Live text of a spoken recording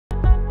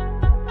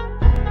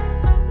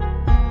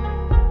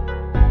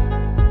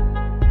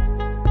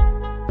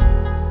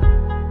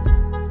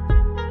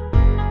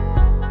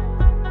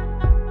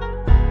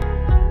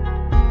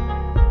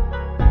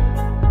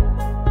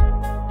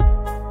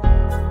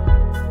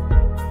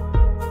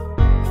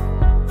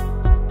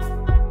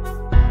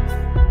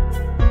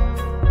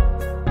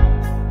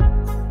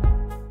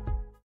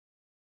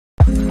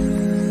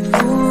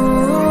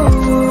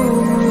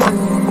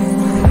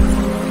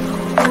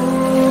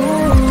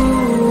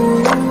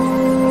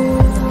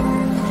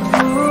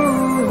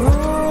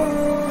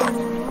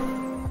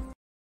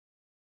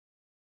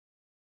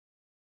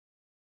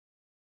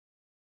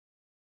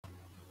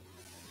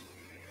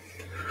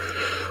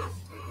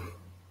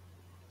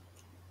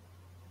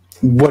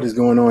What is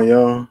going on,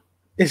 y'all?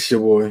 It's your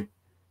boy,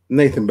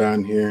 Nathan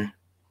Bowden here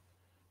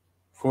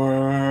for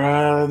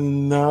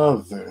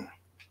another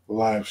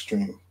live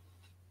stream.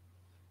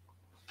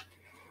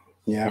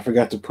 Yeah, I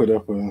forgot to put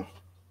up a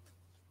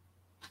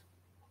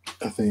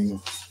thing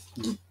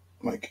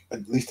like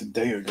at least a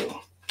day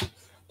ago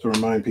to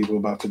remind people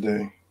about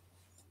today.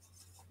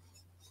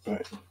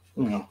 But,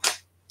 you know,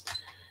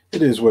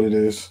 it is what it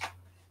is.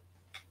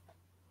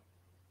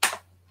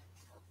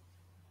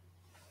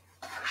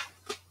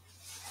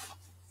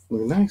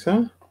 Look nice,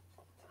 huh?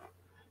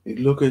 It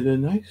look at the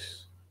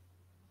nice.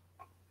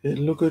 It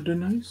look at the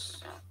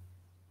nice.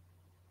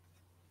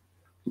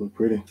 Look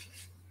pretty.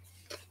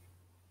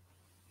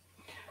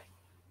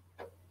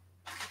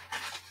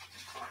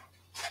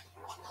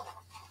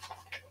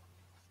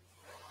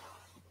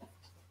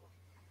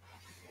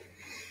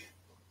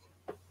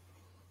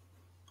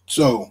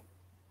 So,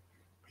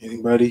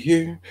 anybody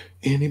here?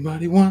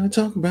 Anybody want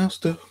to talk about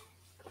stuff?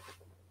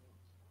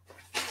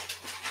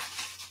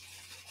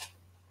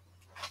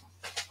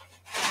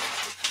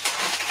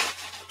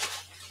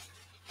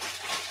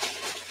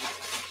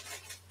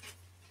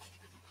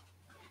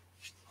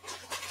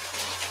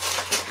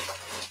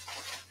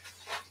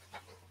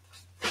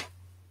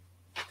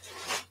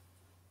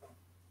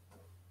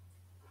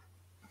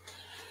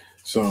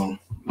 So,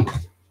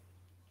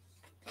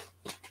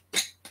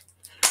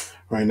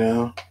 right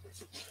now,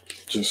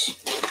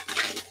 just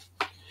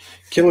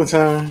killing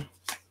time.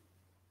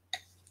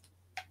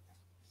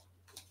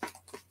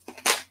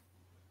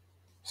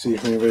 See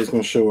if anybody's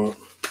gonna show up.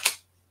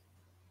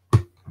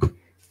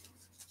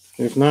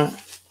 If not,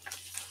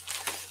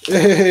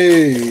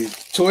 hey,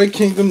 Toy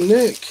Kingdom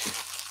Nick,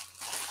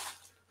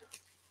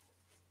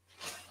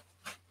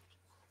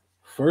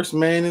 first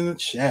man in the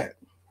chat.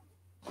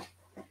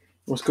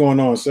 What's going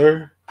on,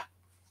 sir?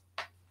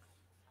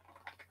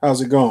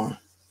 How's it going?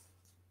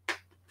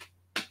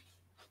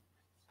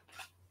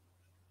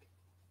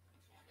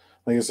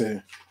 Like I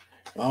said,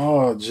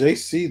 oh,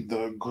 JC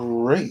the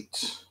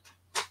Great.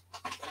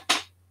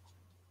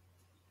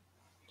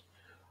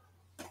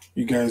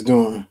 You guys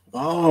doing?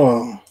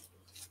 Oh,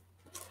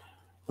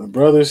 my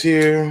brother's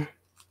here.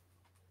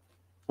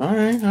 All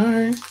right, all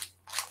right.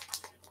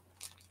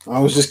 I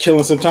was just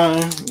killing some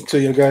time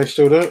until you guys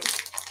showed up.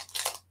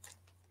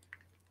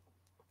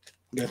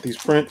 Got these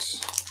prints.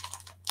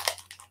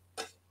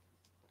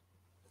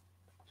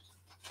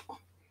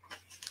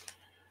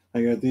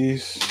 I got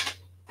these.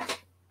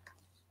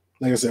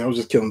 Like I said, I was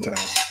just killing time.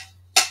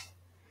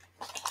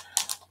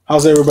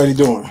 How's everybody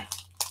doing?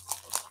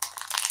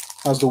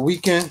 How's the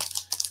weekend?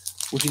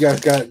 What you guys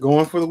got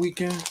going for the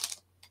weekend?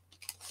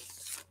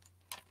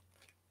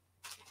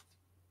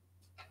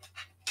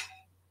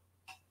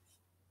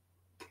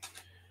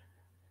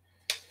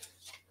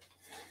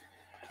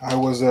 I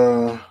was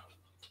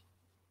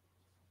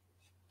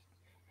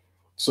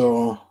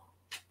so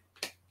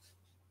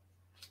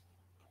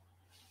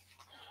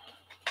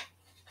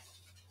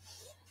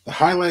the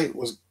highlight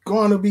was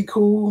gonna be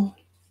cool.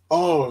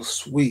 Oh,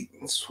 sweet,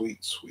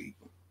 sweet, sweet.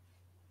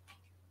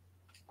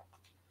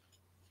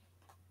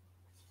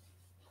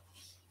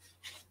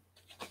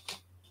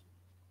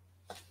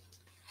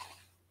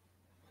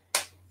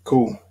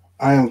 Cool.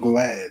 I am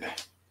glad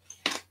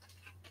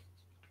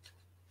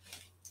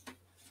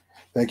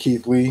that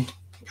Keith Lee,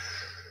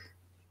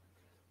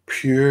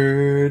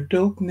 pure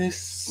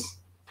dopeness.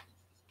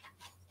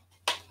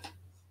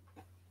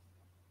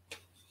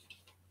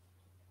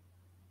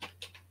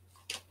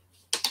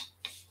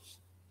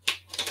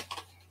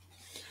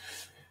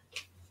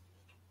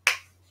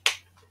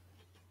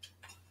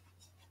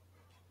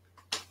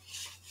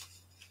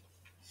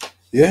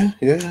 Yeah,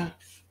 yeah.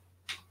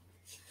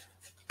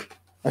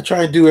 I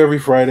try to do every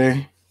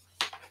Friday.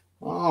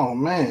 Oh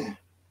man.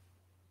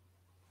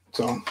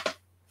 So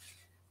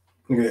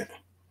look at that.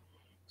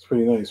 It's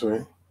pretty nice,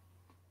 right?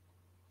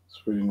 It's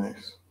pretty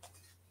nice.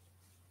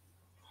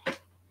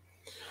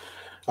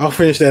 I'll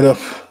finish that up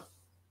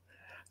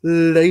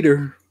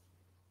later.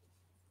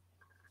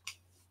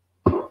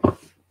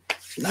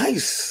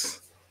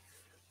 Nice.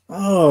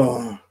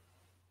 Oh.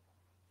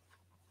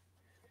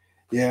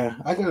 Yeah,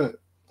 I got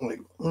like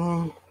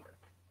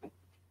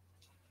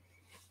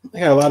I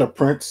got a lot of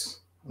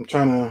prints. I'm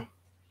trying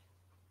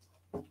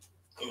to,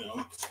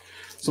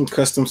 some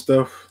custom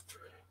stuff.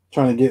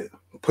 Trying to get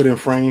put in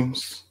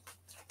frames.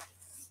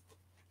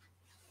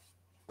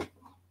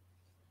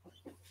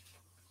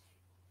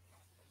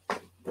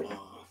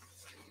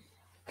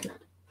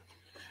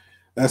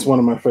 That's one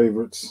of my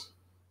favorites.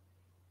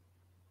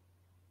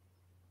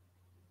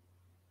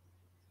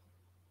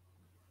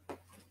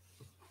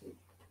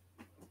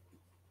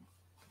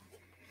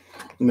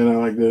 And then I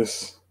like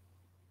this.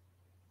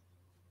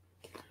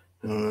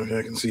 I don't know if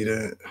I can see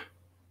that.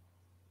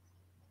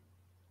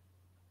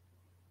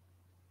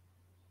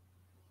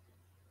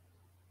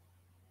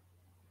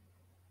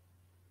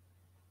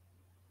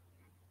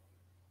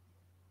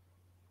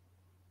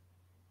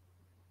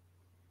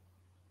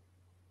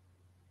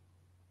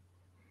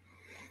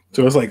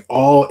 So it's like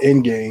all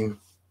in game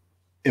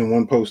in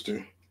one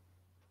poster.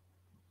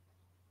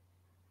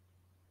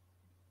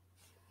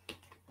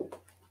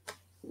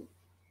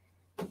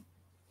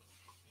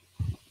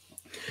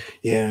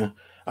 Yeah,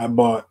 I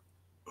bought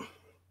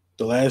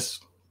the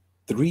last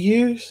 3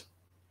 years.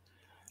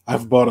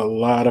 I've bought a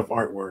lot of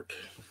artwork.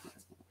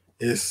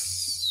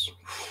 It's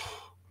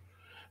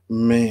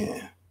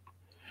man.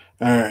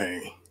 All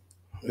right,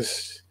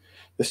 let's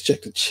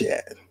check the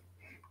chat.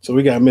 So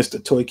we got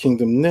Mr. Toy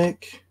Kingdom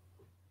Nick,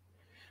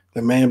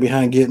 the man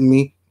behind getting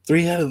me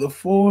 3 out of the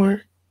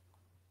 4.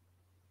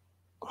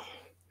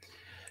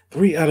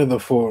 3 out of the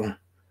 4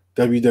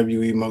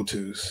 WWE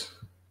Motus.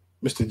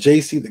 Mr.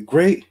 JC the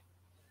Great.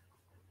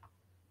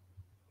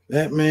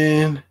 That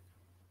man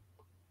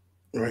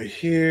right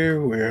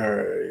here. Where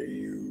are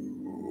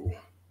you?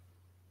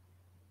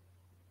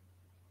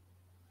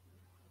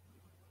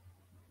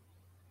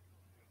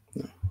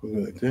 No, we'll go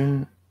like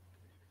that.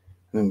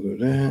 Then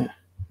go that.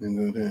 Then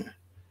go that.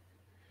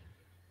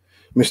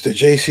 Mr.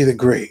 JC the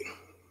Great.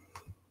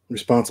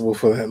 Responsible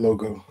for that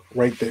logo.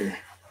 Right there.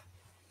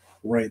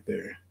 Right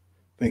there.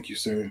 Thank you,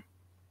 sir.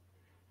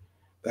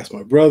 That's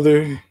my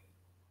brother.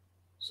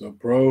 So,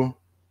 bro,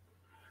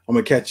 I'm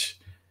going to catch.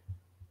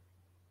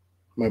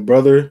 My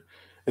brother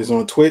is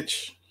on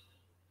Twitch.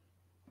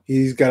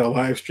 He's got a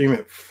live stream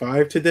at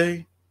 5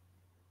 today.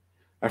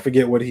 I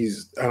forget what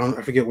he's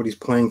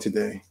playing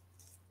today.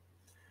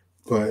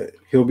 But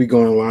he'll be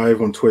going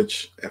live on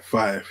Twitch at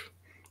 5.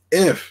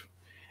 If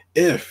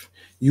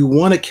you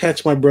want to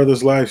catch my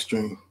brother's live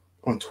stream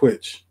on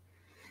Twitch,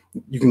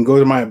 you can go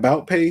to my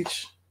About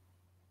page,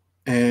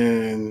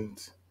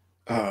 and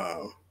I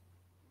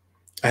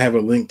have a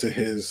link to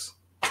his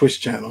Twitch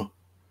channel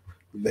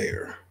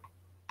there.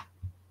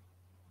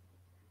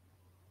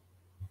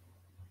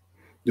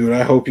 Dude,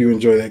 I hope you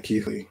enjoy that,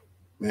 Keithley.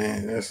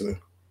 Man, that's a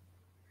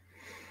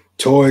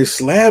Toy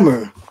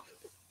Slammer.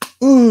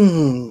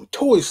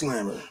 Toy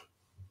Slammer.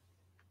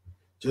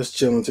 Just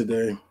chilling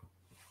today.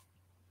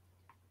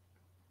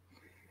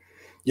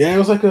 Yeah, it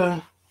was like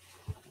a...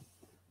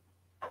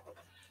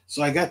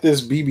 So I got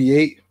this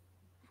BB-8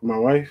 for my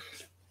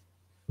wife.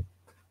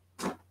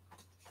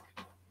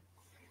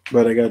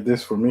 But I got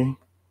this for me.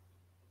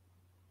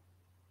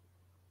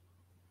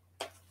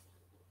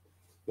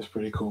 It's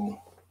pretty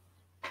cool.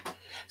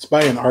 It's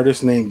by an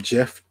artist named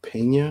Jeff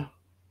Pena.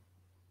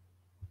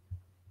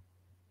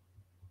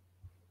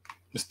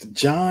 Mr.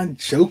 John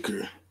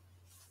Joker.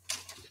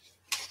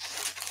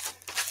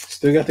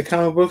 Still got the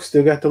comic book.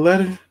 Still got the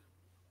letter.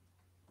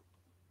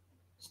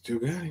 Still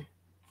got it.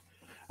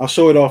 I'll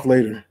show it off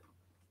later.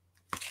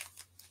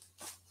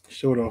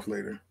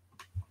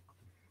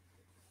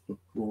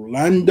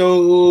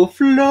 Rolando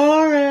Flores.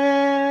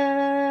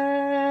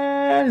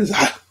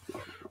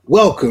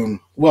 Welcome.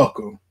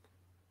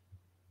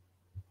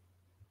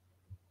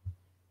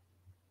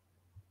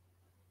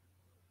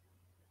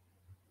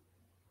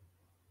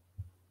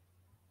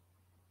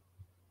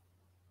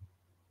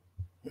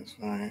 That's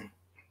fine.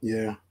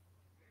 Yeah,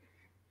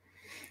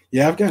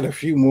 I've got a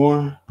few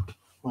more.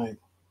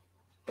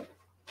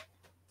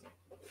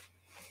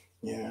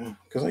 Yeah,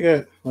 because I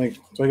got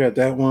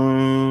that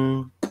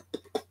one.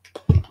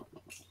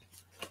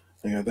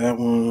 I got that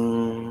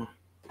one.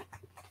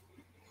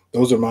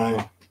 Those are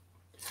mine.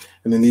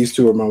 And then these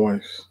two are my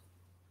wife's.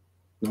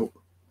 Nope.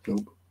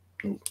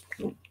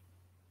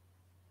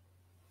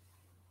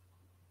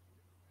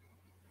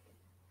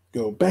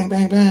 Go bang,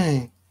 bang,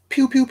 bang.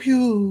 Pew, pew,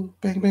 pew.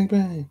 Bang, bang,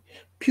 bang.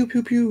 Pew,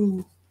 pew,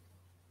 pew.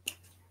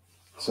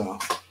 So,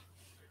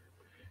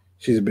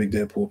 she's a big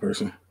Deadpool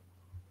person.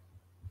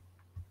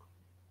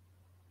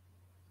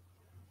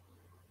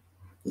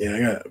 Yeah,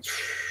 I got...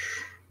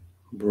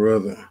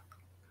 Bruh.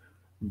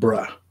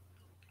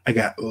 I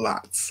got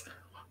lots.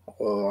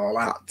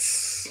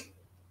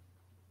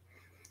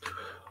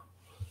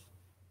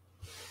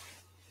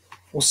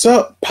 What's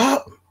up,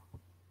 Pop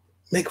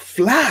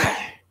McFly?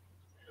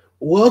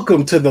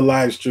 Welcome to the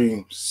live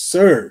stream,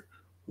 sir.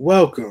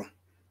 Welcome.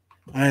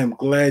 I am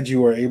glad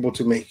you are able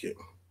to make it.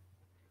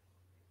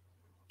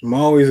 I'm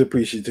always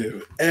appreciative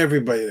of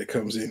everybody that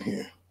comes in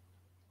here.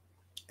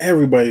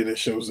 Everybody that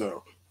shows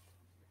up.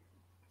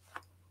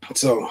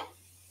 So,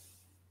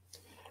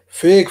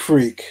 Fig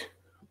Freak,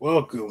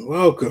 welcome.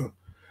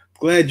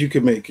 Glad you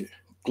could make it.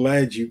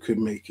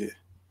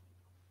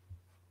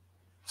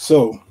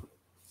 So,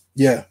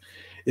 yeah,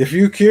 if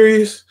you're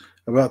curious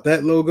about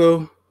that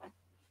logo,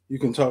 you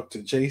can talk to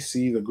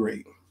JC the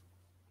Great.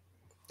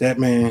 That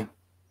man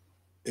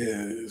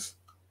is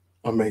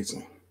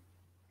amazing.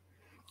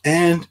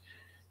 And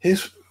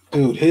his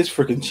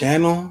freaking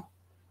channel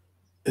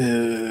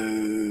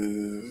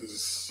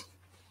is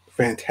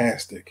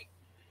fantastic.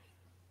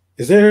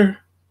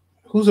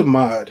 Who's a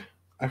mod?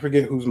 I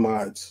forget who's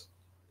mods.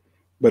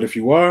 But if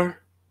you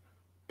are,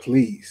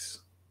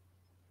 please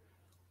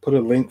put a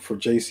link for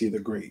JC the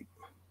Great.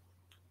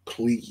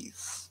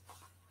 Please.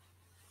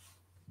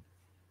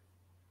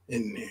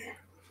 In there.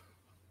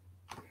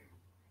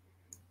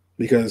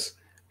 Because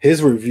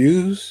his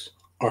reviews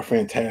are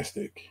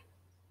fantastic.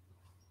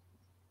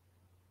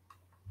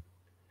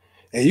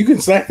 And you can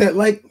slack that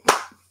like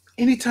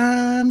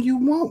anytime you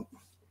want.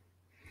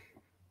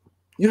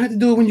 You don't have to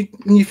do it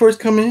when you first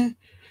come in.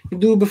 You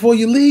do it before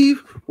you leave,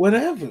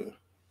 whatever.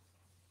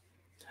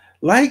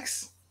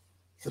 Likes,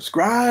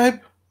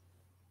 subscribe,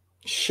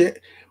 share.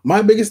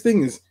 My biggest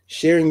thing is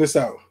sharing this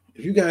out.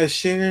 If you guys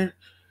share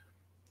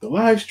the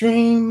live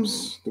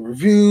streams, the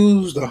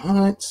reviews, the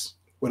hunts,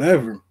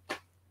 whatever,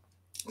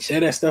 share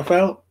that stuff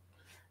out.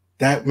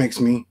 That makes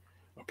me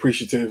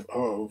appreciative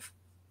of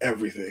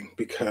everything,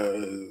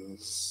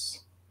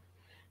 because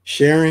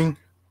sharing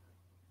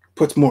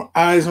puts more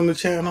eyes on the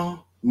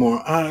channel.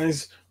 More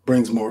eyes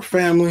brings more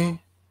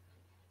family.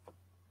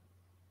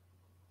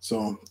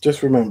 So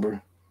just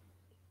remember.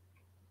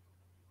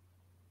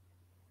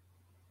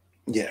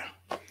 Yeah.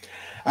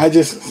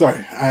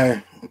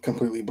 I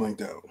completely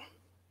blanked out.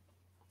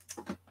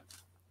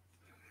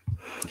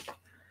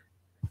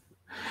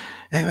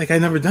 And like I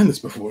never done this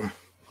before.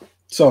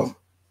 So,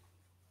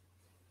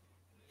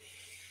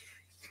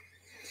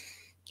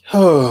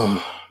 how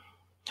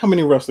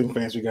many wrestling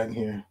fans we got in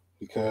here?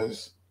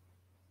 Because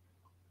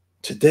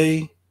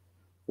today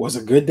was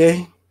a good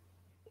day.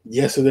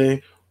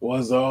 Yesterday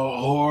was a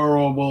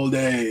horrible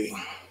day.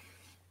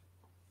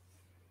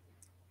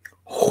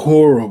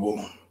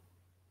 Horrible.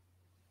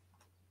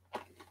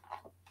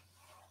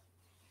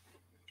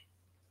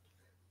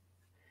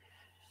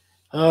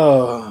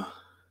 Oh,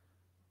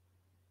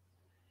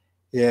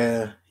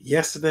 yeah.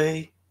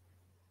 Yesterday,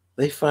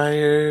 they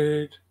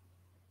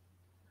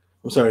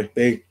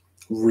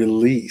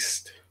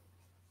released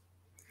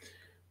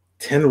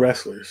 10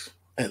 wrestlers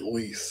at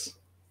least.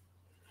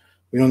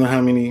 We don't know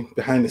how many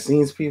behind the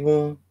scenes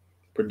people,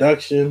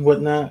 production,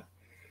 whatnot,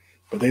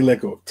 but they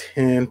let go of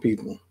 10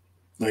 people.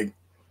 Like,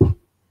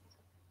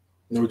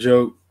 no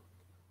joke.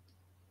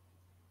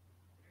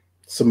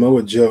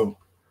 Samoa Joe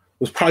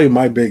was probably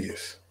my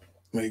biggest.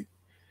 Like,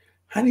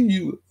 how do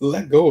you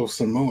let go of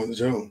Samoa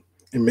Joe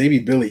and maybe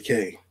Billy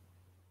Kay?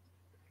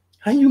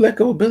 How do you let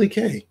go of Billy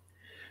Kay?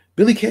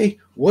 Billy Kay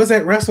was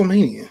at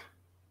WrestleMania,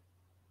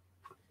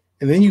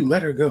 and then you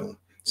let her go.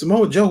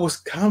 Samoa Joe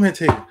was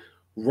commentating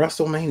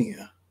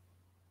WrestleMania,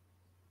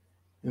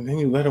 and then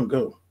you let him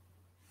go.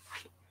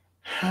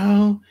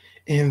 How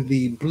in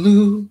the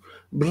blue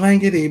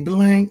blankety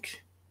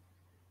blank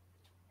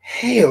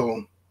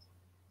hell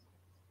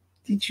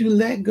did you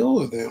let go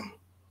of them?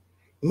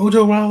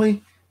 Mojo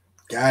Rawley,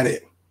 got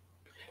it.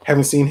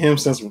 Haven't seen him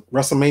since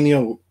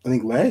WrestleMania, I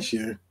think last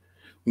year,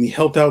 when he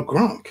helped out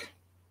Gronk.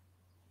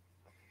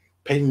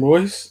 Peyton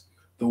Royce,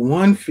 the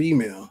one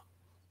female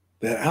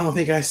that I don't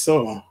think I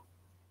saw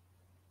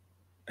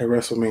at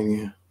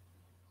WrestleMania,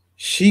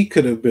 she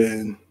could have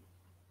been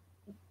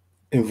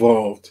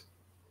involved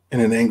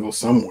in an angle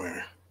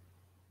somewhere.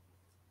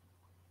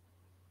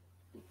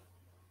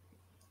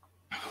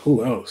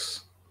 Who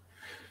else?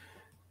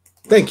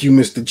 Thank you,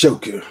 Mr.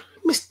 Joker.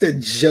 Mr.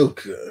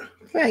 Joker.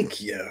 Thank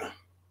you.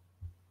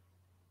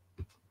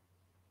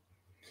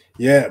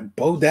 Yeah,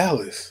 Bo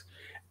Dallas.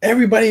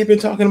 Everybody had been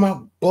talking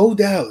about Bo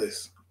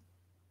Dallas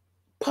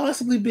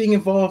possibly being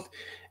involved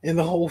in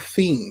the whole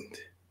Fiend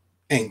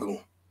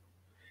angle.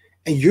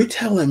 And you're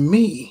telling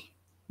me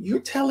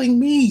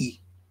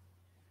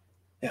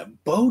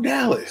that Bo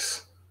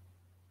Dallas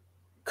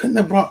couldn't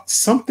have brought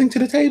something to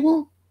the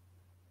table?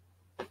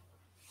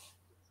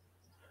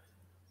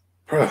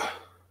 Bruh,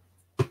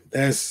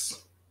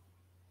 that's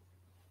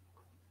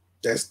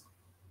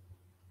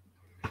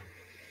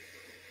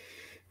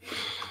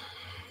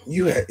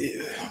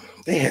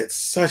they had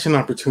such an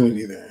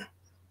opportunity there.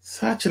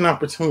 Such an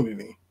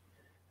opportunity.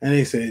 And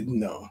they said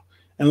no.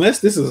 Unless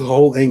this is a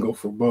whole angle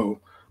for Bo,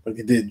 like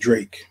it did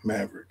Drake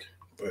Maverick.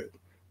 But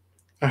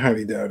I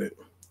highly doubt it.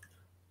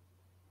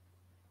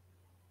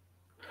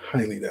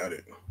 Highly doubt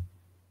it.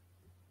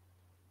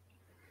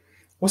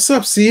 What's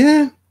up,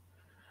 Cian?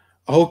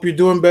 I hope you're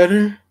doing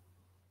better.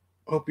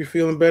 I hope you're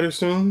feeling better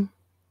soon.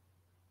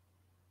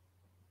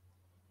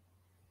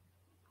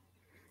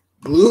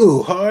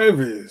 Blue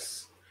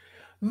Harvest.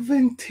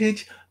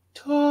 Vintage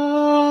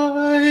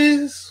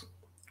toys.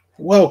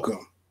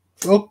 Welcome.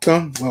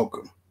 Welcome.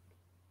 Welcome.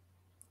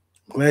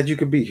 Glad you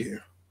could be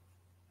here.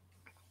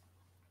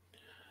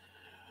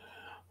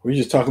 We're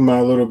just talking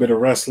about a little bit of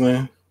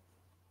wrestling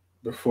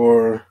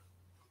before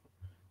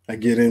I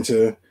get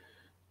into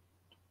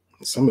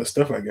some of the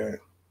stuff I got.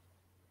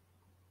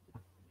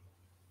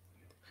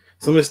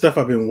 Some of the stuff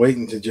I've been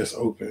waiting to just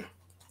open.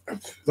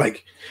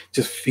 Like,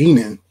 just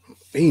fiending.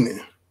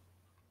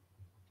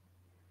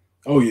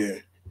 Oh, yeah.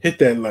 Hit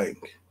that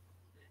like.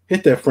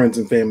 Hit that friends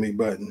and family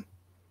button.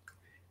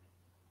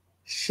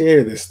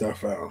 Share this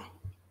stuff out.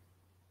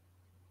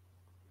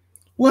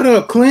 What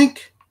up,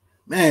 Clink?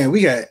 Man,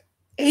 we got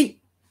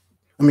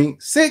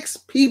 6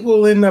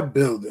 people in the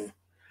building.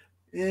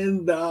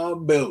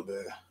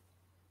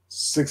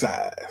 6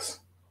 eyes.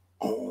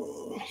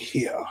 Oh,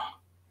 here.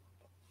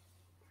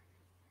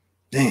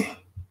 Dang.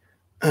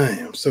 I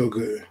am so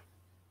good.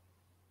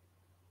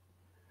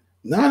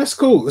 Nah, it's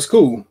cool. It's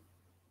cool.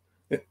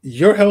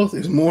 Your health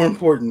is more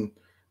important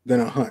than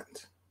a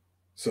hunt.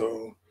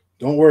 So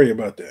don't worry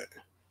about that.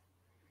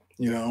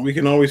 You know, we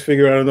can always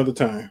figure out another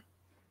time.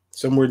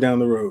 Somewhere down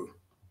the road.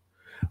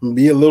 I'm going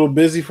to be a little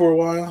busy for a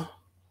while,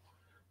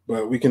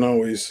 but we can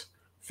always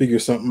figure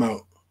something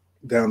out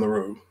down the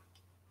road.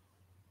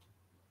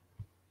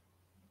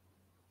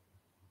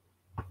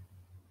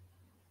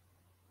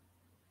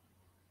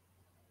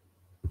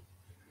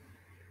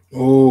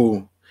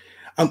 Oh,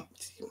 I'm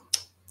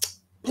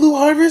Blue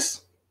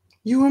Harvest.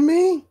 You and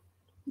me.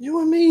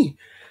 You and me.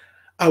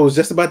 I was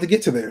just about to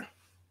get to there.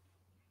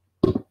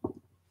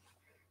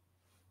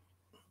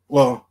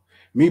 Well,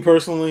 me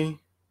personally,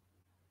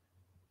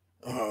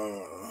 uh,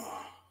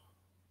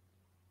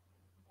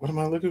 what am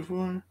I looking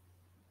for?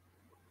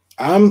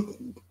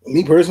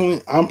 Me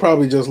personally, I'm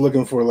probably just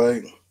looking for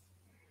like,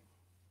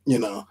 you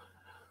know,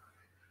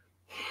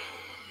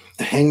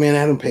 Hangman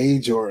Adam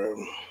Page or.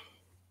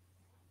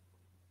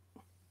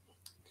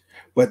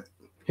 But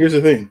here's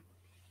the thing: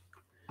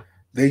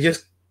 they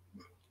just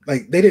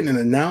like they didn't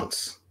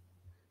announce.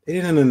 They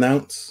didn't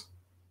announce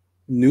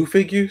new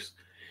figures.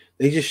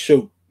 They just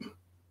showed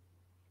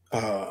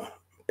uh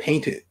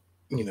painted,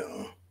 you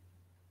know,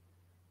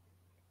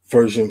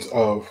 versions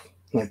of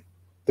like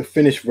the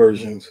finished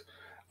versions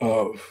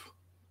of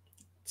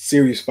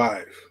Series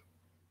 5.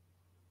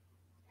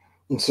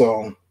 And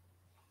so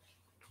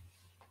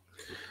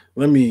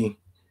let me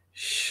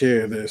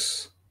share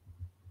this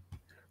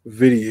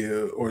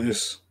video or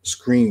this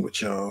screen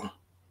with y'all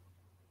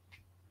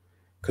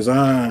because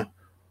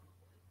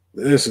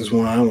this is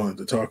one I wanted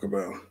to talk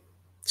about.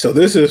 So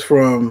this is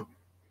from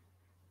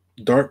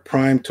Dark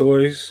Prime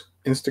Toys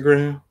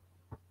Instagram.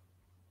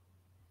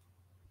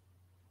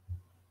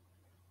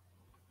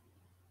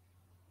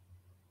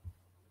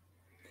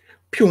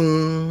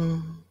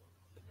 Pew.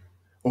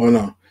 Oh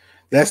no,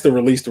 that's the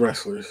released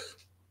wrestlers.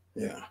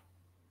 Yeah,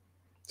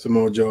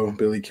 Samoa Joe,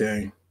 Billy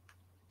Kay.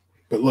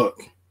 But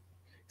look,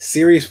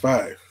 Series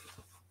 5.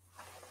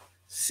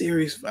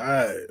 Series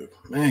 5.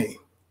 Man.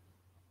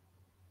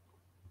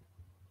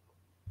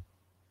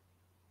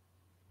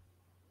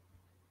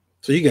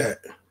 So you got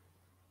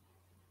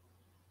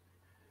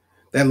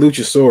that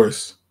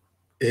Luchasaurus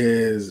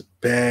is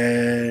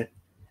bad.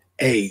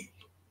 A.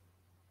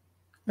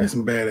 That's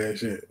some badass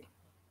shit.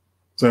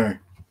 Sorry.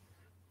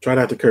 Try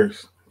not to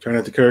curse. Try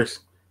not to curse.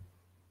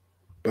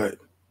 But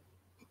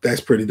that's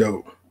pretty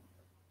dope.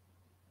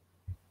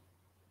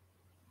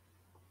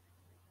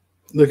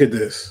 Look at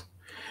this.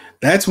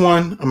 That's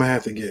one I'm gonna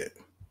have to get.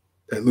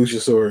 That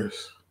Luchasaurus.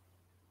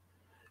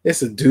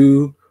 It's a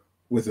dude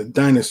with a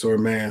dinosaur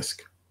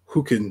mask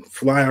who can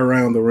fly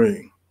around the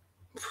ring.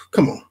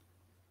 Come on.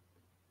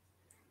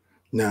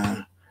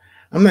 Nah,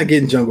 I'm not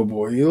getting Jungle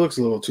Boy. He looks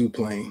a little too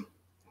plain.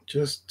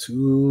 Just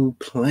too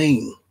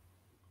plain.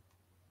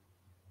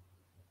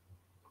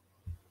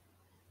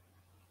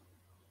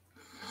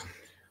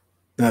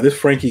 Now this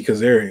Frankie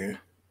Kazarian.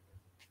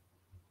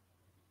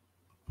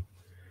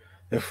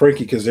 That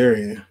Frankie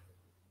Kazarian.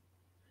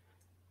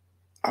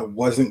 I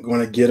wasn't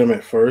going to get him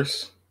at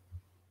first.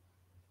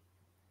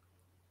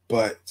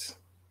 But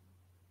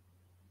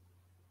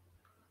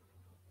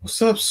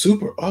what's up,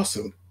 Super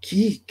Awesome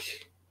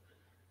Geek?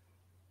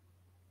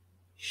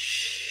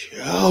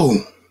 Show.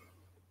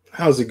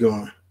 How's it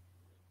going?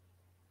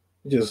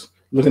 Just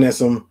looking at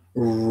some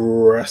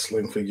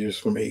wrestling figures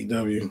from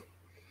AEW.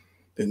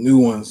 The new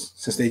ones,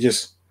 since they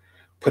just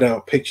put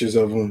out pictures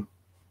of them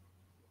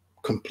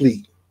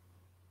complete.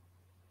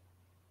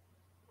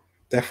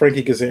 That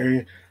Frankie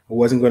Kazarian, I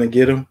wasn't going to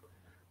get him,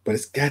 but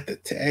it's got the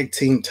tag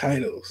team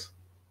titles.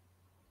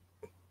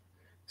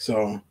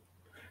 So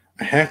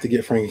I have to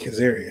get Frankie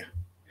Kazarian.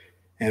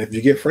 And if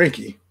you get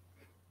Frankie,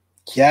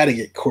 you gotta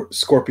get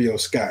Scorpio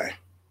Sky.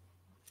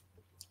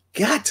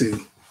 Got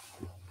to.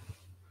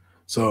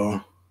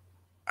 So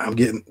I'm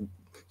getting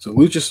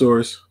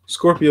Luchasaurus,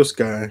 Scorpio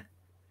Sky,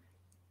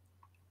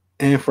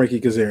 and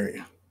Frankie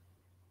Kazarian.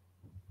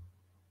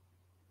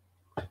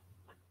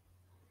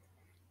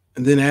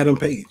 And then Adam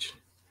Page.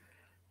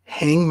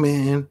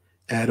 Hangman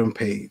Adam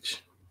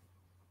Page.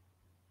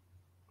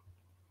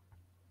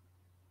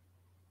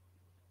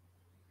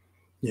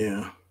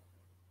 Yeah.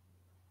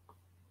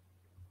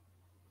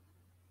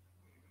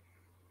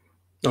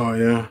 Oh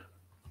yeah.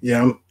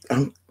 Yeah,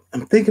 I'm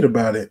thinking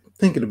about it.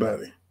 Thinking about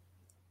it.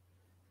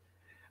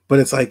 But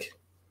it's like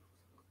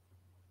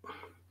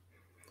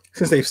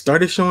since they've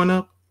started showing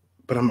up,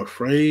 but I'm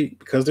afraid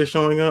because they're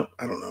showing up,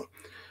 I don't know.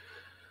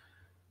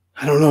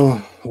 I don't know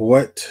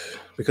what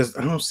because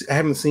I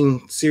haven't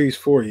seen Series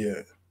 4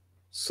 yet.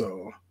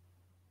 So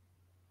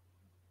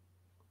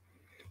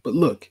but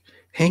look,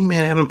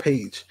 Hangman Adam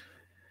Page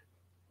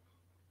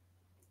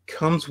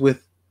comes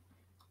with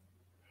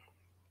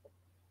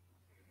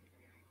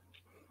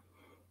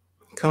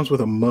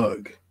a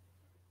mug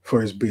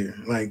for his beer.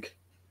 Like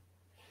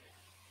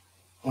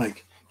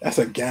that's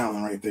a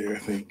gallon right there, I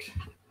think.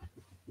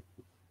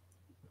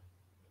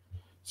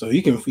 So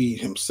he can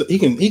feed him. He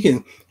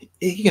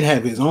can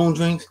have his own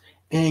drinks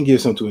and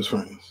give some to his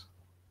friends.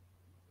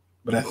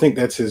 But I think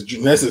that's his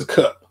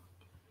cup.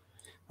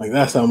 Like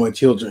that's how much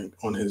he'll drink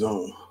on his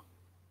own.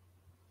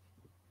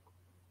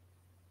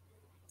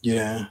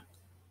 Yeah.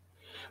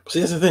 But see,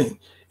 that's the thing.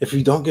 If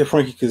you don't get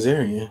Frankie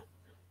Kazarian,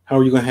 how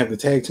are you going to have the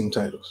tag team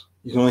titles?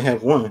 You can only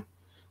have one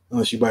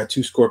unless you buy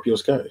 2 Scorpio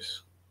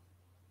Skies.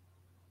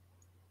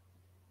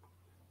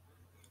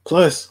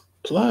 Plus,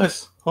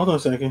 hold on a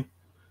second.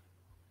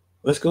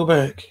 Let's go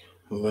back.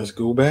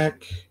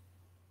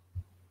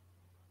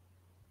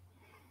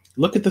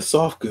 Look at the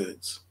soft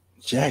goods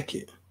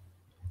jacket.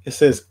 It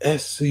says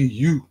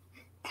SCU.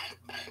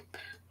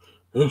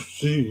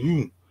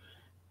 SCU.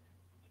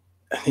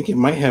 I think it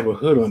might have a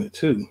hood on it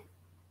too.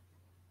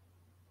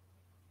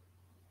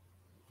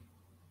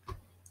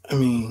 I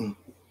mean,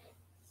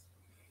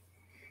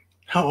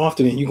 how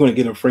often are you going to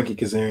get a Frankie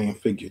Kazarian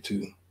figure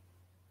too?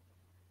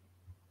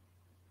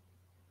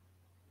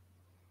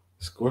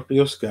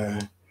 Scorpio Sky,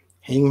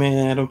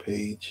 Hangman Adam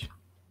Page,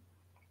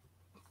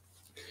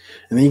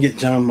 and then you get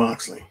Jon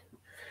Moxley.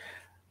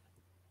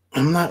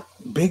 I'm not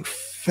a big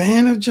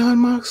fan of Jon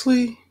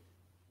Moxley.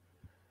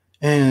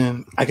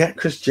 And I got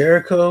Chris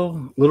Jericho,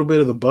 a little bit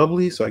of the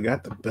bubbly, so I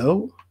got the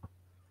belt.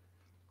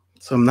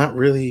 So I'm not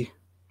really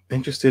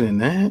interested in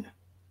that.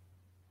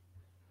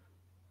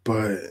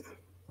 But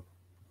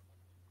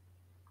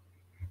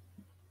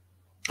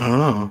I don't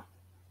know.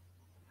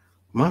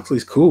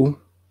 Moxley's cool.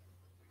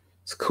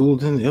 It's cooler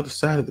than the other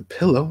side of the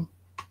pillow.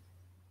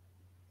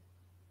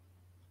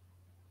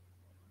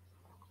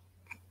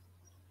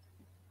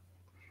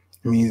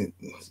 I mean,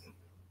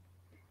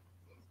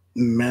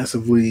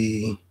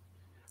 massively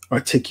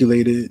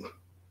articulated.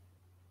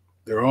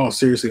 They're all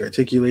seriously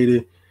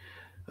articulated.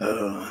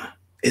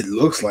 It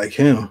looks like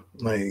him.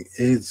 Like,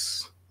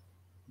 it's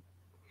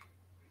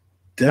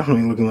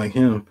definitely looking like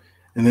him.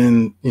 And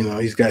then,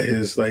 he's got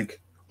his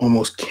like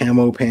almost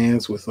camo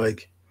pants with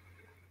like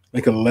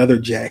a leather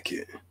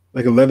jacket,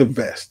 like a leather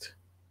vest.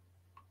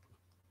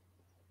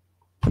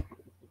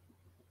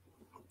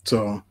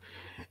 So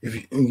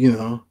if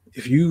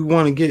if you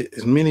want to get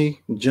as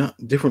many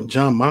different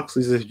Jon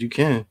Moxleys as you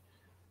can,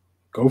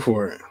 go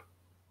for it.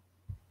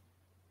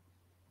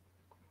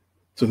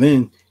 So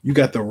then you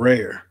got the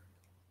rare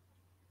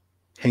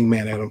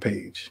Hangman Adam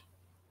Page.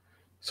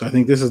 So I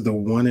think this is the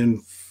 1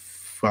 in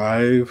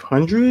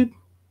 500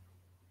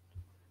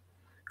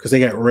 because they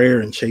got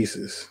rare and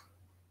chases.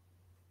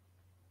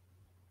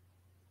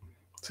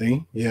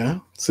 See? Yeah.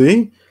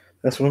 See?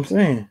 That's what I'm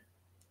saying.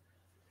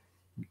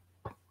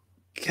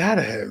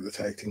 Gotta have the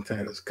tag team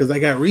titles because I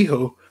got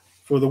Riho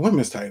for the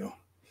women's title.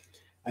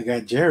 I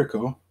got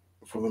Jericho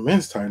for the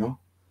men's title.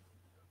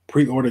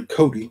 Pre-ordered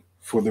Cody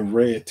for the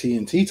red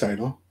TNT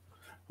title.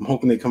 I'm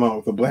hoping they come out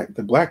with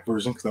the black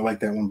version because I like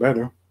that one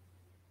better.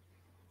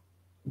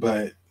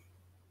 But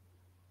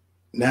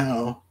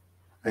now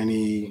I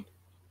need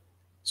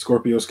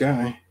Scorpio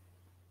Sky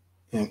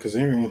and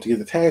Kazarian to get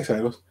the tag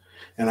titles,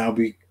 and I'll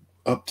be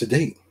up to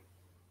date.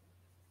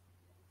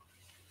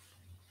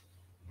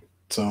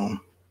 So,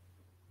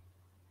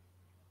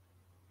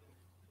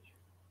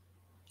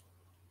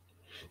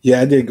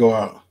 yeah, I did go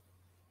out.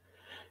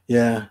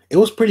 Yeah, it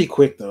was pretty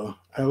quick though.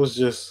 I was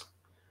just,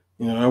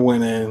 I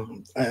went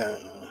in.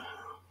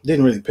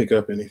 Didn't really pick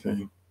up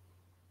anything.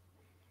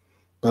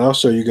 But I'll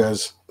show you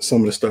guys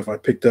some of the stuff I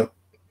picked up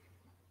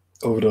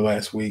over the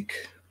last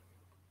week.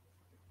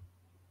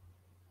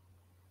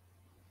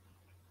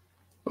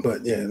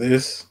 But yeah,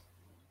 this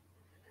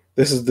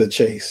is the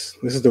chase.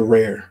 This is the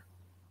rare.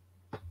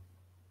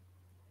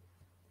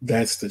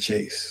 That's the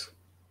chase.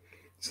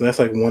 So that's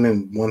like 1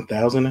 in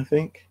 1,000, I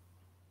think.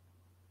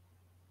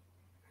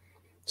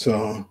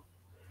 So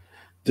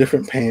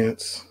different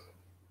pants.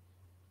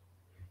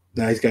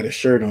 Now he's got a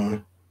shirt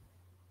on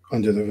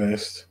under the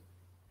vest.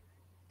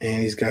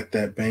 And he's got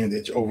that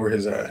bandage over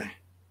his eye.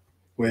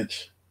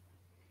 Which,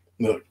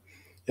 look,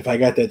 if I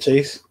got that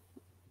chase,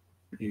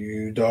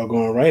 you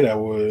doggone right I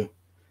would.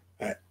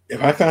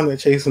 If I found that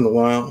chase in the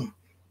wild,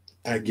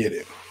 I get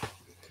it.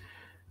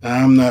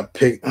 I'm not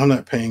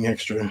paying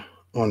extra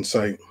on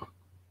site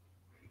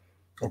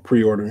or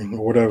pre-ordering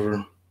or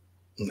whatever.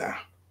 Nah.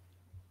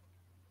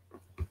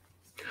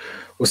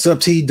 What's up,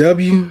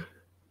 TW?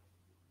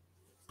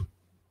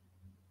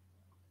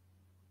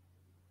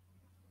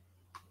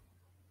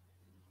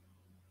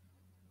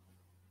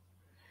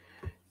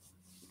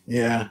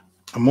 Yeah,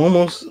 I'm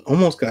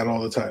almost got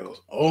all the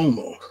titles.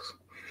 Almost.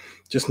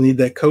 Just need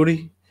that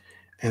Cody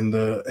and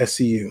the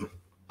SCU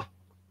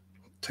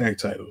tag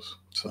titles.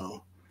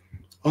 So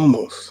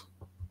almost.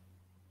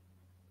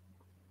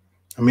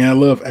 I mean, I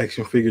love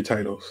action figure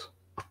titles.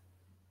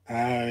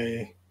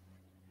 I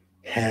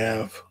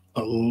have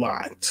a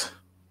lot.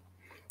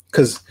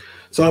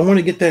 So I want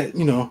to get that,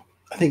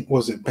 I think,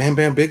 was it Bam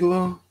Bam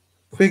Bigelow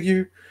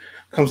figure?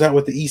 Comes out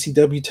with the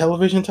ECW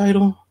television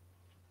title.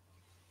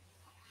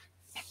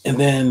 And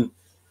then,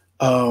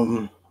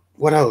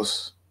 what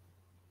else?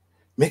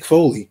 Mick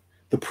Foley.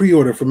 The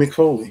pre-order for Mick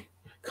Foley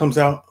comes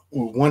out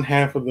with one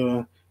half of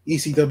the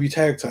ECW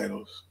tag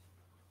titles.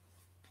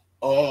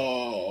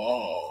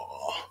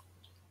 Oh,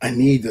 I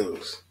need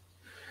those.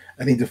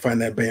 I need to find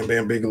that Bam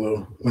Bam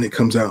Bigelow when it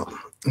comes out.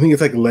 I think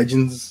it's like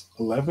Legends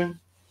 11?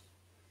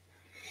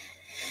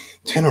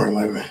 10 or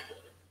 11.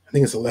 I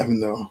think it's 11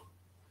 though.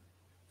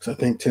 So I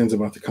think 10's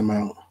about to come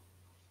out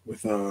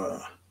with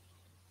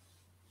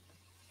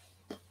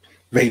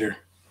Vader.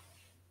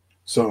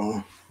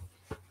 So,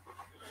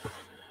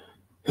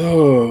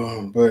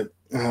 but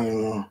I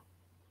don't know.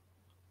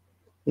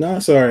 No,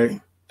 it's all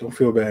right. Don't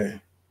feel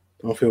bad.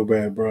 Don't feel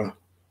bad, bro.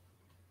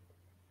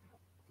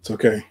 It's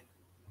okay.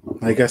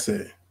 Like I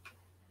said,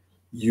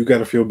 You got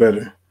to feel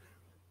better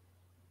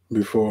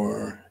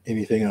before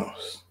anything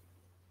else.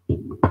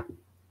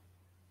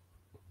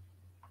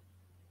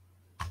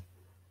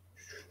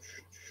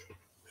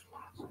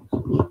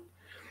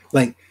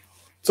 Like,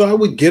 so I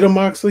would get a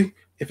Moxley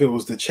if it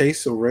was the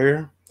chase or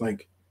rare.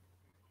 Like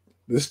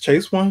this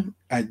chase one,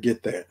 I'd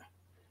get that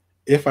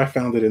if I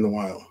found it in the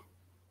wild.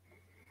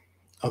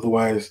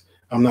 Otherwise,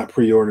 I'm not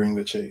pre-ordering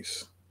the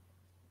chase.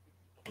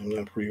 I'm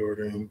not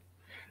pre-ordering.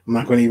 I'm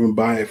not going to even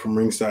buy it from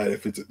Ringside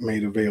if it's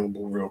made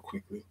available real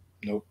quickly.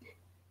 Nope.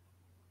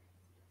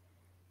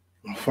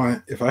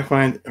 If I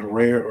find a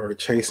rare or a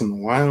chase in the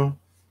wild,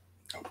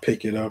 I'll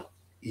pick it up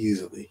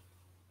easily.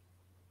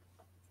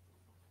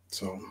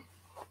 So,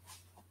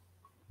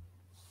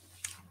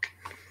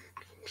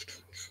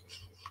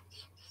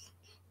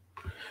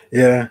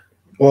 yeah.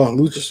 Well,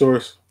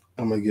 Luchasaurus,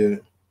 I'm gonna get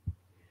it.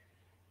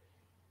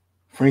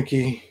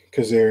 Frankie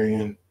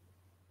Kazarian,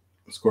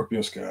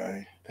 Scorpio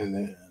Sky, and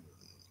then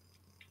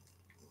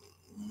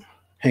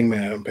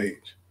Hangman Adam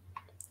Page.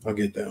 I'll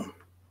get them.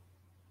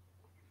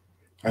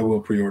 I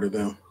will pre-order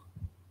them.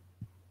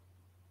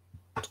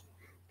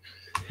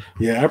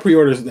 Yeah, I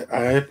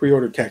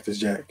pre-ordered Cactus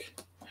Jack.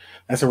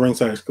 That's a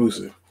Ringside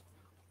exclusive.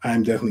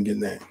 I'm definitely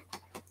getting that.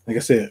 Like I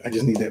said, I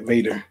just need that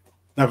Vader.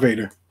 Not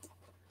Vader.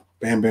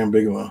 Bam Bam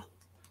Bigelow.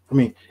 I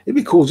mean, it'd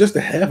be cool just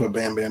to have a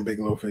Bam Bam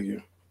Bigelow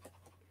figure.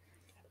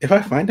 If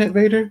I find that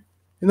Vader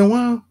in a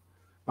while,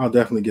 I'll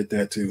definitely get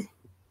that too.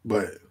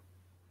 But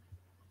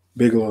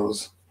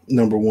Bigelow's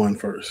number one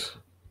first.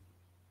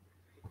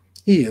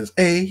 He is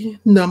a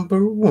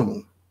number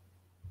one.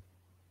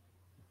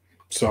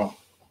 So,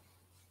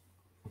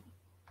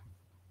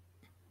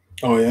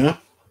 oh yeah,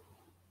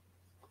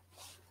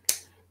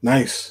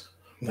 nice.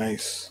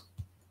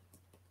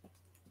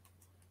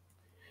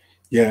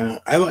 Yeah,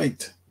 I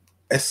liked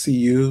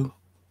SCU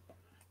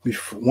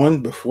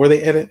before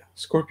they added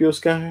Scorpio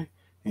Sky,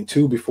 and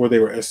 2 before they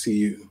were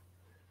SCU.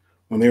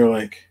 When they were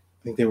like,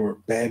 I think they were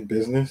Bad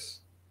Business.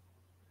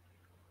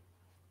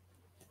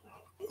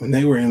 When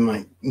they were in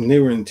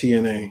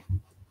TNA,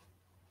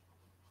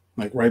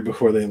 like right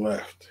before they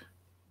left,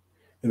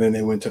 and then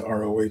they went to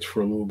ROH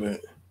for a little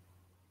bit,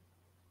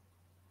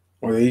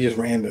 or they just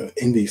ran the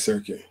indie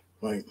circuit.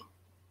 Like,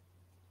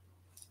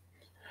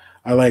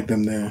 I liked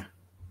them there.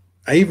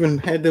 I even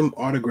had them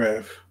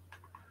autograph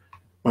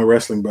my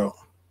wrestling belt.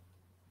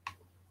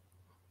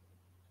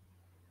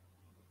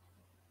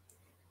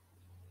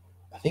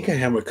 I think I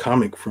have a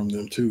comic from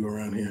them too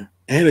around here,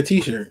 and a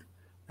T-shirt.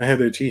 I have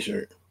their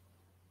T-shirt.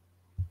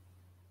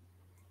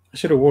 I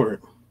should have wore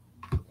it.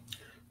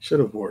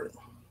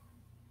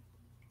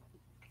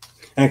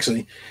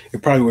 Actually,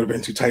 it probably would have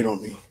been too tight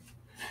on me.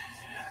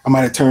 I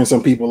might have turned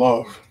some people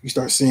off. You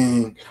start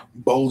seeing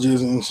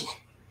bulges and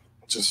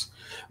just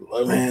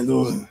love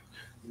handles and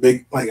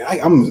big. Like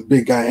I'm a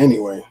big guy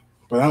anyway,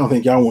 but I don't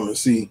think y'all want to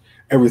see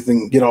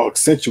everything get all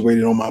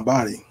accentuated on my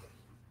body.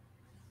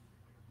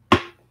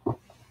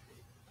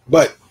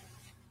 But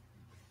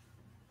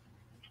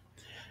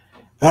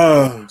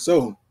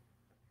so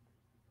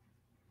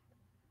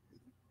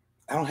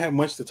I don't have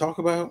much to talk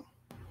about.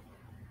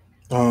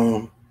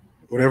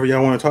 Whatever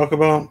y'all want to talk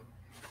about,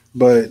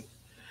 but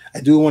I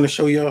do want to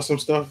show y'all some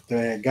stuff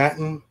that I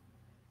gotten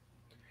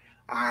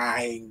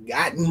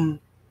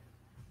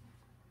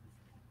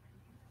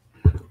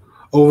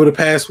over the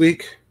past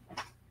week.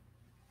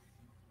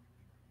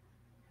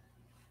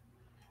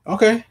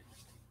 Okay.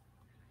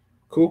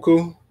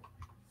 Cool.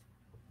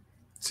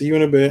 See you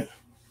in a bit.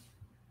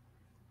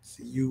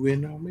 See you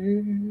in a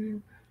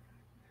minute.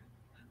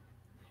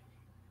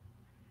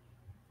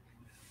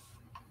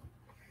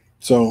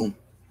 So,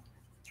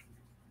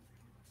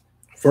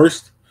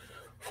 first,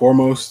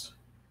 foremost,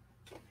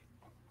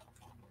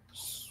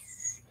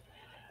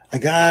 I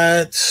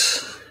got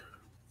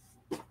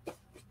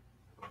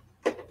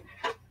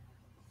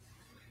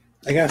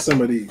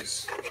some of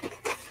these.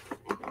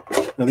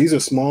 Now these are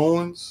small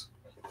ones.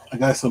 I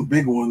got some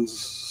big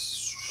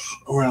ones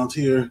around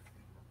here.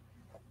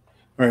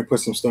 All right, put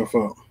some stuff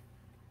up.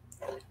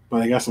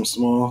 But I got some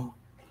small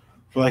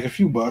for like a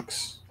few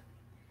bucks.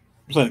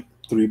 It's like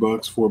 $3,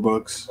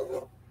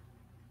 $4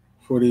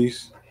 for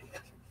these.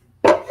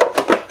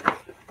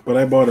 But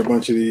I bought a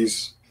bunch of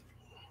these,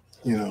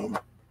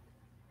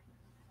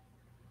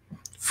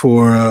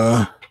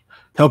 for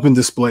helping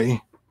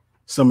display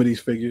some of these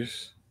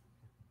figures.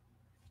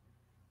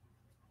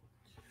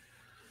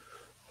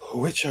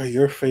 Which are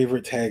your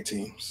favorite tag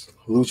teams?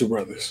 Lucha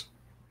Brothers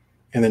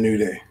and the New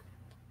Day.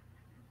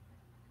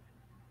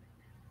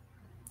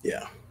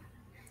 Yeah.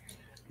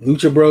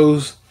 Lucha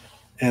Bros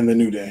and the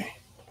New Day.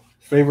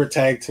 Favorite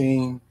tag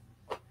team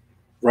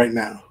right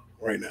now.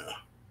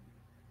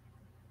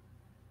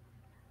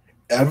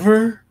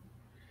 Ever?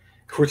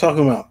 If we're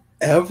talking about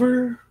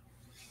ever?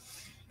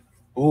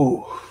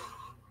 Ooh.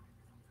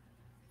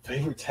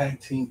 Favorite tag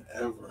team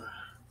ever.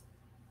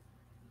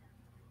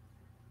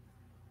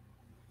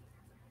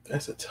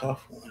 That's a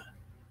tough one.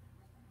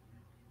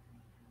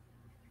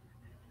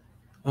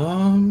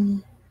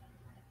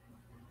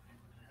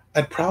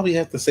 I'd probably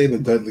have to say the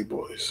Dudley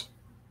Boys.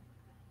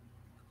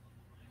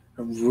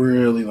 I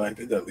really like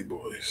the Dudley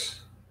Boys.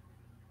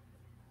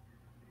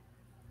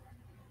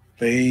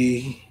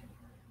 They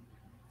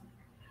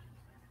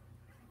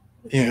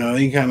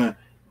kind of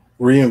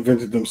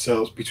reinvented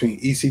themselves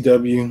between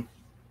ECW,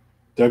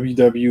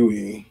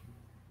 WWE,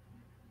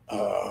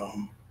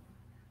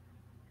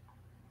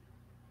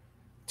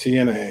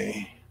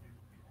 TNA,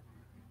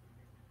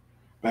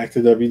 back to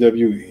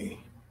WWE,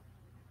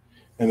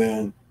 and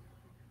then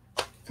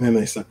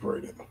they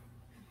separated.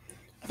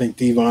 I think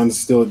Devon's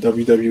still at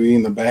WWE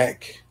in the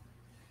back,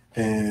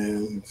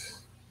 and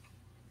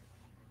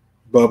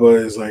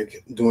Bubba is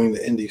like doing the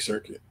indie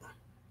circuit.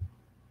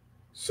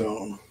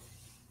 So,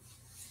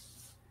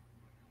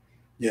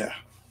 yeah,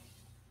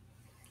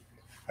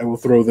 I will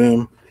throw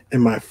them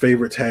in my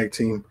favorite tag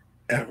team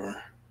ever.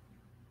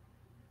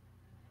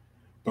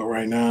 But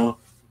right now,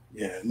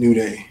 yeah, New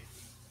Day.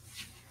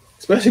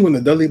 Especially when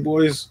the Dudley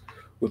Boys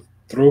would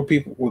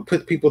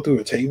put people through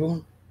a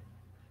table,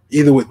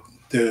 either with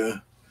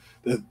the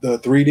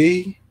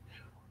 3D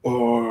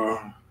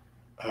or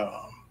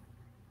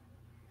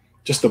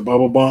just a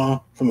bubble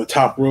bomb from the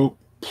top rope.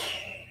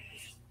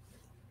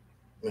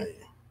 Man.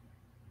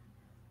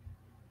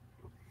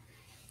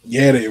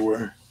 Yeah, they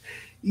were.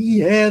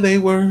 Yeah, they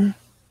were.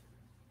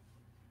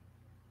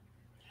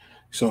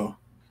 So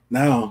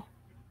now,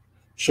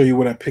 show you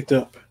what I picked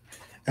up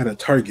at a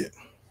Target.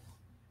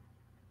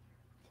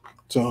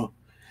 So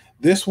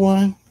this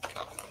one,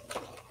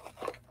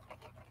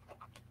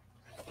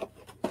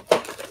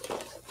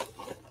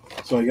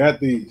 so I got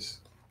these.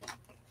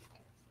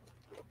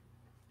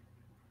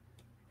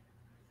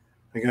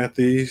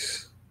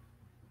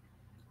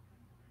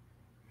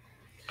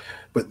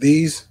 But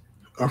these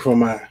are for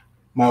my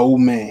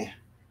old man,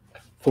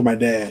 for my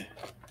dad.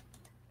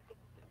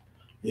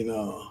 You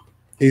know,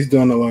 he's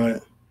done a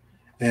lot,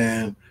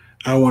 and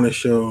I want to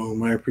show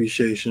my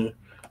appreciation.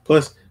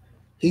 Plus,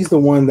 he's the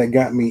one that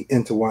got me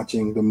into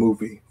watching the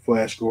movie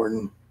Flash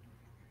Gordon.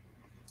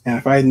 And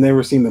if I had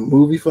never seen the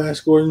movie Flash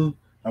Gordon,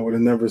 I would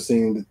have never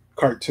seen the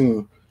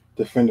cartoon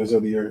Defenders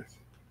of the Earth.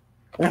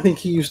 And I think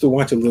he used to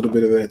watch a little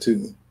bit of that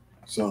too.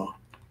 So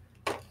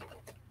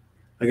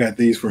I got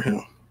these for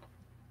him.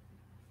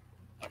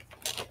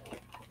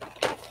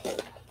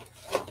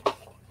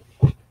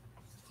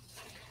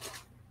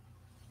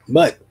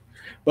 But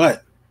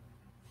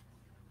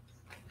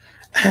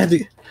I had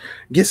to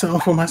get something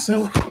for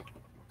myself.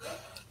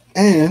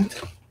 And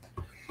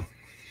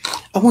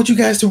I want you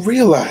guys to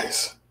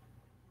realize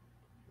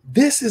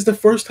this is the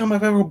first time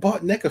I've ever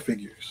bought NECA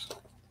figures.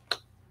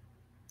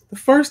 The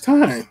first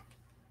time.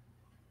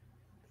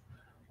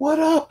 What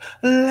up,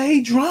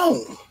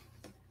 Ladrone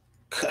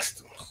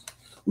Customs?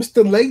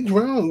 Mr.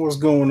 Ladrone, what's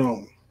going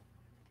on?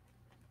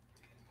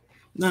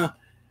 Now,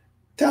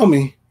 tell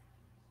me,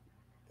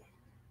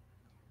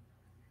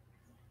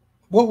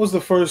 what was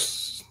the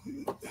first,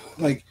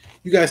 like,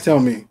 you guys tell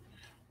me,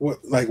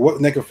 what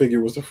NECA figure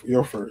was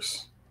your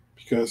first?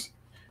 Because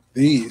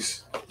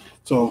these,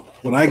 so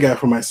what I got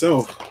for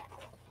myself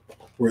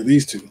were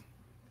these two.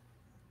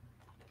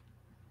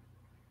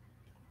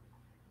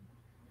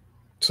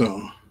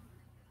 So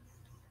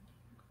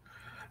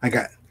I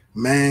got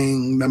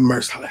Mang the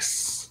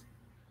Merciless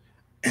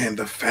and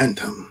the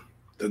Phantom,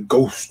 the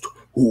Ghost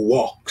Who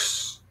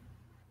Walks,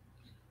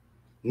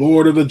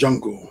 Lord of the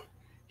Jungle,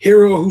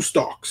 Hero Who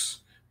Stalks,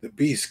 the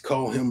Beasts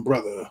Call Him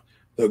Brother,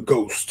 the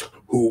Ghost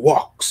Who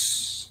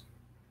Walks.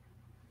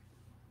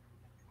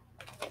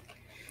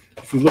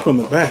 If you look on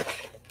the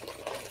back,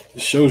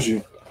 it shows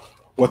you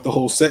what the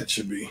whole set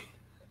should be.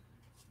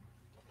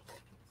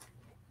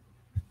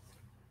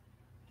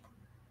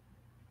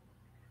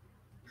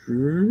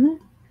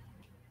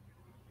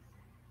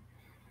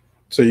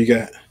 So you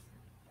got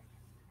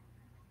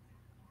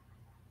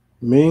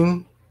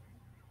Ming,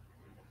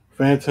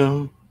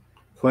 Phantom,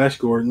 Flash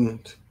Gordon,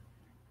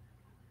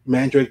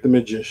 Mandrake the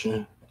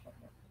Magician,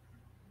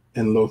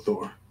 and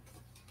Lothar.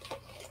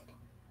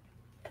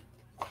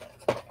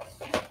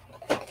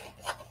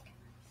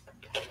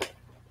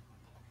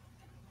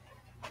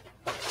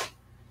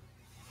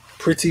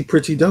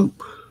 Pretty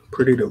dope.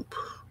 Pretty dope.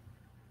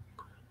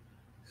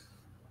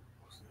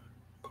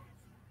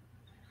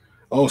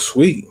 Oh,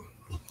 sweet.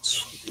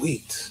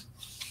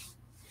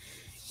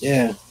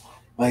 Yeah,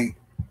 like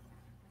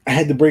I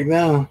had to break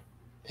down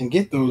and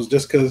get those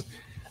just because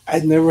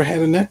I'd never had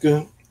a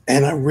NECA,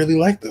 and I really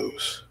like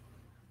those.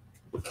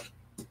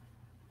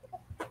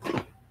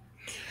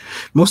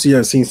 Most of you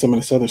have seen some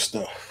of this other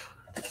stuff,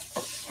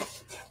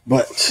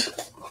 but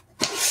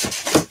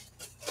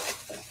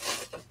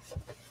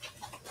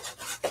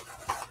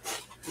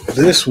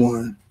this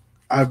one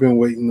I've been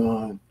waiting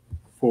on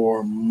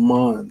for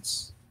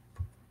months,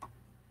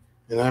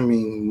 and I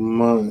mean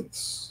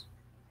months.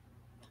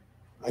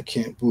 I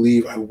can't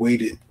believe I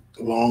waited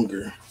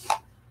longer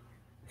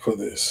for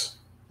this.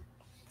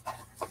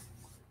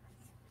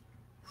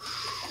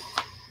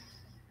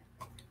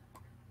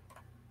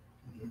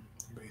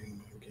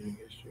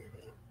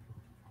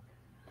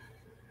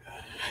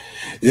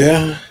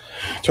 Yeah,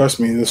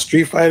 trust me, the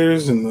Street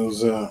Fighters and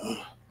those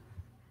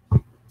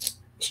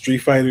Street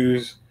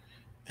Fighters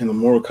and the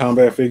Mortal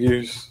Kombat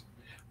figures.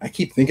 I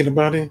keep thinking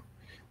about it.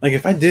 Like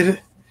if I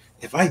did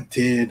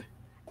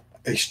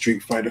a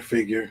Street Fighter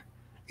figure,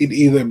 it'd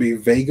either be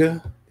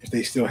Vega, if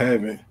they still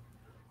have it,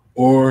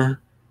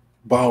 or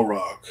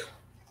Balrog,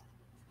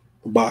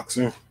 the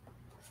boxer.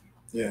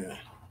 Yeah.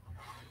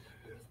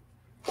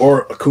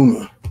 Or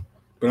Akuma.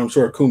 But I'm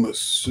sure Akuma's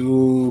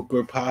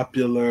super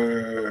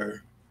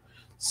popular.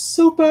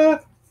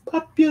 Super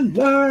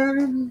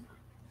popular.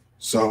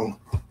 So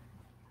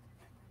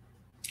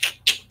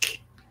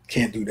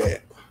can't do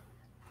that.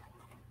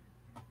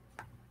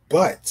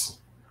 But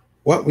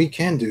what we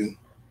can do,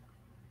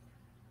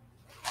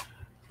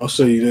 I'll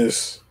show you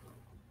this.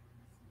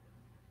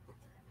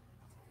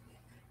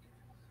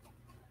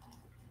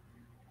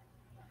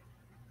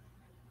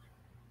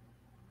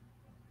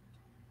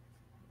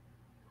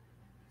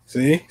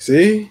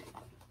 See?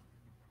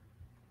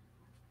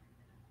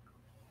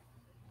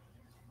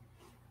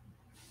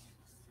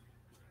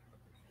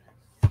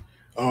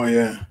 Oh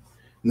yeah.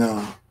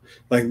 No.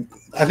 Like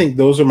I think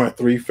those are my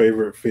three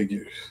favorite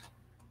figures.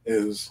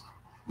 Is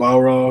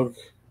Balrog,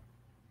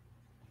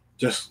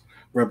 just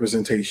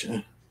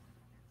representation.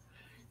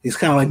 He's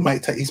kind of like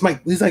Mike.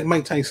 He's like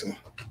Mike Tyson.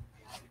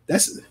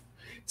 That's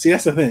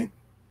the thing.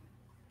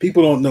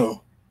 People don't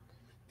know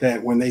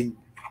that when they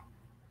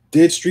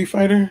did Street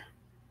Fighter,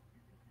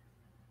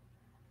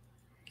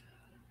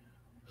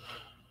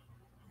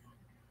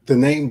 the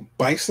name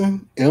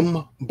Bison,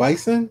 M.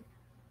 Bison,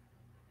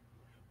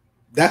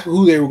 that's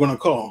who they were going to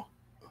call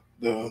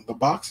the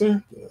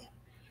boxer.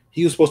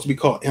 He was supposed to be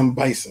called M.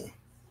 Bison,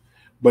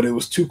 but it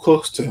was too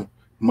close to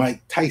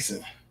Mike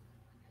Tyson.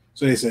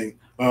 So they say,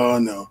 "Oh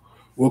no,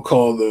 we'll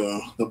call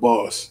the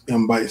boss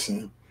M.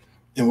 Bison,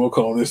 and we'll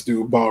call this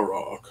dude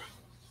Balrog."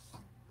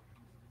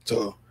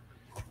 So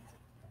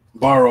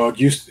Balrog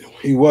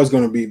he was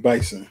going to be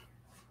Bison,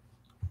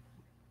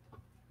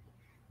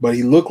 but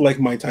he looked like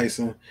Mike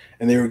Tyson,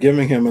 and they were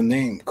giving him a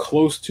name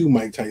close to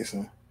Mike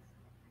Tyson.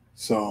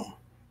 So,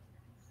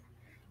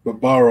 but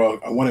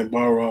Balrog, I wanted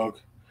Balrog.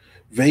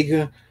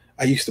 Vega,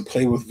 I used to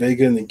play with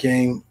Vega in the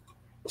game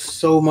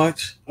so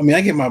much. I mean,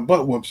 I get my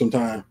butt whooped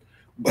sometimes,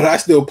 but I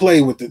still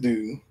play with the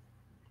dude.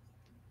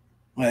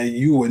 Like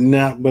you would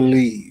not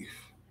believe.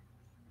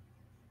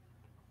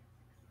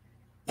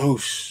 Oh,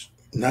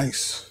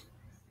 nice.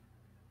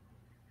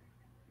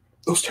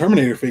 Those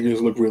Terminator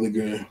figures look really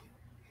good.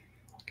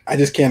 I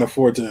just can't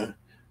afford to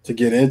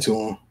get into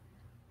them.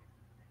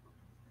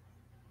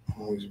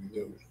 Always be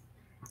good.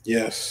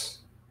 Yes,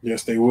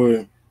 they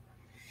would.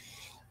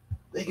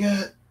 They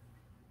got.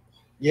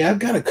 Yeah, I've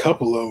got a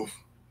couple of.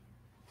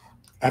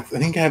 I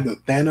think I have the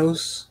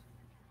Thanos,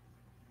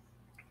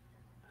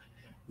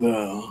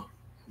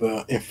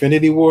 the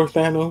Infinity War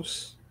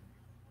Thanos,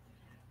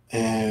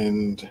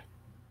 and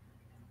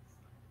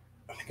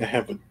I think I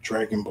have a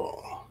Dragon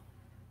Ball.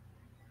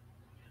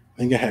 I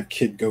think I have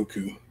Kid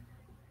Goku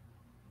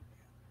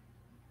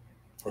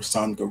or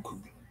Son Goku.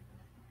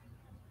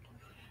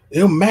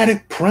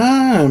 Illmatic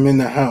Prime in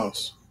the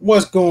house.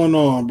 What's going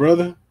on,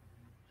 brother?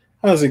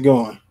 How's it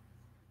going?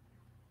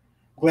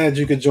 Glad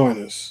you could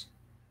join us.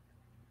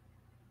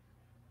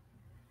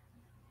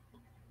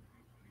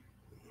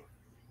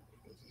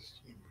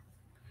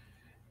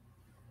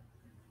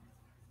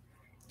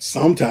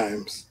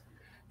 Sometimes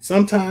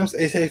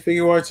they say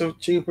figure arts are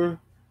cheaper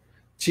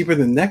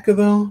than NECA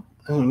though.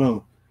 I don't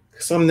know.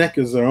 Some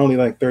NECAs are only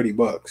like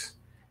 $30.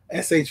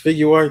 SH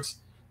figure arts,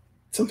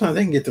 sometimes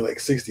they can get to like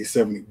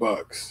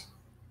 $60-$70,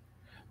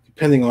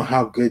 depending on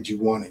how good you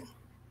want it.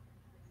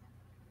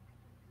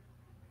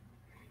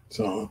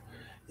 So,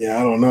 yeah,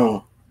 I don't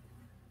know.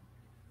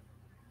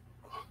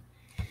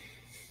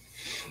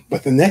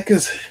 But the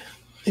NECAs,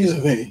 here's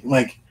the thing.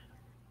 Like,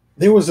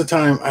 there was a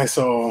time I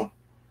saw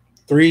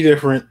 3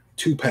 different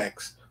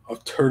 2-packs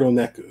of turtle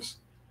NECAs.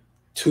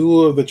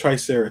 2 of the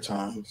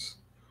Triceratons.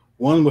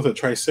 1 with a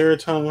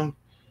Triceraton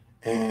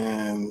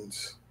and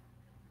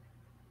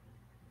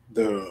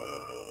the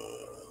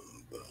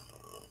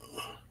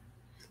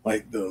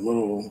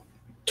little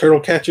turtle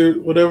catcher,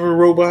 whatever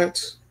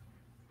robots.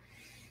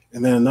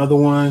 And then another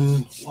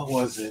one, what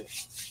was it?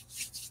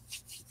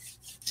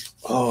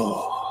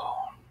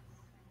 Oh,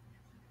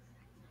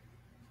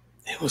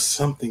 it was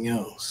something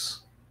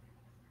else.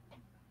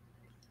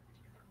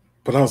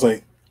 But I was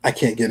like, I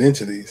can't get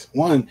into these.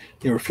 One,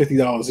 they were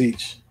 $50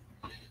 each,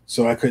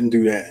 so I couldn't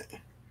do that.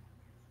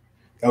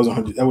 That was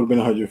 100. That would have been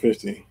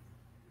 150.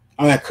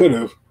 I mean, I could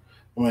have.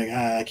 I'm like,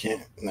 I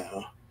can't.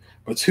 No.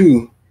 But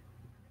 2,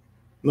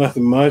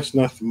 nothing much.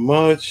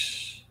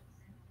 Nice.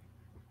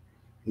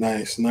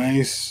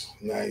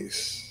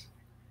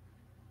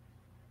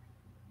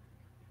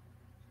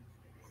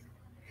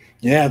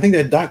 Yeah, I think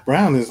that Doc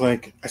Brown is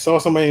like, I saw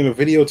somebody in a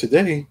video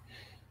today.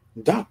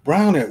 Doc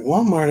Brown at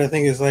Walmart, I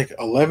think, is like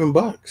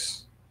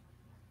 $11.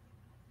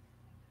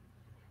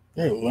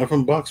 They're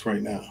 $11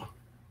 right now.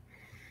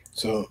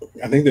 So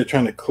I think they're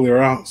trying to clear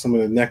out some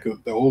of the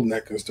old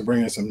NECAs to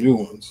bring in some new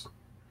ones.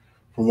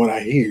 From what I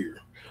hear.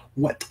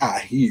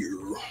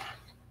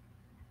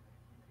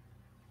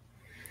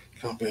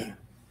 Come in.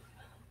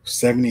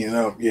 70 and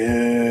up.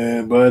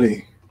 Yeah,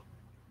 buddy.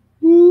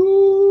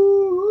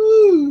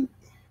 Woo.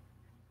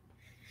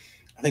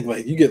 I think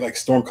like you get like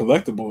Storm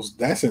collectibles.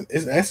 That's in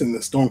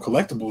the Storm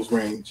collectibles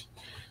range.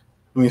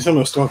 I mean, some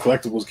of the Storm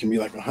collectibles can be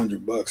like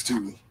 $100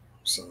 too.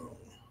 So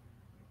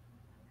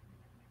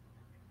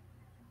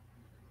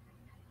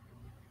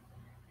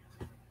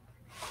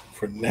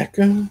for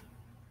NECA,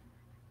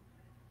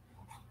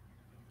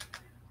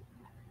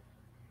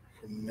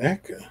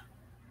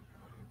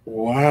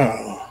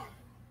 wow,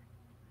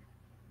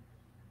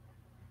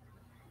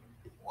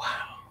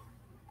 wow,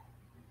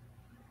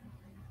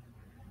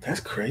 that's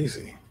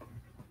crazy.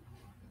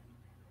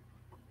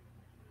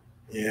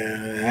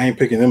 Yeah, I ain't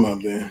picking them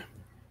up then.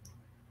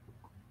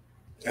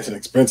 That's an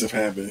expensive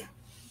habit.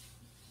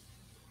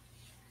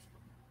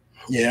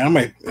 Yeah, I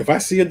might if I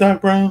see a Doc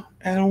Brown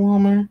at a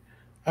Walmart,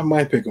 I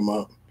might pick them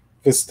up.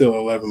 If it's still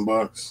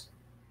 $11,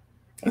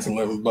 that's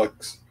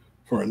 $11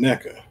 for a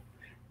NECA.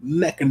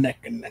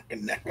 NECA.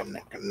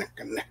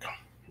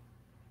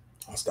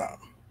 I'll stop.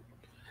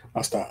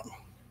 I'll stop.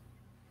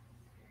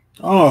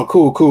 Oh,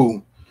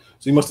 cool.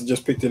 So you must have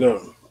just picked it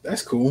up.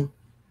 That's cool.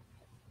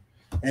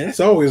 And it's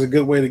always a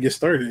good way to get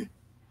started.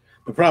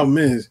 The problem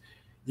is,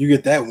 you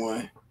get that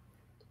one,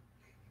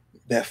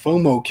 that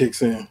FOMO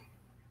kicks in,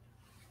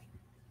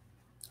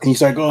 and you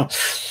start going,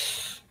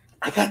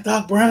 I got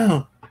Doc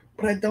Brown,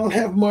 but I don't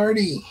have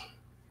Marty.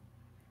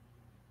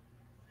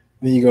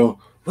 Then you go,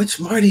 which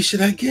Marty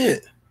should I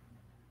get?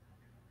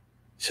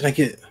 Should I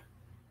get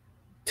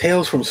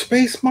Tales from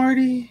Space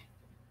Marty?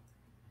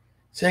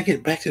 Should I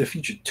get Back to the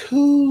Future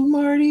 2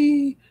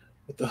 Marty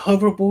with the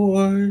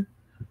hoverboard?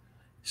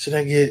 Should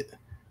I get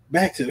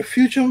Back to the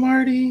Future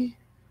Marty?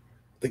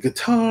 The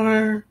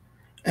guitar?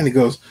 And it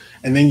goes,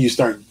 and then you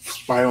start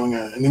spiraling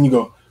out, and then you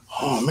go,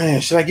 oh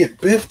man, should I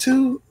get Biff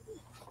too?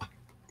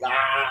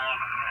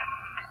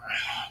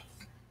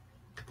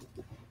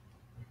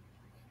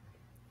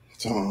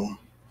 So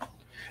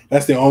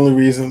that's the only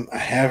reason I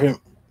haven't.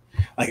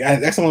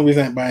 That's the only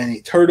reason I didn't buy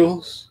any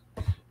Turtles,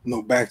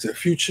 no Back to the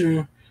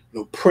Future,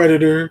 no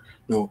Predator,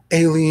 no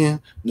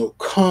Alien, no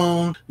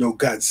Kong, no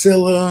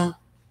Godzilla,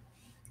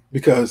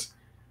 because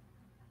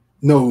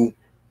no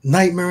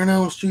Nightmare on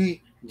Elm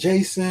Street,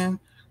 Jason,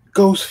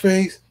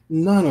 Ghostface,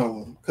 none of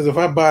them. Because if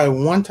I buy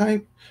one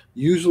type,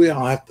 usually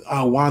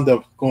I'll wind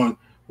up going,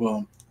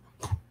 well,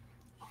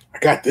 I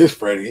got this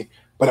Freddy,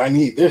 but I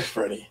need this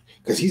Freddy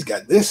because he's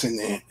got this in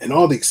there and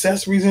all the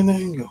accessories in there.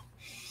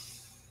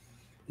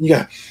 You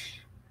got,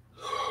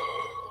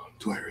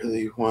 do I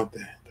really want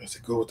that? Does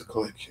it go with the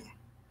collection?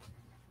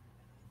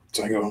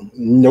 So I go,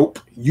 nope,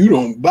 you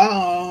don't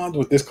bond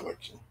with this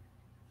collection.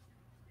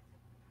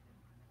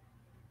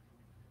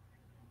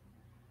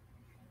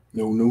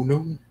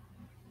 No.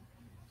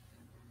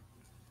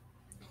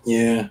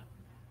 Yeah.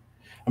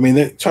 I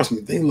mean, trust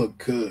me, they look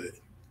good.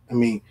 I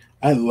mean,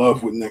 I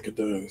love what NECA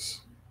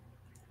does.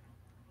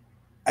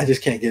 I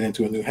just can't get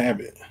into a new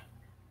habit.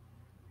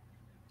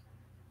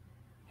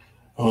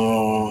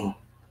 Well,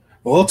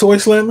 Toy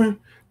Slammer,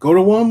 go to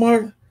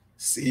Walmart,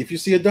 see if you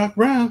see a Doc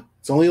Brown.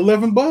 It's only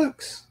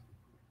 $11.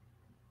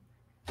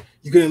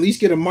 You can at least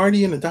get a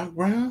Marty and a Doc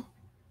Brown.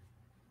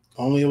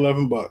 Only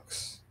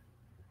 $11.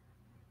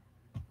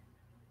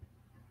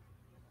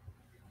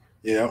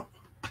 Yeah,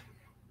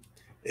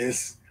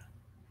 it's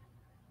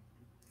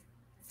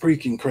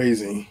freaking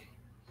crazy,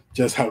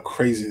 just how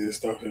crazy this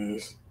stuff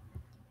is.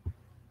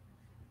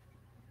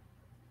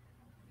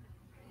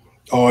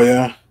 Oh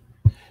yeah,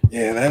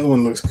 that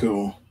one looks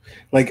cool.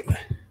 Like,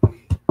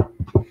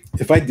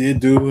 if I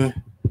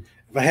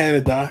had a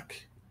Doc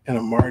and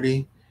a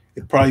Marty,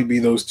 it'd probably be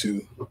those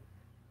two.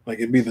 Like,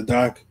 it'd be the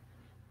Doc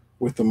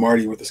with the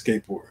Marty with the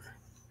skateboard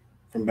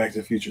from Back to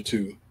the Future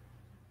 2.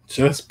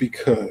 Just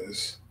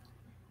because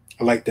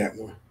I like that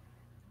one.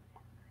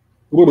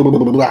 I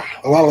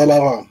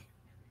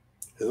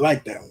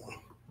like that one.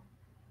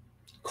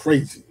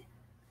 Crazy.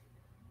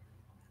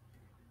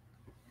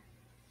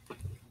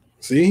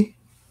 See?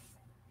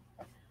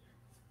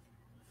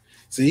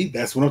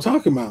 That's what I'm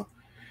talking about.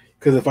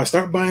 Because if I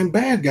start buying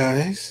bad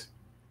guys,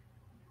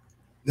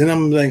 then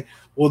I'm like,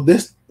 well,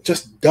 this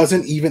just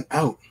doesn't even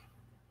out.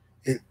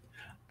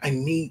 I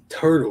need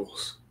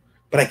turtles,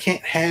 but I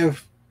can't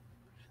have.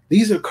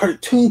 These are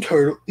cartoon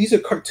turtles. These are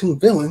cartoon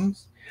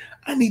villains.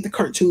 I need the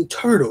cartoon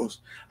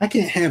turtles. I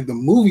can't have the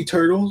movie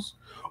turtles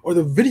or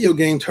the video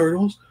game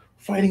turtles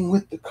fighting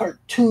with the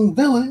cartoon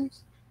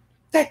villains.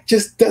 That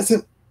just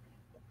doesn't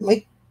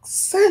make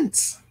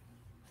sense.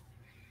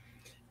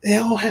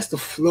 It all has to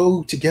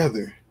flow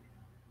together.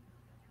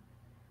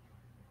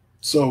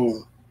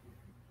 So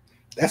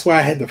that's why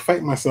I had to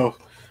fight myself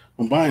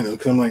on buying them,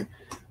 because I'm like,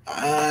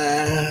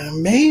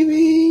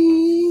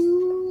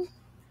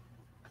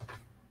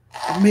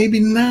 maybe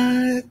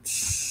not.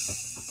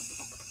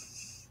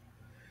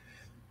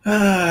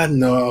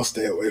 No, I'll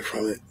stay away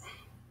from it.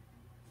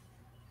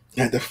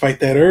 I had to fight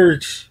that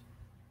urge,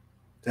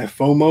 that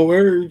FOMO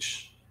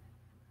urge.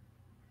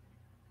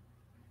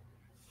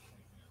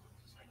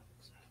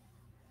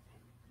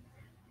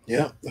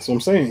 Yeah, that's what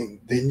I'm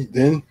saying.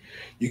 Then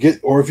you get,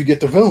 or if you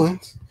get the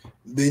villains,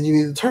 then you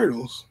need the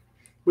turtles.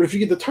 But if you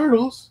get the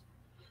turtles,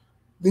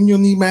 then you'll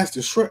need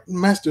Master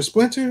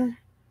Splinter.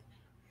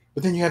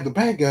 But then you have the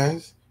bad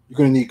guys. You're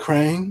gonna need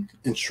Krang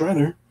and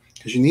Shredder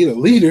because you need a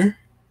leader.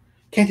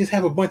 Can't just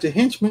have a bunch of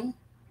henchmen.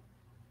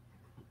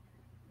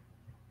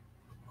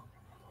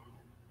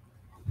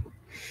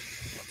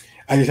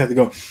 I just have to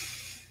go.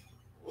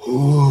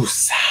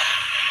 Woosa.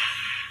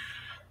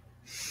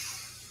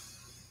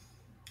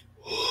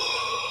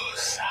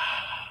 Woosa.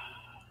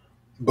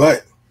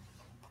 But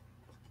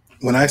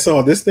when I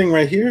saw this thing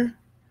right here,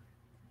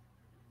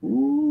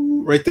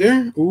 ooh, right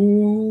there,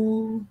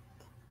 ooh,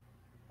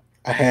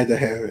 I had to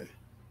have it.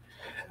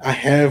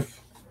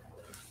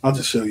 I'll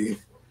just show you.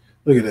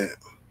 Look at that.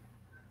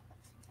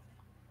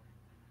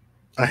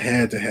 I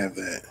had to have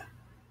that.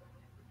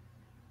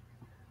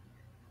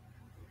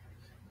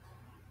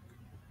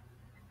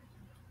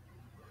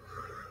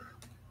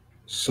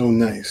 So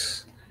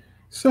nice.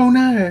 So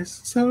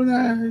nice. So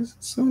nice.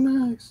 So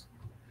nice.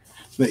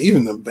 Now,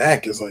 even the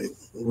back is like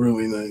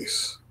really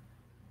nice.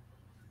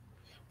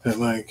 That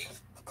like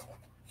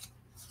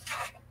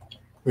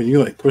when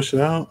you like push it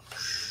out,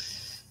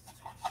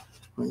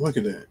 like look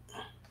at that.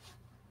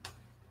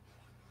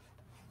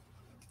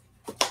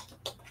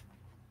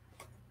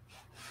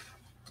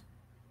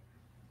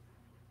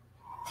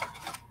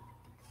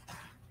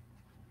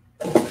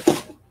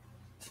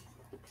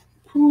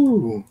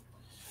 Ooh.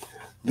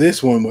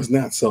 This one was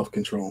not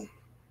self-control.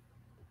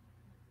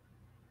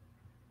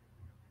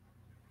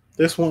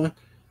 This one,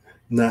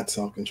 not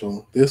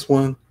self-control. This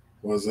one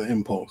was an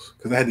impulse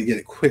because I had to get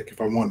it quick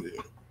if I wanted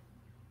it.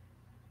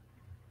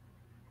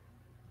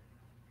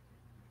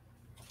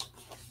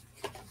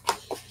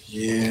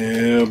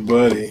 Yeah,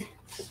 buddy.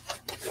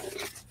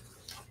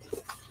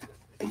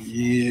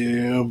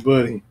 Yeah,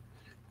 buddy.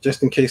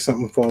 Just in case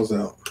something falls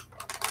out.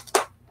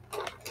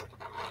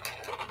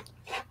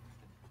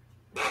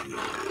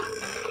 Yeah,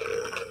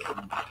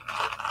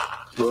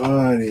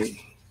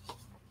 buddy.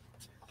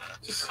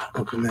 Just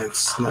open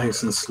that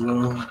nice and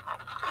slow.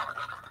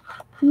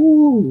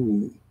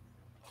 Ooh.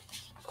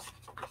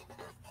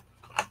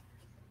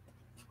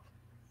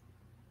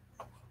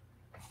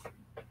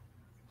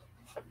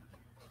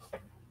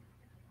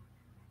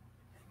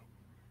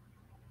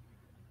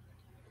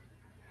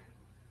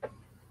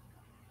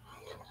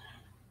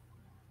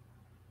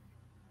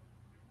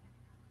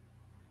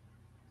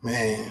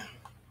 Man,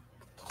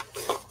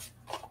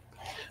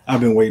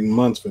 I've been waiting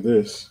months for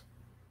this.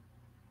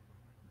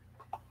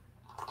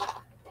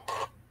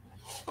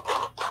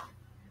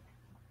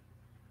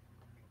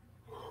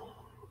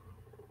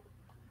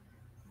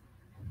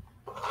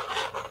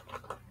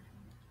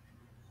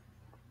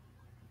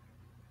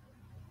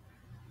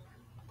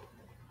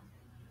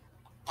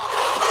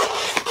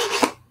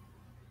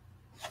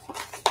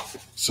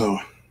 So,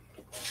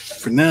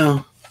 for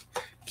now,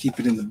 keep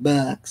it in the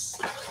box.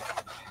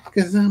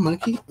 Because I'm going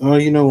to keep... Oh,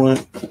 you know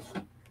what? Do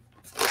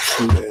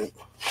that.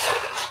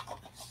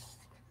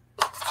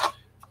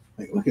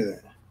 Like, look at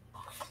that.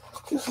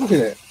 Just look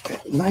at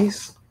that.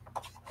 Nice.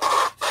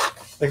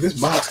 Like, this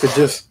box could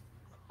just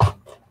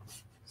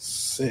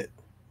sit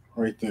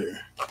right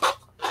there.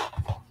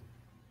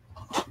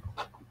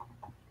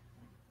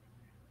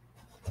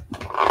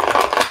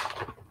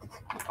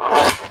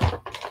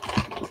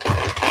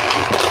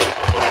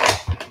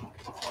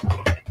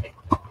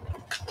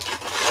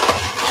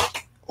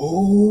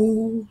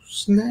 Oh,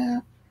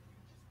 snap.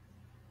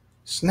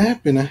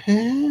 Snap and a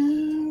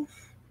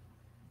half.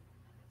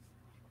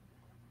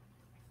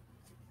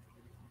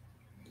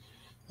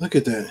 Look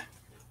at that.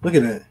 Look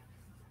at that.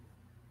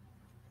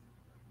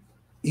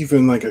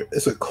 Even like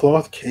it's a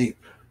cloth cape.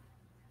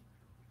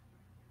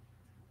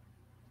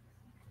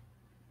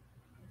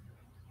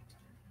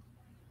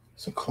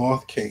 It's a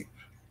cloth cape.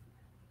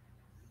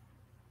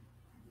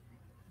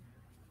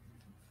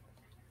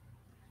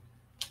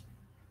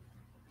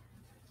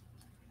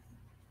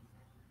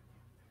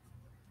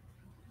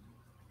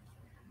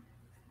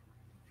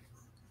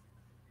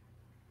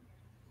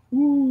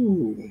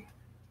 Ooh.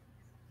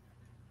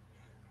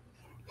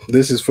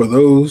 This is for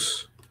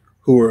those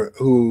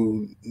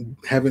who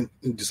haven't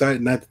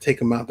decided not to take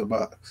them out the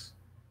box.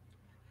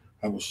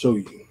 I will show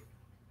you.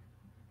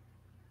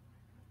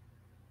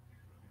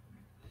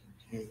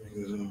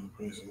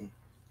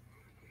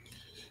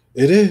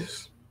 It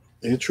is.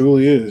 It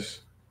truly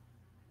is.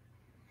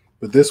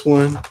 But this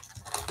one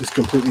is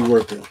completely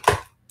worth it.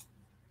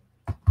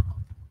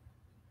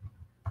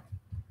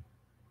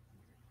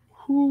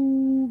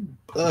 Ooh,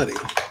 buddy.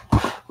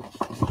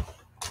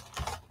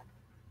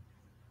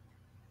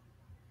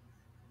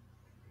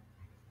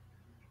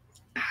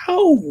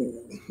 Ow.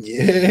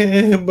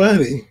 Yeah,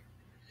 buddy.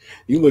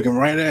 You looking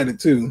right at it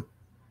too.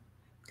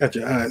 Got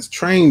your eyes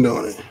trained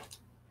on it.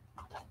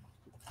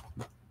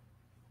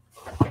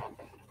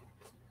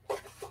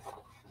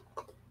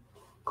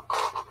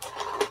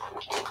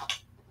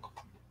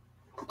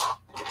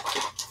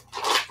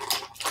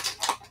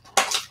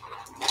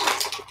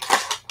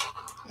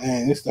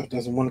 And this stuff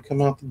doesn't want to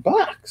come out the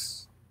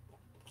box.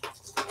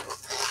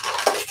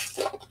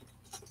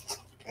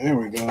 There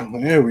we go.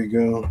 There we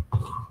go.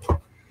 Got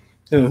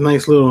a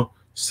nice little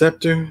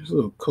scepter, a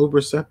little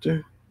cobra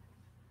scepter.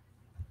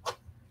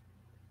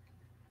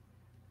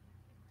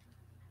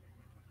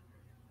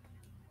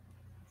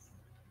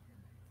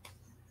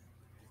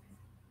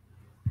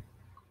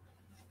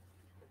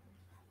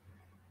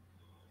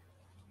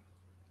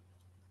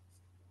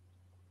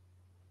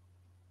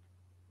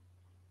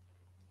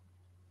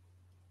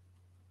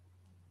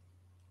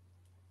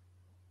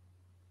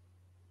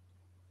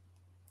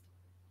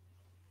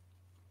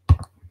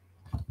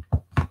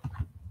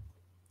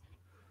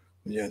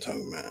 What y'all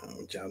talking about?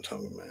 What y'all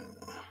talking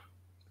about?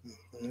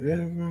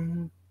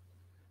 Whatever.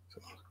 So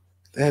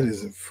that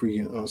is a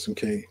freaking awesome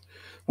cape.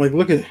 Like,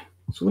 look at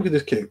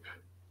this cape.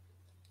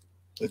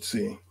 Let's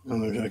see. I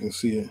don't know if I can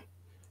see it.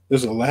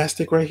 There's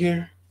elastic right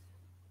here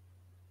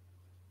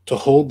to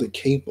hold the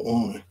cape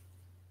on.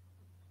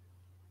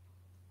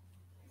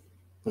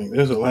 Like,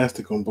 there's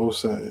elastic on both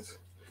sides.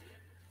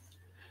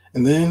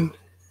 And then,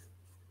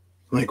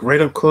 like,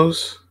 right up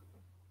close,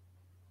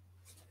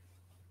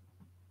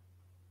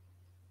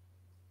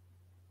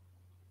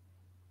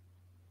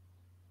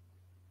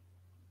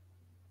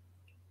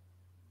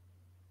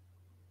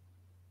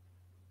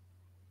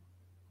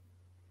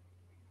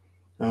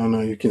 I don't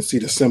know, you can see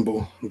the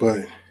symbol,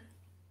 but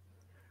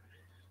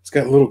it's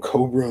got little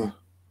cobra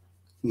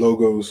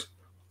logos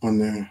on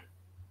there.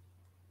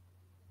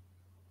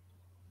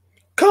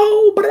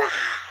 Cobra!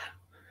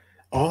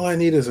 All I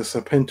need is a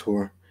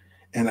Serpentor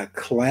and a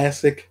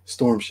classic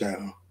Storm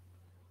Shadow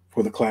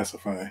for the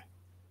Classify,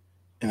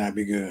 and I'd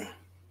be good.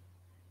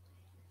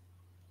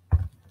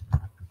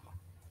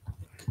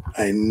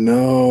 I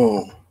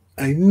know.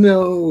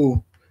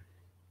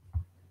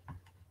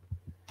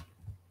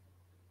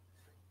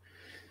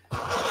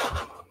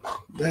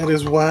 That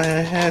is why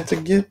I had to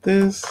get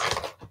this.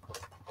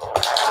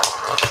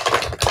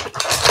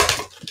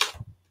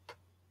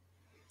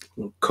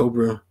 Little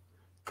Cobra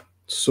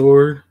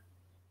sword.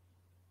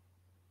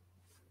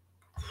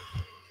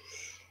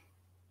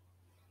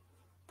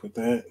 Put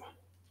that.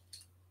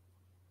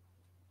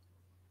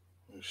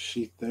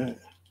 Sheath that.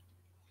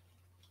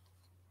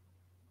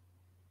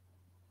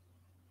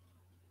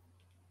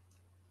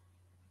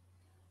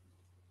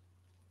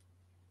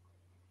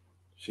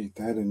 Sheath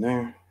that in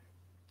there.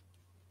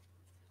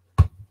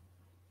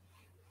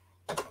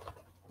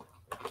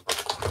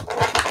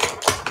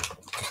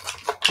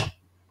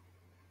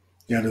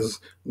 Got his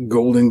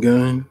golden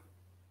gun.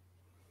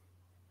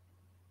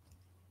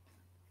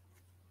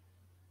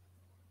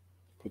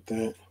 Put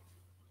that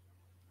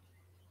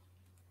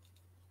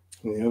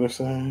on the other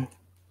side.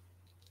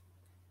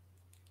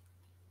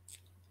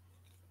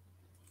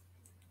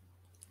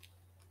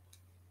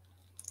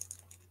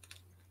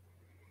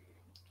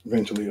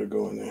 Eventually it'll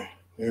go in there.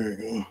 There we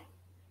go.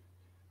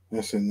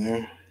 That's in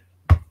there.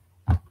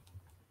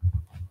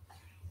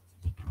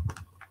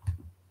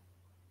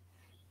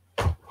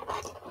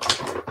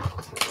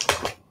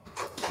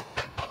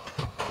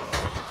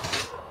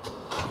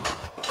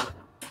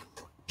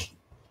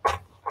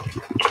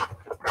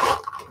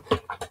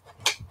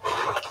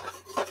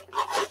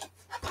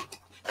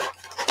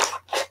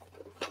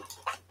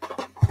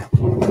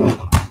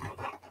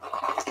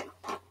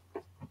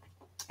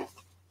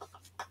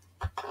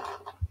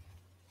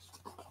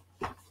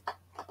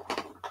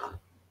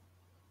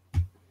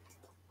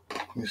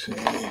 Let me see.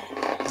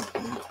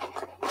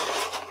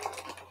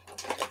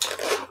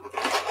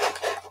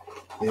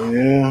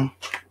 Yeah.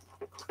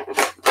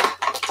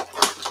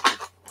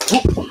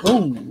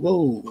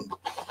 Whoa.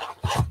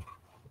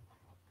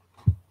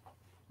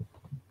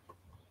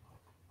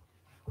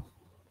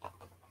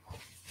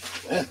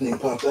 That thing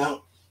popped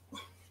out.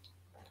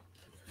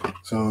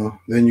 So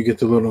then you get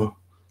the little,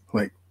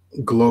 like,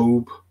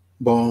 globe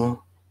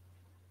ball.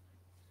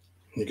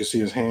 You can see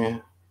his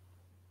hand.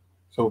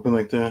 It's open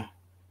like that.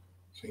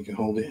 So you can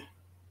hold it.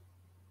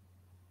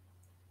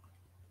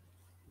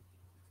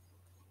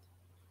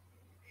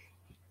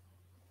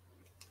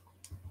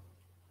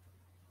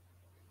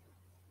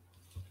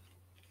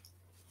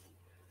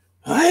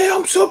 I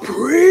am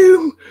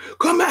Supreme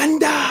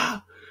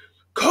Commander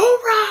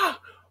Cobra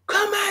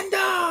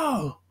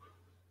Commander.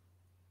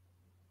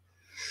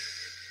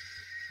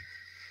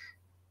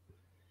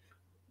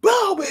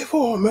 Bow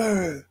before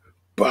me.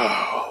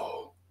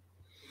 Bow.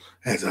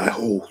 As I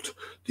hold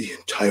the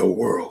entire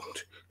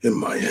world in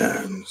my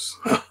hands.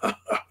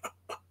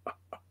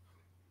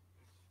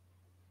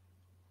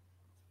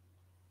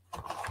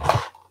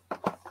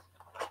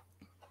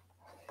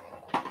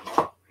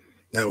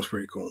 That was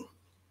pretty cool.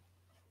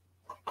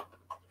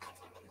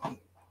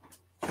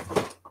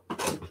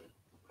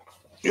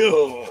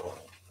 Yo.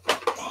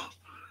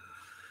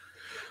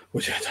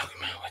 What y'all talking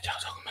about?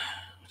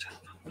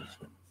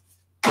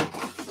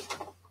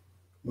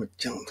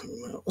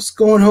 What's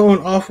going on,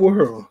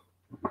 Off-World?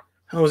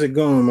 How's it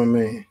going, my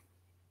man?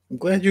 I'm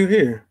glad you're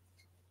here.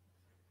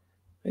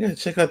 I gotta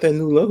check out that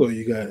new logo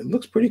you got. It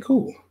looks pretty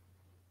cool.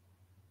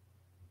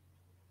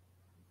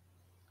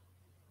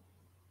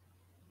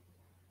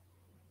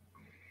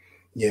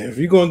 Yeah, if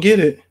you're gonna get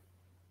it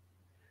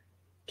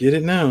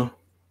now.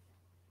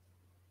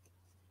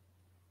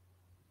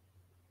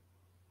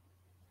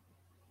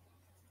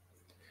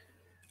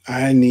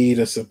 I need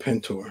a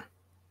Serpentor.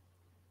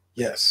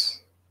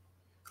 Yes.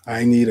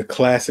 I need a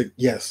classic.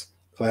 Yes.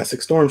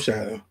 Classic Storm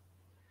Shadow.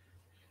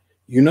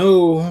 You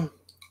know,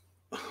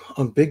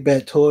 on Big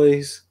Bad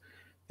Toys,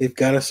 they've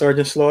got a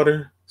Sergeant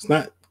Slaughter. It's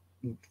not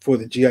for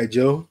the G.I.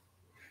 Joe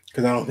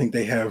because I don't think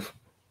they have.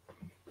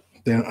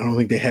 I don't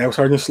think they have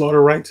Sergeant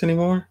Slaughter rights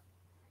anymore.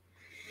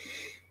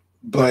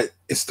 But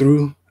it's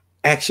through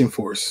Action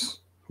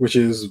Force, which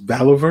is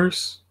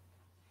Valoverse.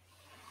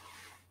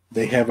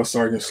 They have a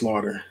Sergeant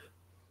Slaughter.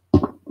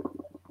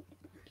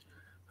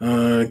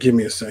 Give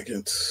me a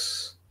second.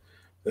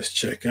 Let's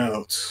check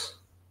out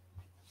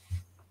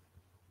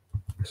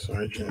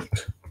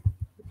Sergeant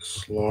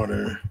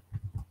Slaughter.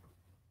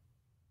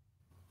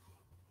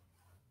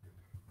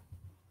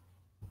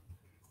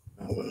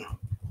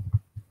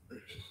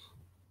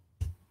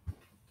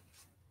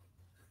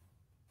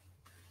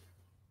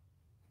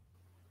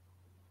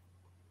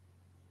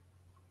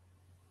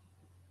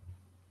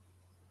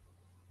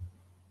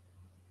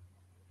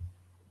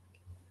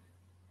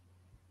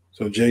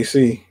 So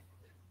JC,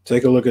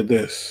 take a look at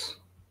this.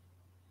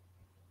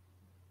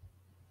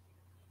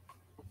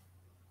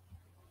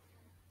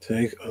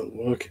 Take a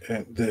look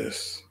at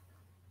this.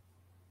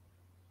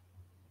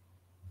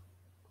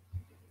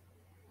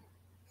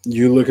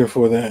 You looking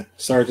for that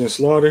Sergeant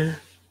Slaughter?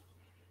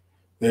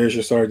 There's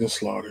your Sergeant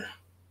Slaughter.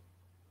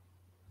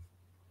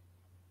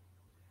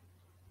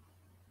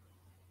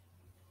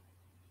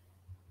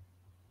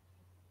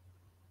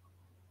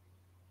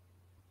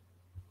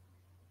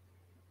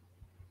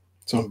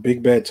 It's on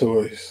Big Bad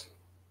Toys.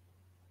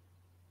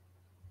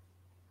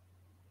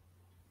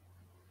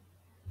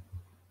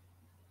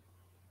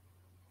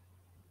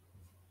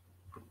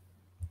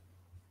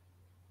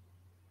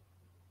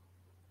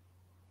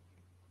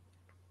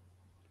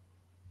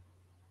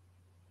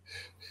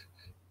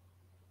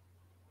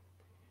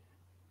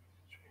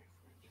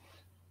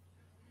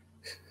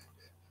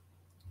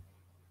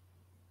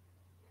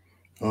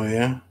 Oh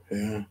yeah,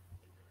 yeah.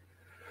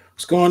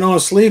 What's going on,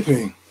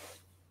 sleeping?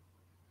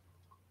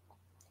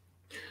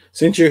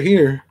 Since you're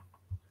here,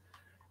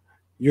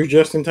 you're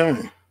just in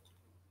time.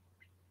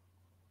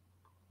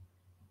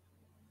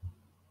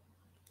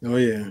 Oh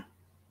yeah,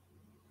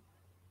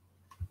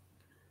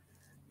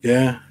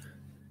 yeah.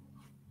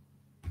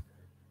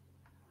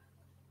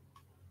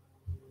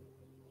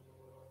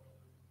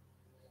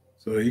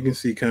 So you can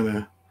see kind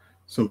of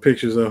some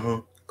pictures of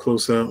him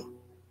close up,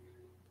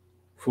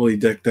 fully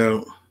decked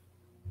out.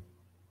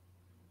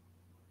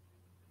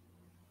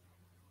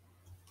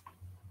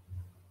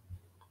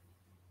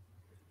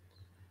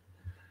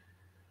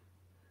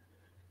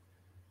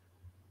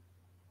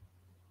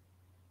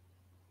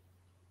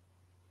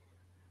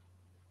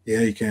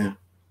 Yeah, you can.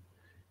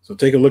 So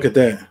take a look at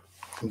that.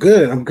 I'm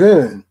good. I'm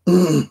good.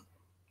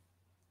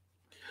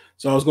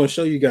 So I was going to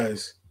show you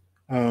guys.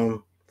 For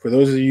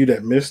those of you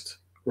that missed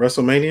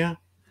WrestleMania,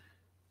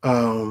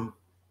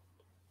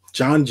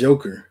 John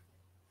Joker,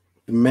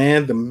 the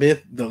man, the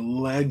myth, the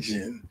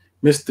legend,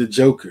 Mr.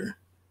 Joker,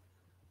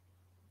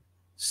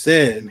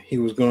 said he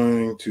was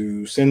going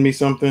to send me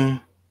something,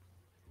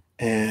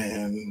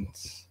 and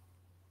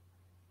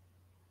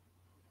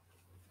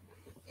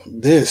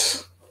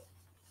this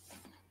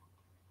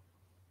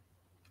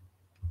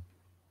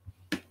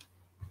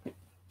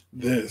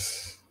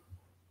is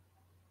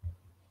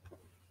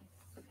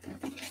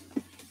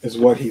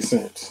what he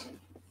sent.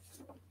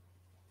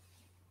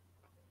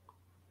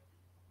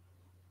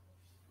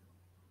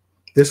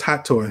 This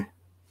hot toy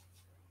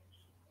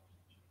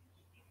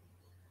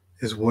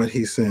is what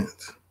he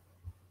sent.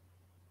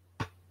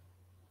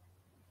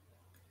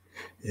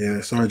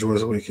 Yeah, Sarge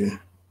was wicked.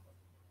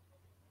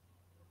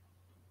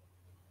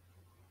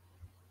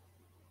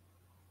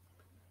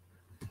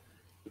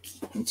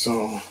 And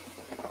so,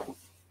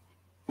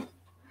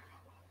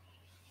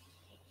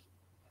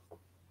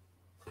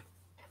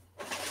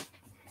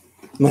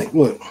 like,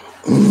 look,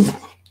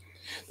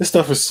 this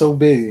stuff is so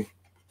big.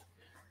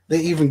 They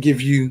even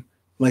give you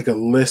like a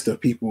list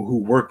of people who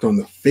worked on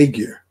the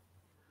figure.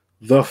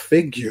 The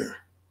figure.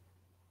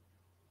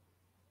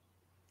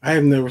 I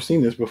have never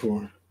seen this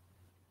before.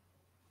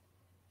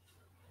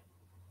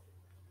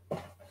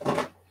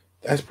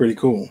 That's pretty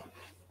cool.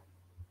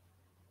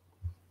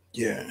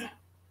 Yeah.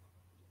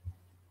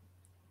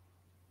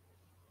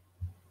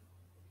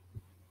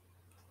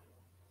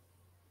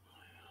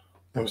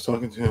 I was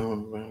talking to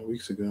him about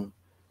weeks ago.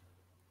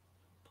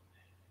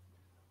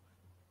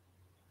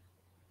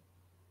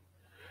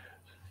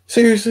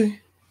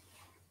 Seriously?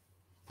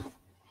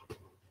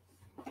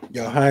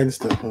 Y'all hiding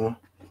stuff, huh?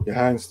 You're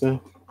hiding stuff?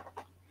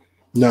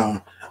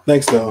 No.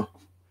 Thanks, though.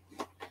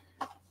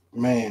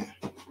 Man.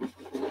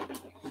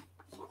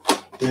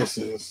 This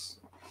is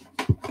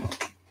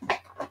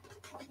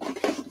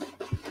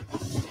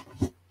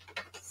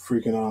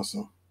freaking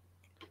awesome.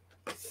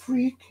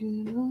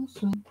 Freaking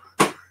awesome.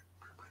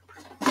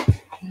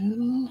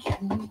 Freaking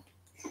awesome.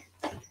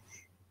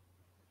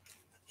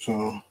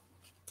 So,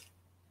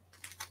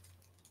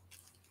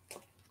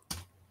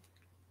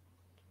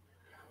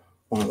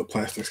 one of the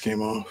plastics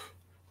came off.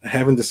 I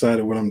haven't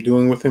decided what I'm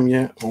doing with him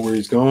yet or where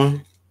he's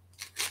going.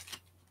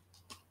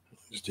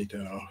 just take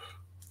that off.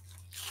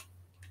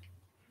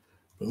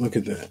 But look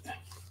at that.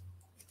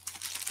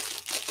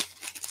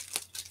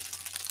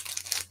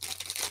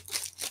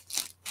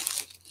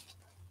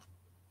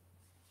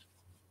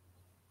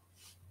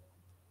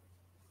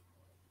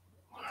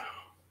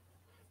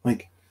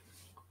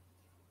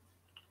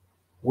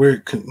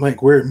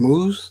 Like where it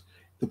moves,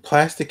 the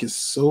plastic is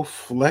so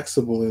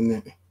flexible in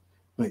it,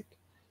 like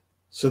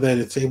so that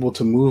it's able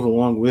to move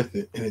along with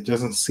it, and it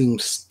doesn't seem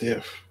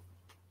stiff.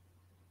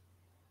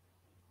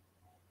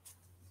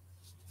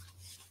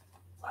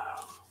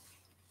 Wow.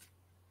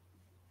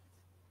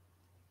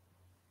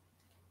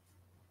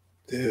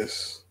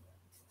 This.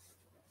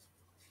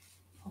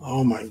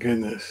 Oh my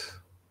goodness.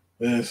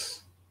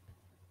 This.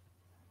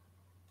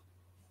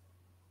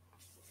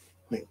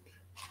 Like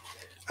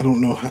I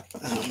don't know how.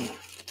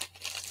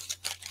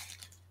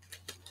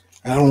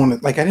 I don't want to.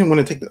 Like I didn't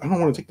want to take the. I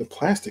don't want to take the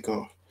plastic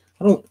off.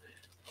 I don't.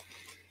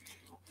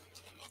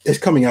 It's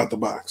coming out the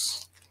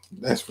box.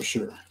 That's for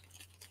sure.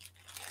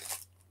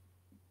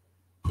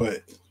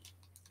 But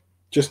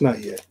just not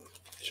yet.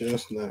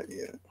 Just not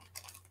yet.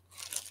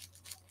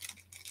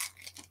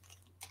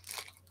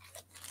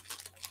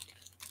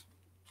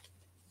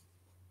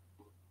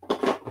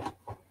 I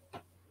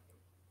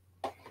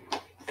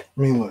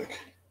mean, look.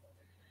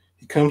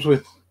 It comes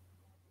with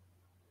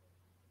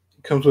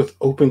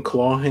open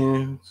claw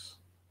hands.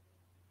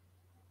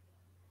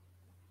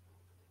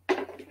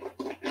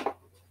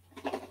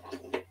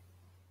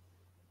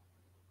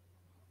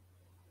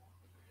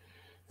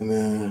 And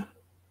then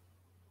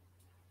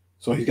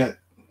so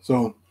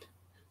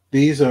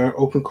these are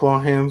open claw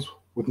hands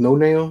with no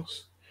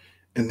nails,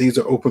 and these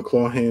are open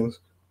claw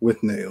hands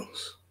with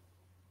nails.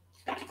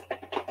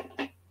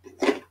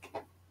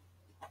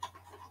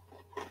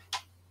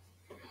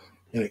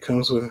 And it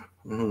comes with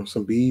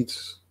some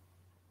beads.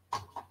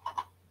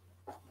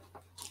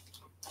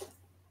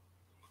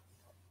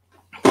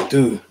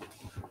 Dude,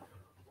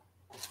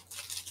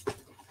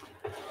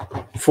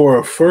 for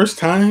a first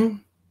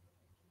time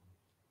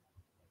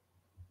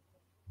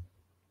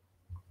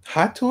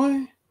hot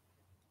toy?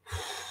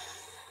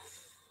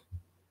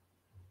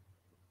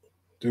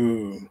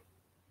 Dude,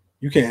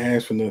 you can't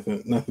ask for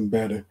nothing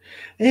better.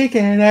 You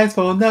can't ask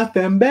for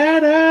nothing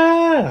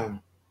better.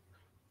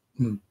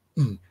 Mm,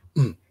 mm,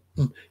 mm,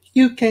 mm.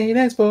 You can't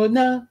ask for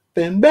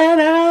nothing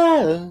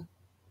better.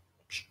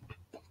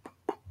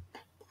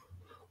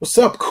 What's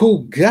up,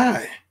 cool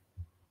guy?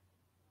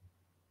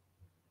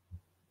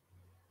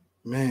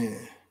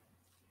 Man.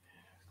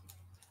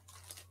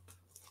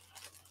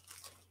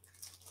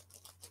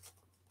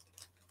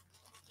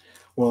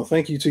 Well,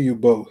 thank you to you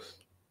both.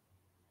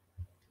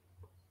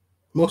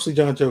 Mostly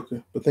John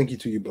Joker, but thank you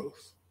to you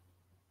both.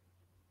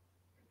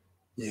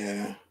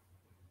 Yeah.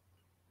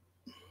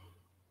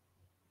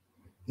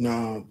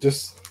 No,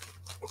 just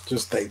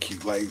thank you.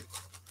 Like,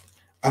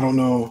 I don't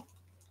know,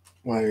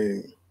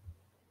 like,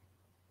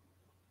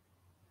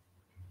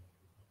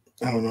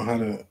 I don't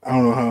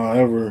know how I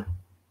ever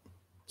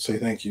say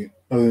thank you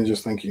other than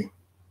just thank you.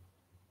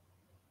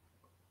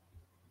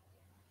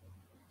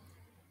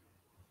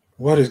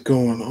 What is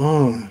going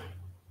on?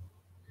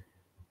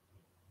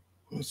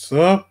 What's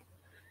up?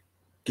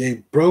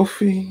 Gabe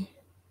Brophy.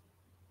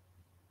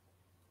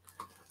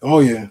 Oh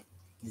yeah.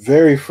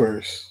 Very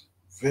first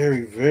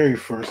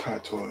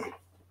hot toy.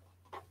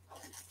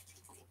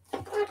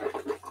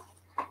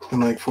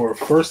 And like for a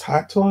first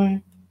hot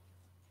toy,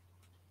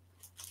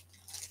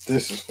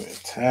 this is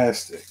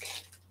fantastic.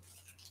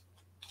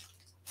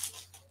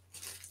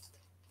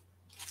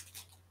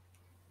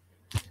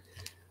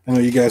 I know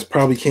you guys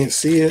probably can't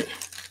see it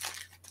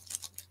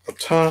up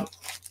top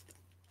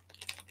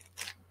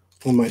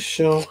on my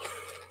shelf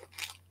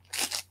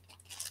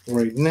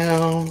right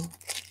now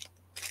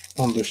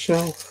on the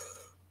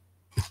shelf,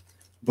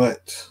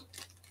 but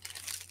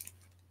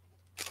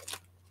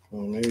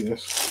maybe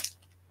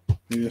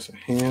that's a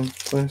hand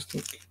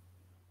plastic.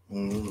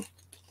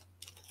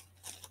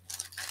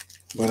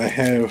 But I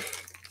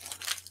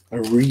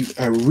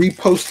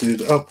reposted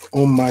it up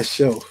on my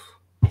shelf.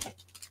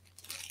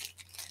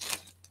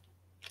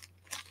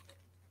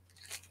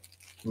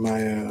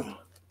 My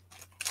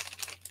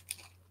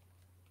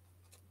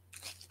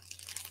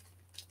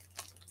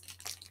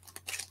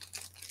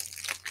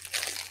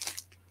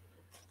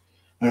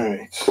all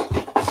right,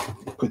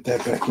 put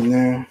that back in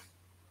there.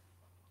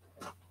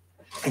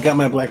 I got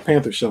my Black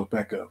Panther shelf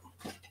back up.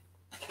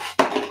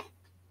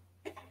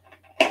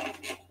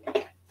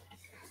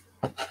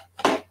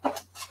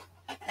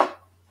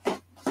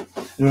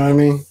 You know what I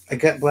mean? I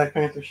got Black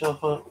Panther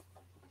shelf up.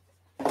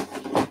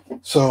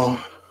 So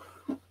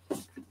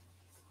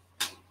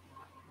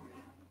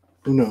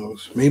who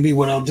knows? Maybe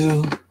what I'll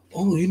do.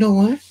 Oh, you know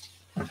what?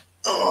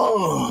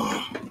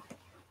 Oh,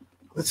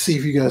 let's see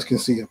if you guys can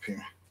see up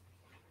here.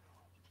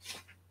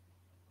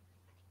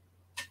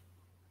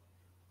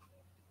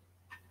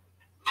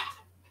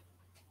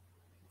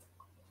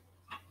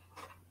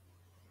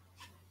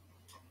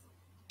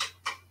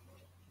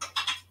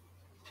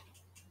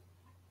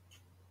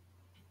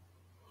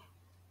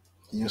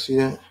 You see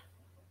that?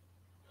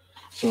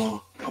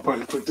 So I'll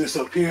probably put this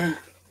up here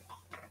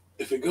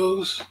if it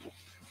goes.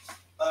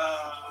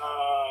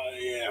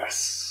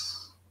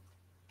 Yes.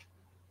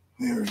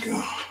 There we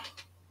go.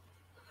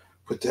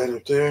 Put that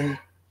up there.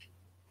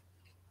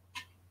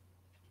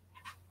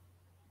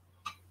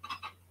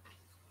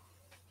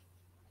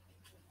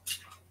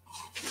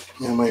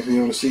 You might be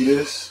able to see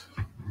this.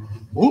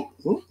 Whoop,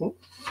 whoop,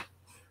 whoop.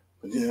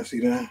 But yeah,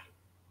 see that?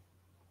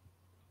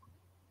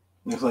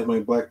 That's like my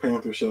Black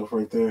Panther shelf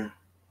right there.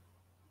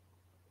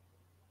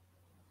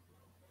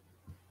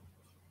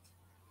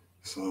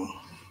 So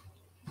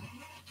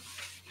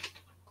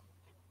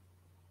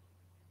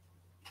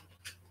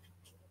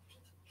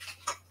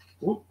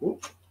whoop,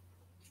 whoop.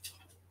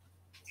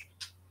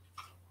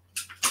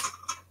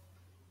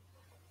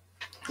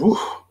 Ooh,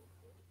 a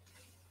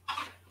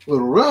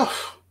little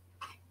rough.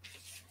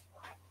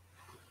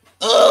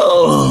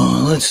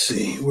 Oh, let's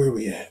see. Where are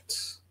we at?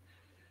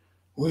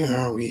 Where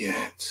are we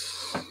at?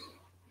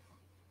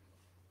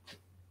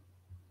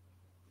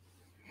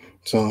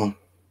 So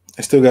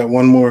I still got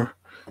one more.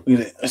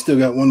 I still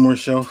got one more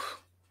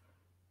shelf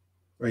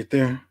right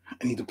there.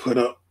 I need to put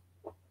up.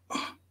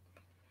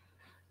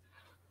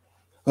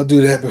 I'll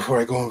do that before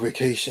I go on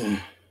vacation.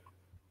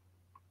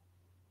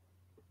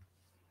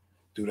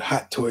 Do the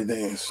hot toy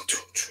dance.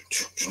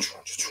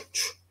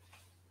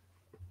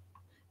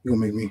 You gonna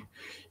make me?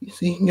 You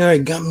see, you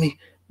already got me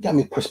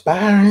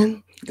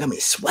perspiring, got me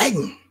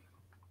sweating.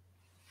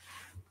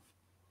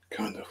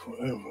 Kind of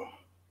forever.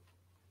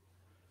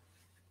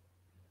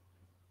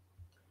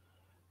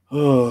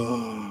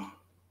 Oh,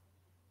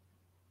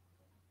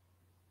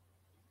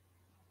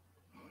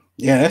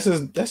 yeah,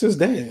 that's his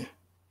dad.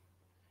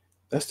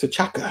 That's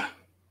T'Chaka.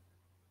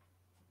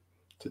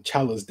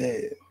 T'Challa's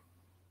dad.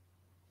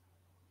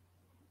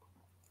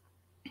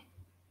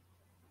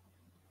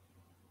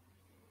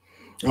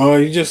 Oh,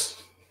 you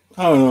just,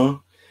 I don't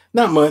know,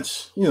 not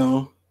much, you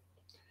know.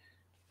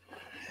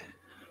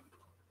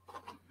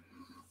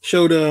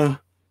 Showed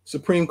a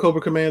Supreme Cobra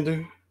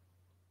Commander,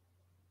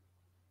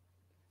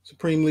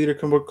 Supreme Leader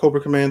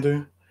Cobra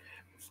Commander,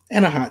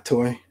 and a hot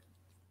toy.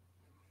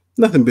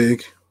 Nothing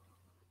big.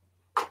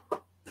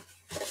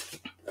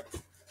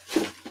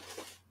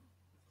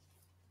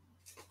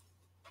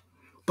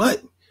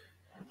 But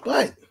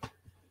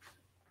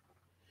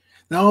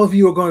now all of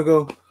you are going to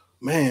go,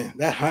 man,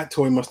 that hot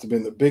toy must have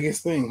been the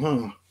biggest thing,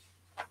 huh?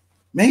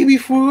 Maybe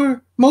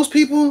for most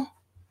people,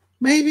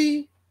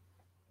 maybe.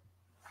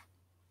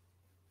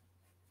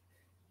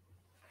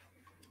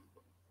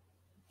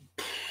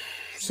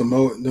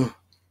 Samoa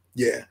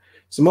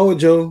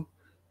Joe,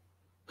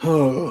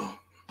 oh,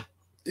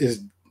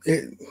 is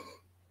it?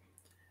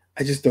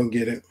 I just don't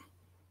get it.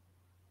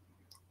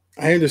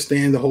 I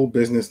understand the whole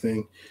business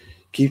thing.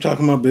 Keep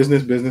talking about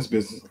business.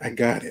 I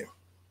got it.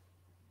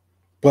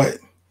 But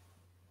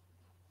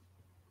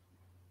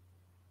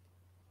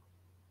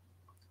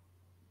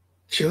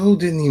Joe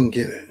didn't even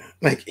get it.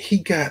 Like, he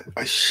got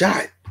a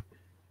shot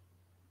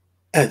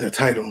at the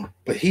title,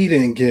 but he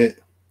didn't get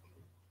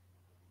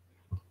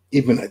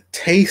even a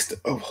taste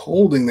of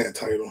holding that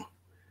title.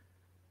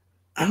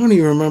 I don't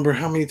even remember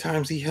how many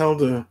times he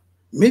held a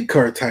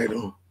mid-card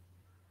title.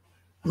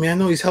 I mean, I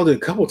know he's held it a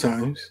couple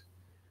times.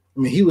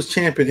 I mean, he was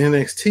champion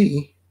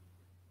NXT.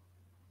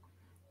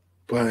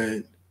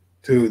 But,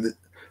 dude,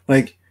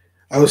 like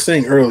I was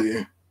saying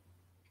earlier,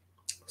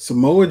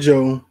 Samoa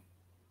Joe,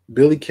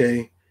 Billy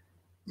Kay,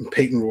 and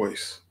Peyton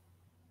Royce,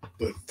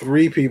 the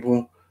three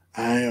people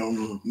I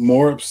am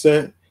more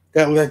upset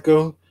got let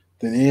go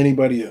than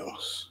anybody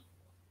else.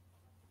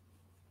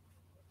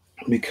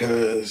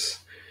 Because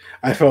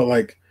I felt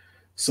like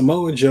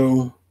Samoa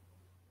Joe,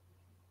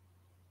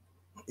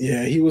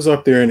 yeah, he was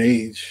up there in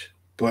age,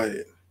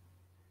 but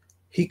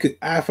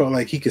I felt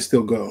like he could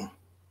still go.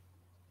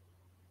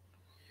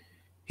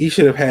 He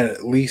should have had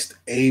at least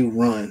a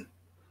run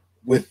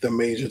with the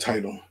major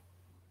title.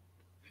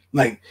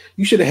 Like,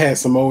 you should have had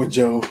Samoa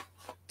Joe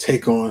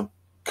take on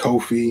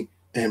Kofi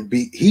and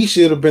he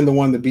should have been the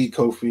one to beat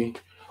Kofi,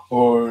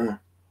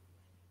 or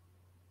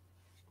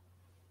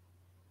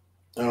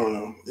I don't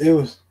know. It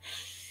was,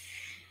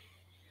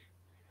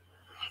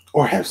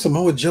 or have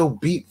Samoa Joe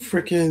beat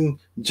freaking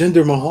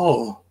Jinder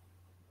Mahal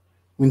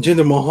when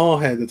Jinder Mahal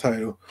had the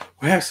title,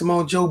 or have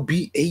Samoa Joe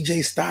beat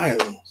AJ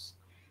Styles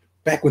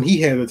back when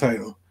he had the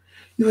title.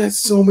 You had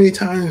so many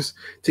times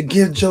to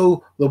give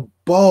Joe the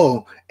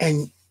ball,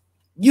 and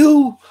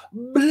you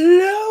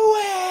blew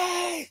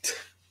it.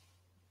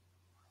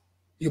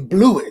 You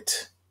blew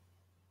it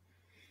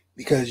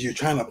because you're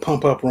trying to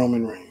pump up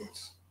Roman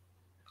Reigns.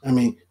 I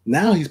mean,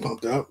 now he's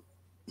pumped up,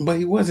 but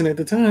he wasn't at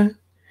the time.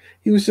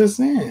 He was just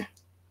saying.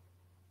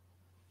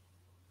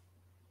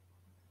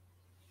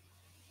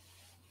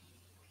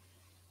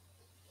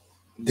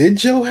 Did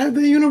Joe have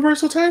the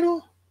Universal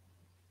title?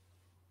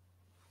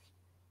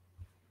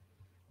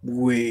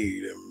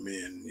 Wait a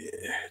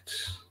minute.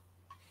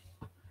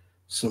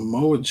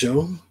 Samoa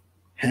Joe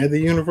had the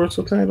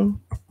Universal title?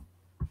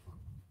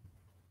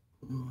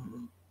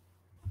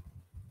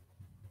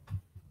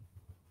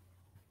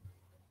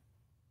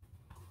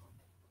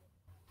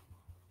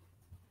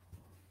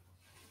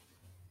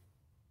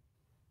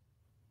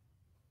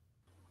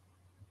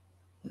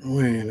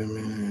 Wait a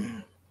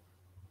minute.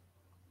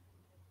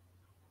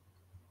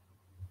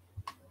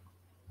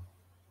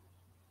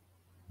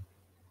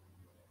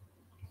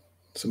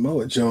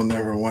 Samoa Joe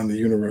never won the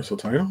Universal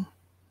title.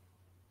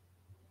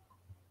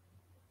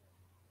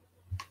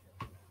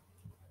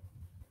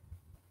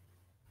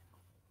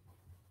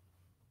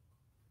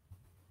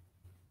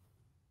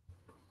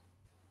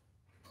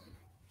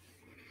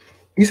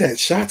 He's had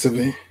shots of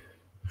it.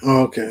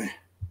 Oh, okay.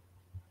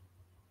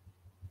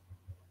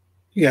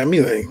 You got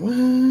me like, what?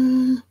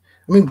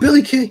 I mean,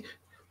 Billy Kay.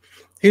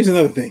 Here's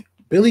another thing.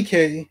 Billy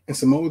Kay and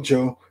Samoa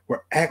Joe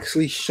were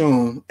actually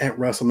shown at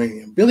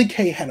WrestleMania. Billy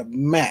Kay had a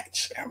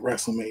match at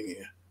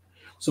WrestleMania.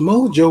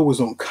 Samoa Joe was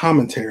on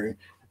commentary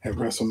at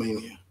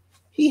WrestleMania.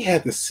 He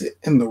had to sit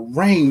in the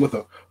rain with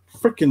a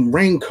freaking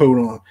raincoat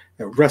on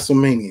at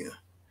WrestleMania.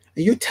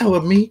 And you're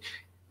telling me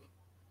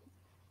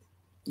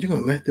you're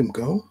going to let them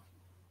go?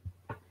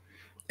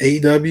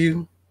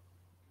 AEW,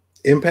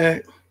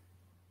 Impact,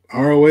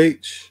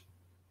 ROH,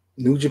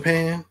 New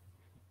Japan,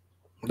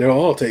 they'll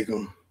all take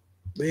them.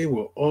 They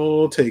will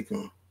all take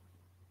him.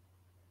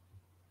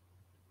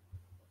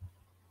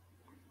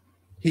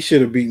 He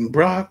should have beaten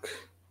Brock.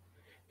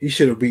 He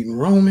should have beaten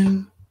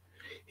Roman.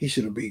 He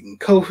should have beaten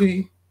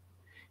Kofi.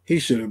 He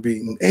should have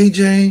beaten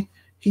AJ.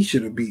 He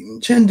should have beaten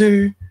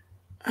Jinder.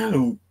 I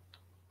don't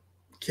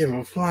give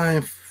a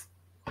flying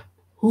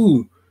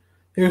who.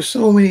 There's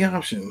so many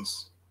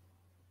options.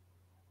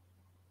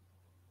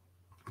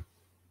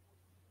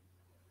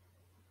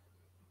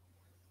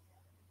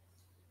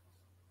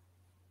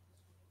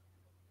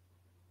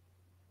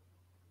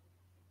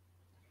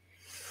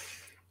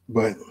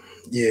 But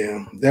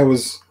yeah, that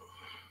was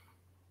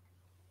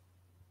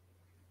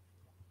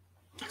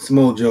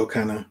Samoa Joe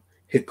kind of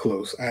hit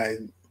close.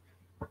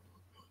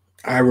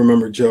 I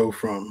remember Joe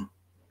from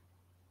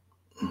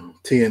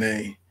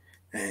TNA,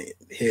 and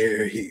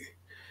here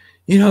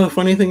you know, the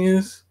funny thing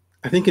is,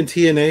 I think in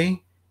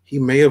TNA he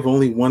may have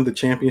only won the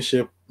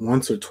championship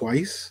once or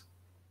twice.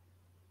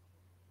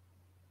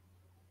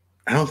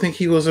 I don't think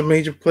he was a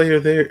major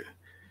player there.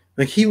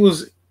 Like, he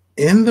was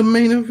in the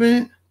main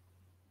event,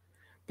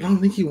 but I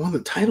don't think he won the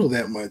title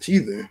that much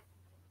either.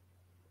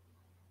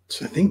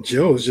 So I think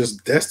Joe is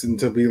just destined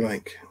to be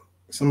like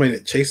somebody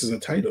that chases a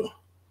title.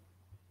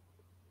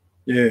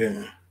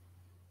 Yeah.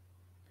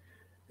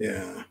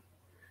 Yeah.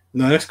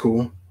 No, that's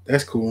cool.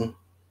 That's cool.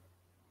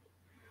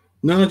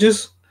 No,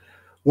 just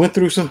went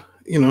through some,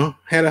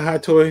 had a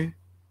hot toy,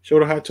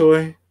 showed a hot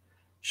toy,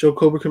 showed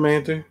Cobra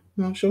Commander,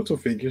 showed some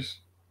figures.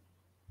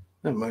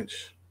 Not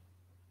much.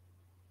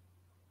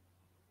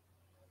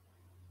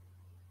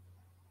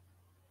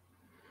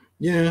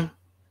 Yeah.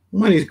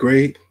 Money's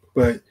great,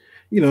 but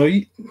you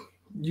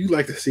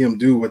like to see them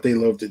do what they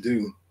love to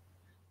do.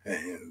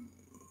 And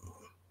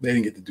they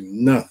didn't get to do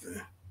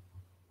nothing.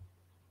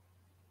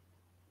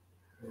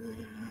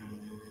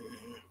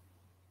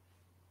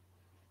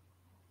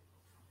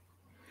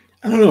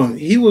 I don't know.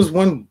 He was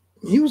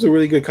a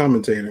really good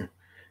commentator.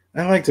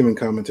 I liked him in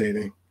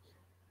commentating,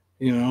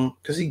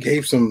 because he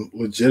gave some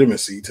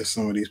legitimacy to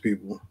some of these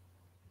people.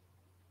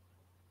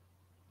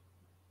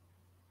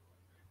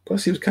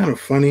 Plus, he was kind of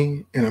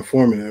funny and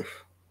informative.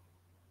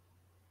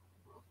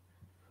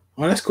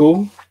 Oh, that's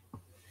cool.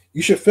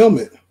 You should film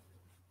it.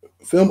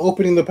 Film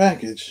opening the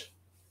package.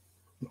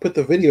 Put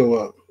the video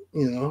up,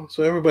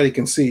 so everybody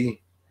can see,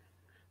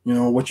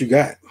 what you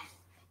got.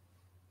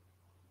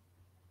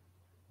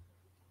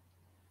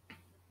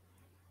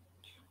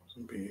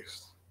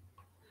 Beast.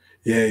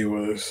 Yeah, he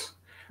was.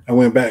 I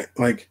went back,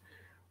 like,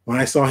 when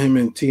I saw him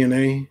in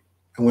TNA,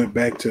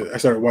 I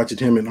started watching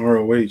him in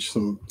ROH,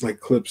 some, like,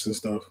 clips and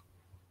stuff.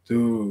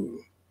 Dude,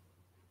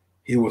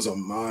 he was a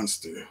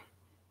monster.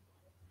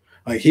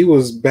 Like, he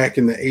was back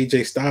in the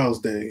AJ Styles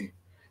day,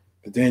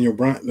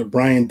 the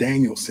Bryan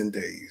Danielson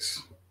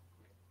days,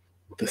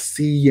 the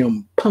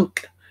CM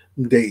Punk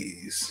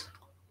days.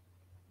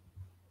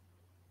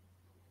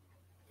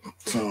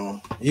 So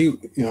he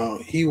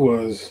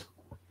was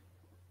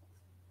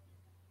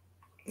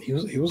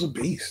a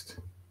beast.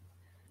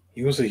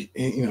 He was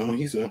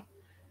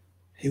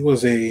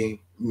a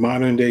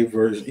modern day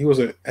version. He was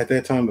at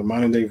that time the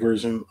modern day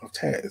version of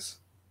Taz.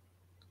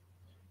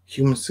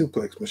 Human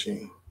suplex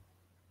machine.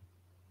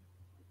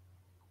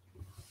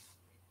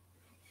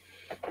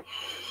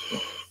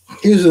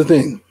 Here's the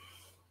thing,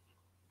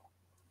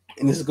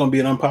 and this is going to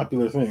be an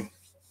unpopular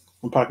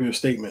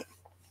statement.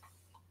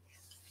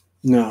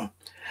 No,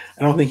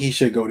 I don't think he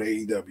should go to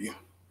AEW,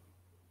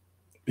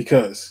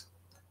 because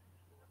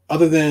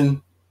other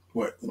than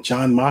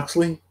Jon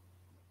Moxley,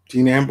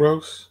 Dean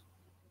Ambrose,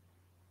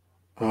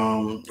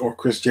 or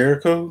Chris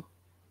Jericho,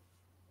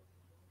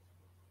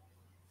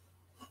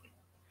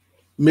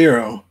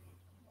 Miro,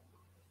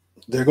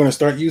 they're going to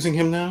start using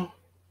him now.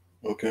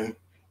 Okay,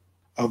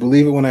 I'll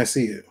believe it when I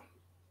see it.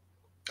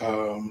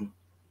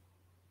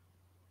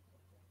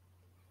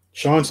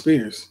 Shawn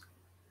Spears,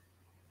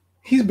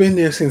 he's been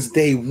there since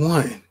day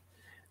one,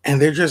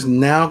 and they're just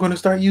now going to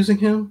start using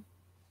him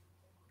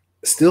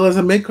still as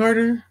a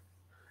mid-carder.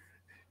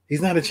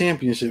 He's not a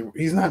championship.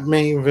 He's not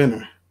main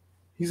eventer.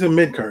 He's a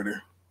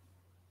mid-carder.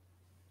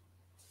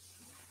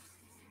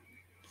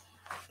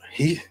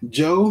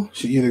 Joe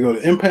should either go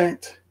to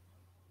Impact,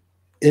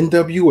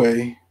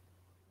 NWA.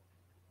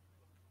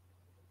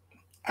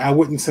 I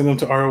wouldn't send him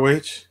to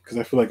ROH because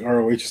I feel like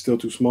ROH is still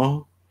too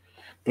small.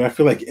 But I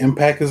feel like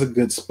Impact is a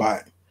good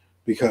spot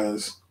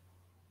because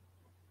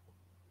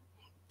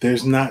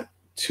there's not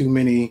too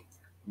many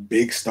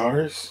big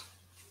stars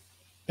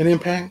in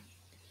Impact.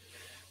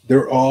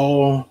 They're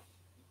all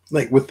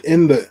like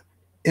within the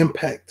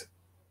Impact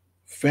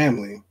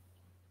family.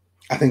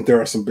 I think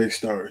there are some big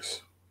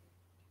stars,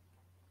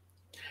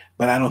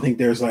 but I don't think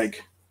there's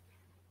like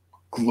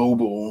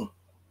global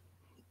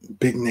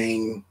big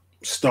name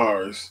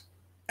stars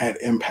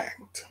at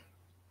Impact.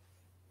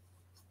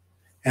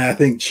 And I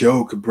think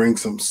Joe could bring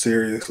some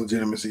serious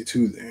legitimacy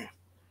to there.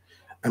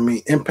 I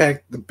mean,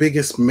 Impact, the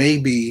biggest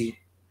maybe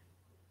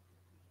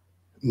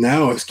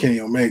now is Kenny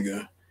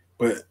Omega,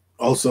 but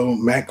also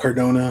Matt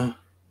Cardona,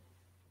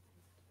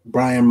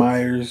 Brian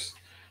Myers.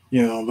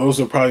 You know, those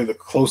are probably the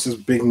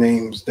closest big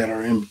names that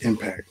are in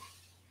Impact.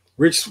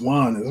 Rich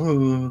Swann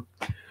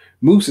is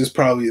Moose is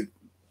probably,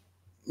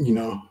 you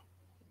know,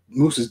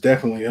 Moose is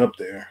definitely up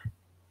there.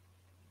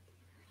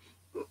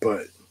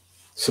 But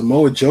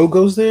Samoa Joe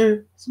goes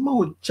there?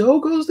 Samoa Joe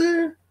goes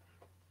there?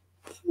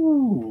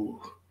 Ooh.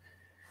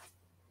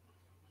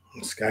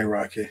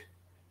 Skyrocket.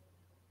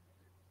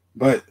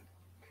 But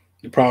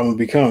the problem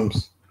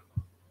becomes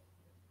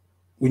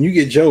when you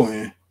get Joe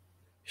in,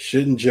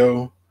 shouldn't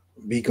Joe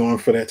be going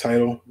for that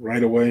title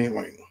right away?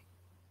 Like,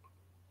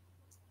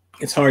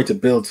 it's hard to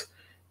build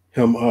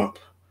him up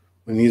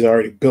when he's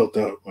already built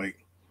up.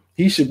 Like,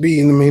 he should be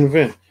in the main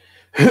event.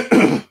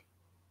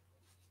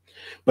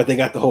 But they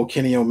got the whole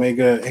Kenny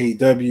Omega,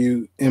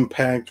 AEW,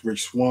 Impact,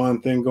 Rich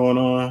Swann thing going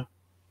on.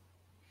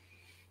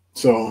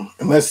 So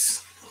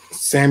unless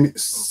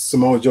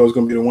Samoa Joe is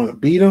going to be the one to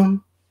beat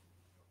him,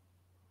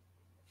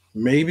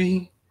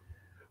 maybe.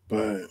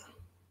 But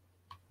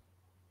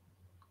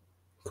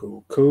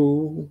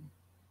cool.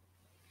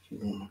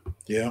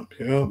 Yep.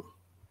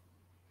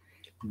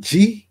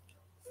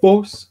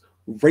 G-Force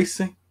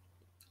Racing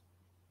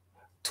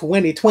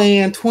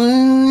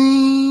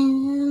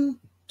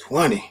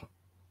 2020.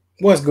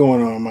 What's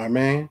going on, my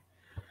man?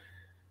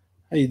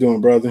 How you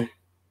doing, brother?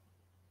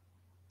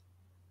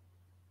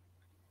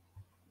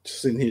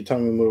 Just sitting here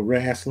talking a little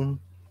wrestling.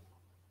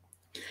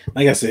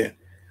 Like I said,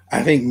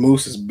 I think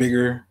Moose is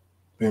bigger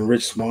than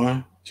Rich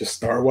Swann, just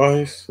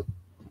star-wise.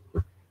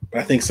 But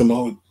I think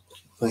Samoa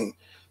thing.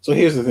 So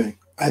here's the thing.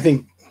 I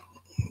think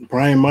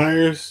Brian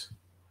Myers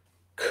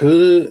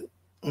could,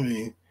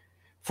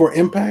 for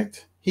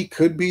Impact, he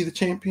could be the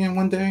champion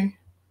one day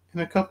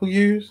in a couple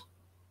years.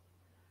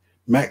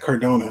 Matt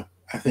Cardona,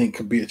 I think,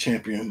 could be a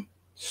champion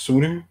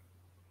sooner.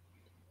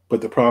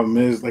 But the problem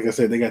is, like I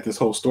said, they got this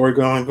whole story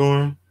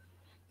going,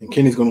 and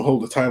Kenny's going to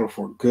hold the title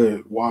for a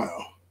good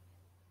while.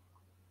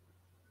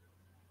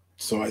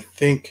 So I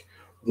think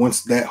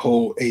once that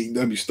whole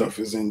AEW stuff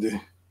is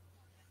ended,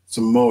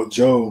 Samoa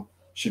Joe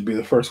should be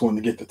the first one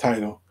to get the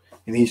title,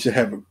 and he should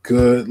have a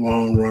good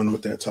long run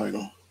with that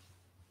title.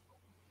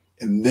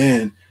 And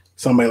then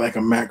somebody like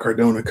a Matt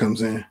Cardona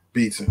comes in,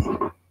 beats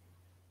him.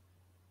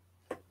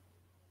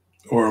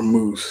 Or a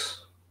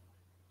Moose.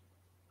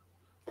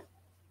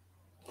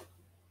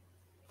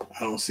 I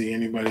don't see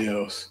anybody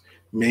else.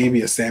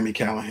 Maybe a Sami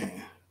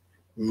Callihan.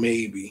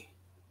 Maybe.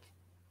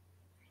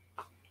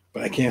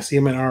 But I can't see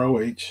him in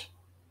ROH.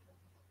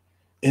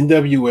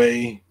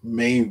 NWA,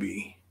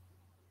 maybe.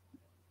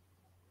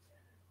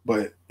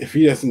 But if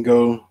he doesn't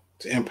go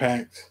to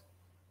Impact,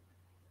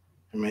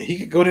 I mean, he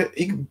could go to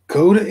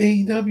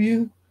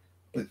AEW,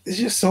 but there's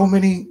just so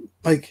many,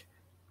 like,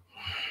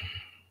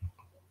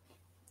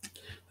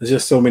 there's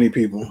just so many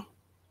people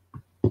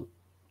in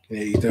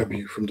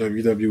AEW from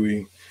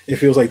WWE. It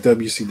feels like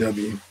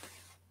WCW.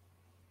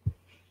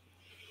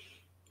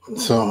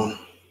 So,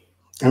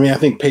 I mean, I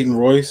think Peyton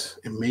Royce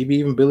and maybe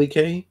even Billie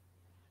Kay,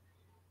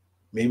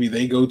 maybe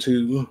they go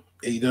to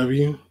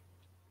AEW.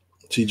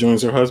 She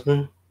joins her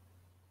husband.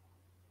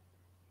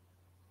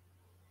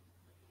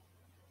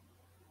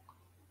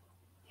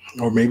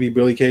 Or maybe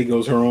Billie Kay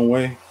goes her own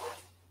way.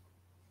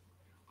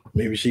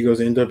 Maybe she goes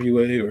to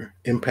NWA or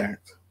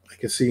Impact. I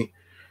can see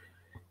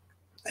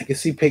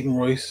Peyton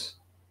Royce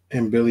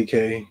and Billie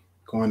Kay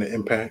going to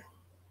Impact,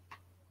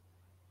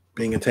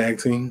 being a tag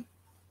team,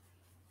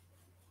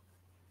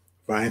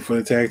 vying for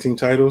the tag team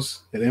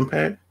titles at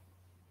Impact.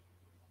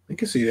 I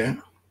can see that.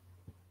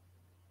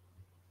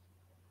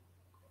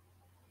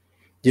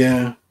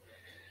 Yeah.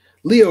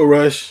 Lio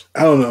Rush,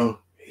 I don't know.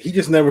 He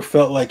just never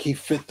felt like he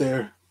fit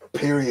there,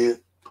 period.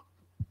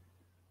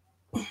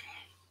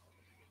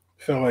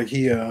 Felt like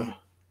he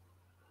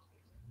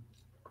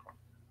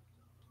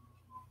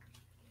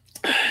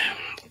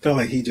felt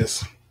like he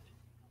just,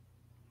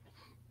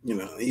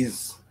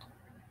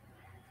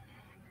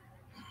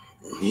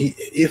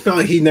 it felt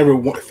like he never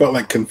felt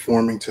like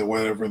conforming to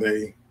whatever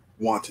they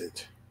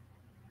wanted.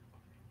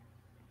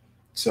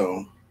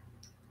 So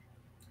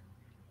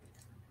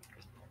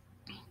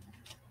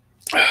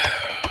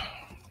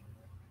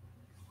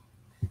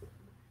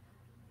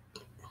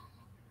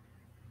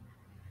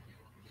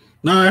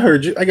No, I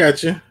heard you. I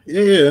got you.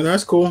 Yeah, yeah,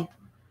 that's cool.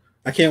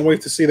 I can't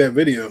wait to see that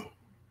video.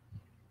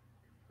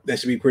 That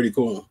should be pretty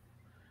cool.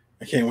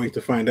 I can't wait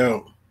to find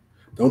out.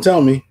 Don't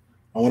tell me.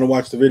 I want to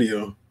watch the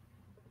video.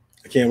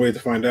 I can't wait to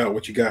find out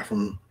what you got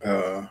from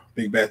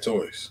Big Bad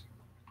Toys.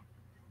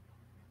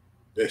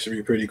 That should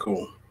be pretty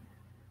cool.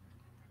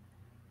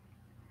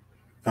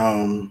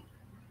 I mean,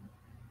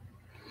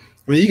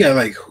 you got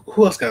like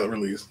who else got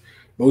released?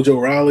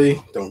 Mojo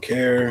Rawley, don't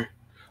care.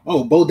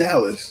 Oh, Bo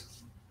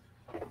Dallas.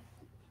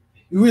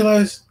 You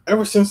realize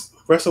ever since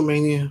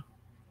WrestleMania,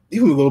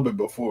 even a little bit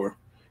before,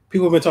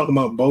 people have been talking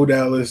about Bo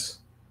Dallas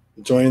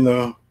joining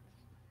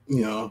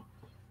you know,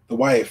 the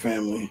Wyatt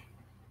family.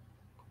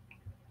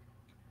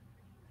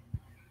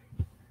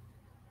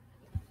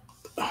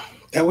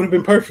 That would have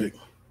been perfect.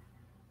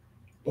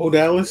 Bo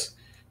Dallas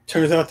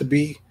turns out to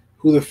be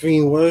who the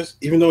Fiend was,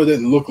 even though it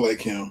didn't look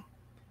like him.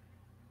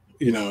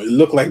 You know, it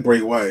looked like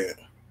Bray Wyatt,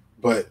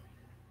 but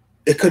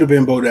it could have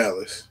been Bo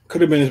Dallas.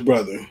 Could have been his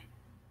brother.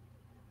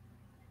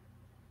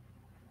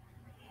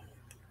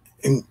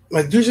 And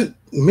like, there's just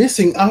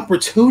missing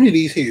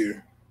opportunities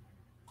here.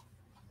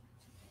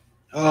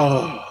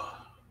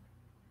 Oh,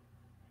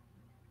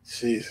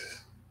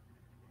 Jesus.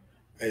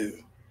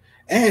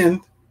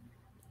 And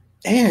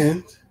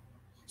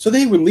so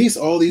they release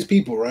all these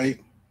people, right?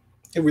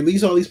 They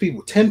release all these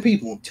people. 10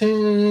 people,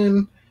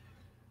 10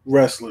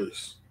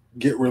 wrestlers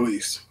get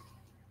released.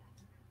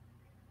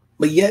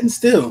 But yet and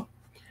still,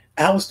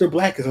 Aleister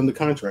Black is under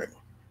contract.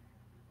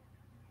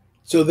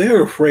 So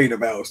they're afraid of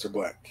Aleister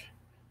Black.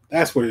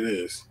 That's what it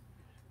is.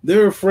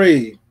 They're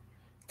afraid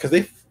because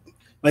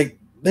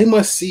they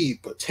must see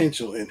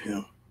potential in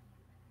him.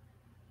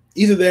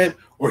 Either that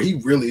or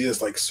he really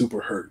is like super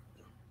hurt.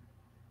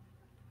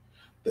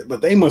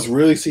 But they must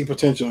really see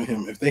potential in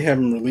him if they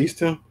haven't released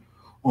him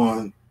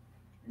on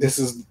this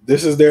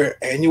is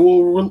their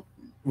annual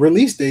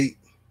release date,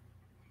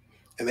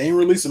 and they ain't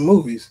releasing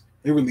movies,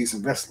 they're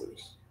releasing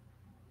wrestlers.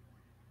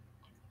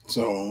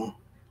 So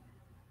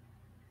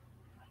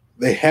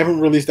they haven't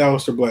released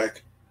Aleister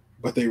Black,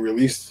 but they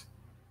released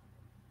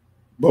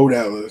Bo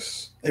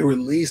Dallas. They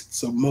released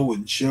Samoa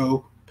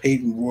Joe,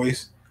 Peyton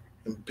Royce,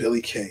 and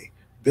Billie Kay.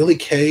 Billie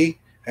Kay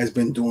has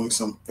been doing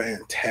some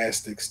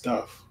fantastic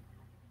stuff.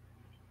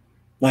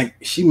 Like,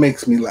 she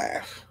makes me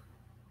laugh.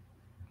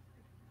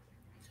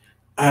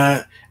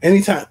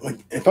 Anytime, like,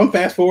 if I'm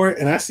fast forward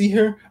and I see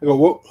her, I go,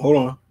 whoa, hold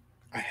on.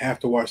 I have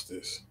to watch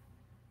this.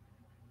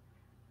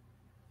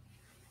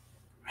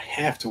 I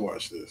have to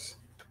watch this.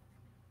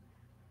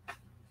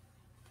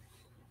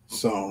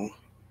 So,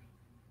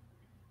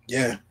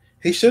 yeah,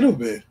 he should have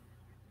been.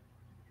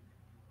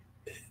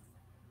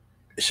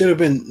 It should have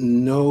been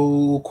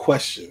no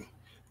question,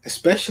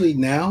 especially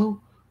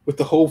now with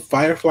the whole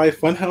Firefly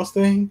Funhouse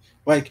thing.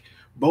 Like,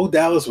 Bo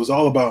Dallas was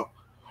all about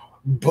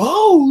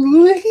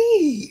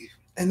Believe,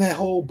 and that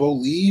whole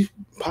Believe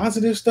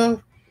positive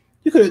stuff.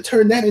 You could have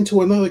turned that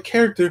into another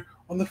character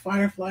on the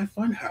Firefly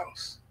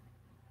Funhouse.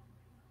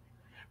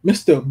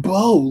 Mr.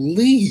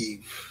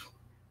 Believe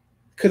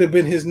could have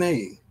been his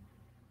name.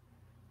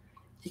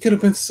 He could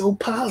have been so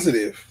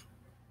positive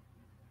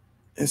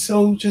and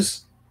so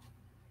just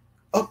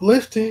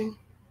uplifting,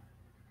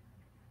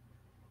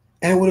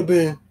 and it would have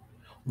been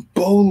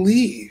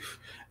Believe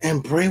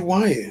and Bray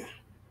Wyatt.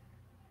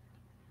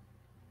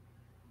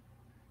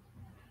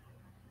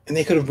 And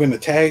they could have been a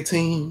tag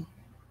team.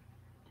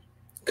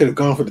 Could have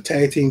gone for the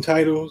tag team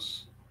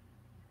titles.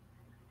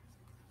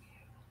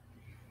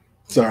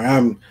 Sorry,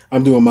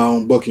 I'm doing my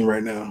own booking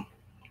right now.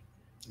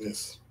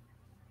 Yes.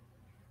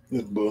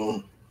 It's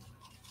bull.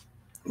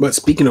 But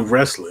speaking of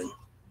wrestling,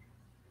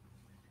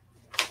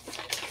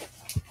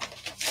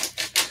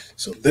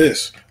 so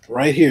this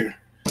right here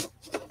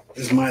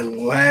is my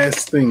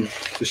last thing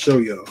to show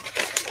y'all.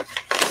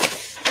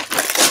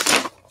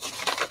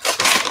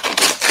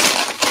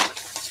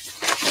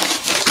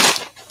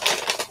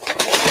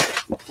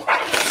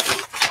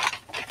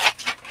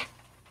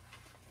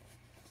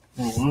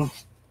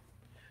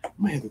 I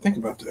might have to think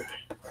about that.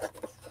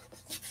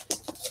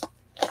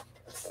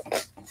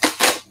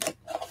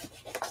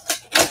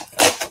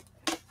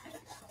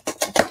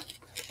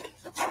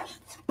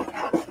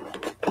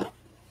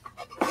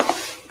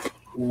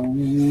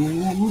 Ooh.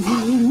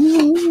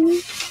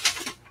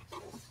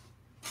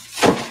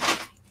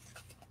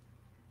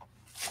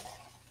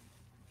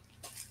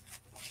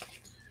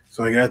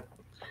 So I got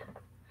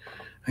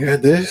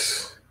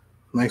this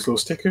nice little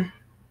sticker,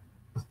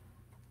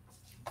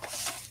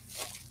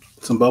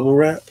 some bubble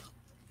wrap.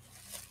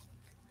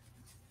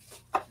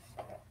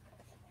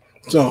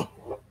 So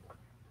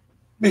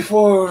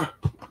before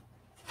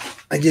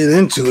I get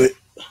into it,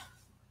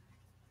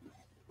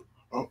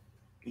 oh,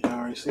 you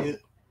already see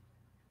it?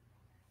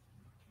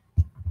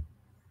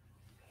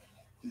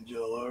 Did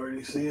y'all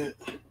already see it?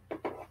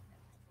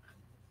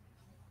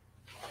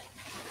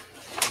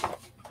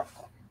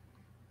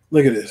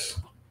 Look at this.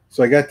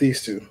 So I got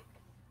these two.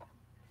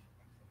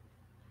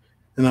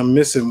 And I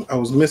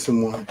was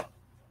missing one.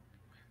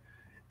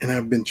 And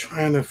I've been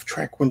trying to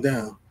track one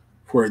down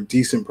for a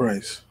decent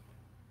price.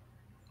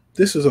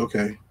 This is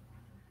okay.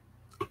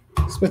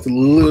 Spent a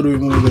little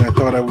bit more than I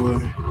thought I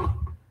would.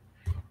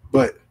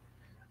 But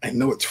I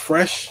know it's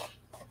fresh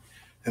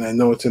and I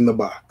know it's in the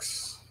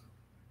box.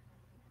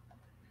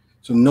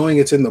 So knowing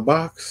it's in the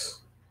box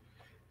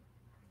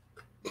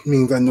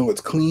means I know it's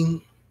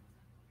clean.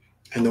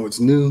 I know it's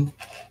new,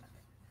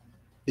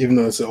 even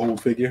though it's an old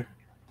figure.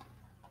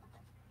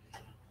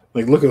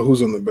 Like, look at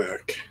who's on the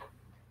back.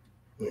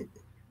 Like,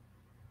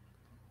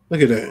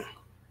 look at that.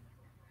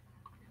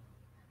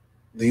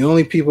 The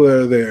only people that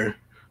are there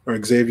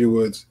are Xavier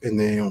Woods and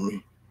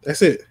Naomi.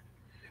 That's it.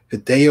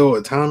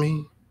 Hideo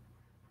Itami,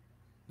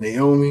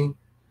 Naomi,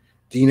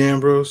 Dean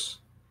Ambrose,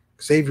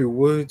 Xavier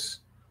Woods,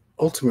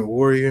 Ultimate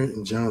Warrior,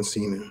 and John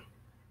Cena.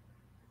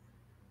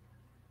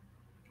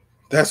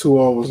 That's who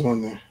all was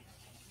on there.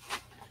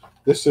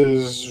 This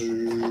is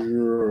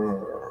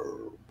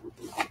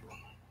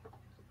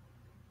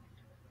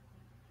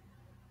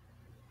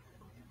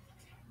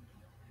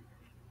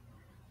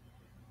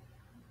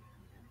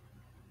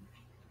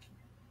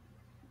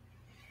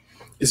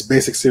it's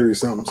Basic Series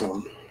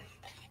something.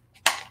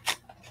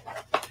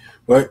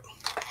 But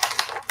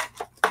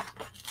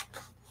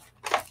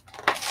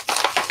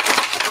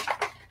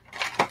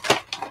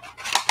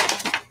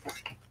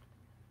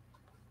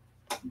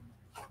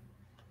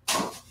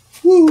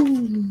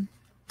woo.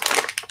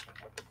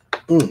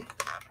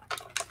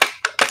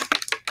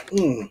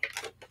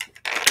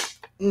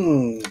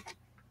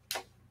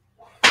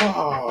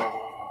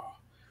 Oh,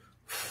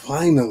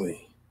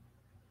 finally.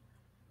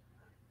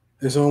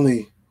 There's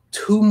only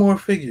 2 more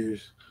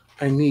figures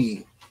I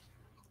need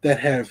that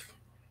have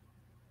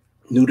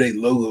New Day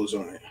logos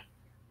on it.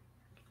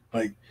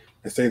 Like,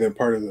 I say they're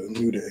part of the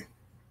New Day.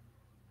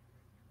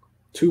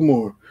 2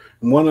 more.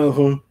 And one of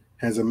them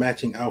has a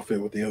matching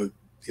outfit with the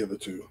other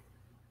 2.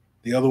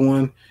 The other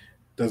one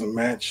doesn't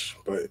match,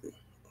 but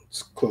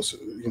it's closer.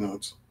 You know,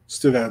 it's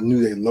still got a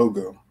New Day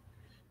logo,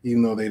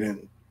 even though they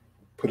didn't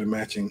put a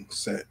matching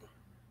set.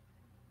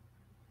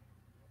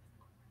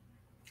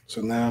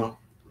 So now,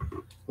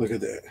 look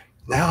at that.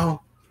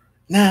 Now,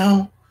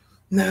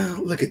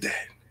 look at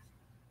that.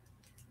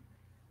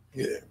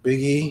 Yeah, Big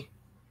E,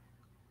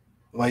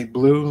 light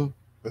blue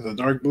with a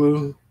dark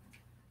blue.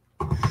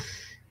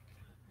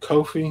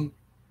 Kofi,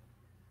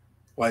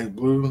 light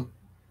blue,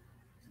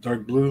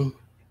 dark blue.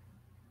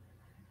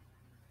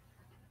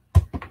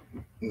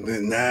 And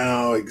then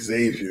now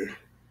Xavier,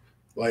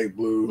 light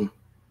blue,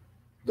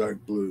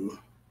 dark blue.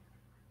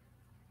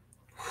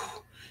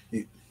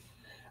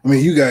 I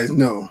mean, you guys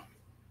know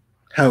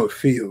how it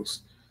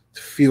feels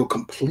to feel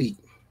complete.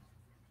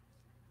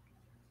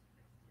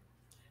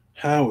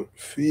 How it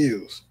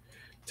feels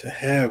to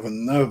have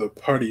another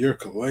part of your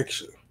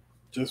collection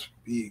just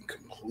be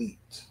complete.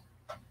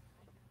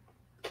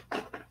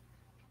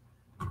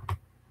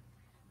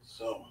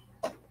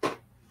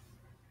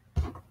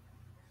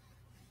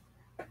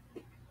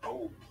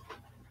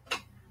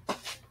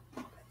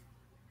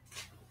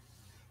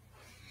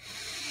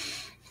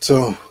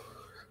 So,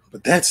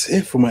 but that's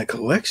it for my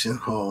collection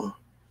haul.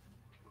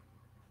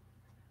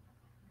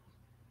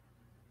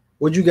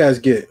 What'd you guys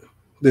get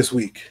this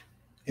week?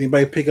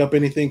 Anybody pick up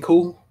anything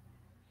cool?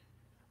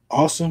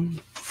 Awesome?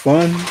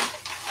 Fun?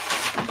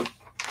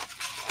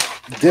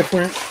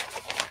 Different?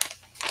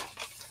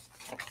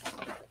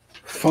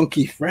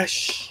 Funky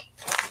fresh?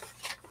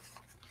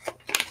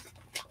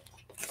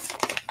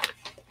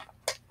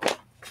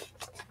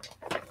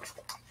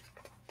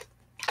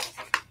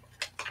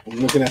 I'm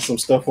looking at some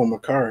stuff on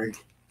Mercari.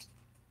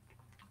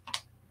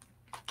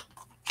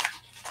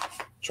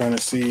 Trying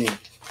to see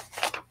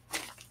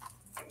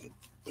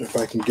if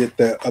I can get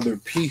that other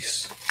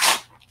piece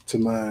to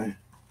my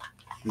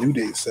New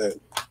Day set.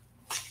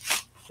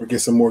 Or get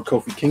some more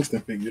Kofi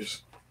Kingston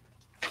figures.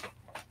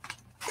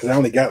 Because I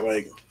only got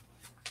like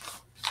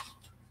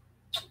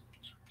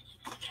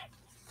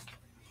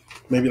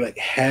maybe like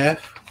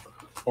half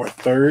or a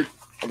third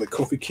of the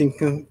Kofi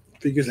Kingston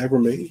figures ever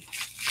made.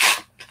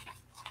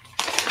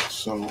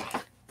 So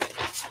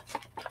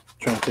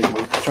trying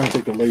to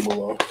take the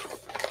label off.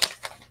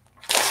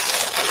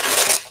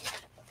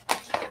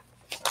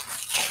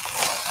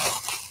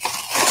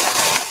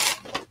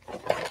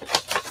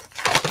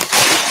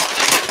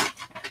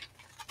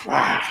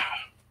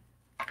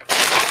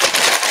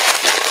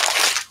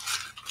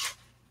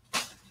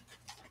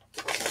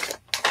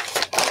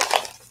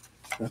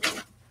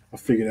 I'll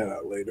figure that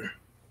out later.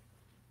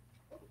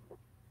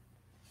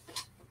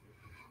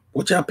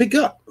 What y'all pick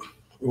up?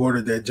 We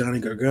ordered that Johnny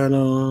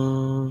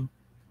Gargano.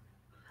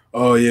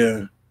 Oh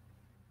yeah.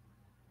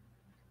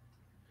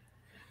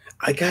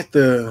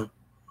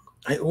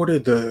 I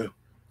ordered the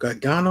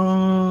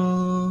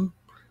Gargano,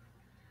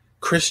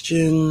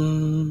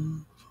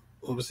 Christian.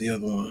 What was the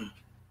other one?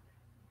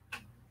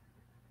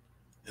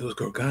 It was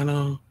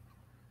Gargano,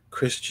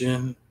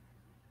 Christian.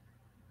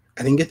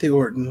 I didn't get the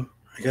Orton.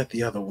 I got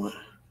the other one.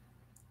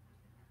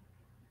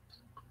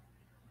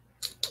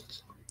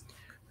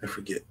 I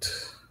forget.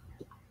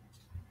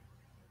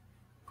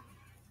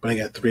 But I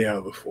got 3 out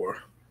of the 4.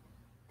 I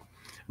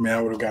mean,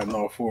 I would have gotten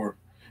all 4.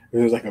 It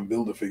was like a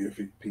Build-A-Figure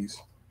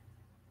piece.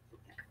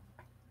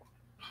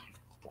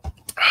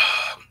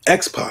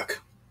 X-Pac.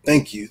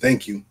 Thank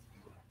you.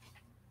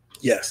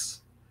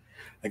 Yes,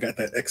 I got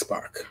that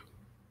X-Pac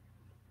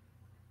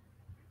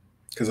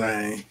because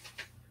I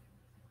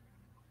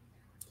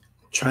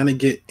trying to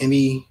get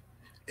any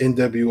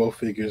NWO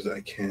figures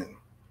I can.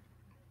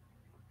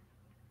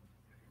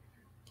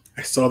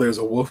 I saw there's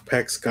a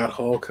Wolfpack Scott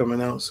Hall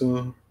coming out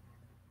soon,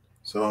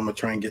 so I'm gonna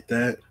try and get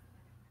that.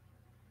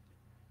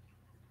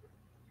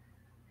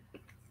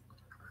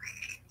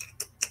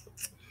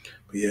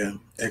 But yeah,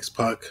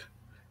 X-Pac,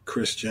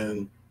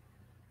 Christian,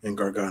 and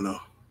Gargano.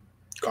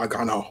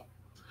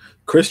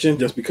 Christian,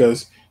 just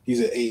because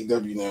he's at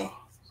AEW now.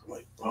 So I'm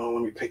like, oh,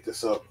 let me pick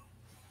this up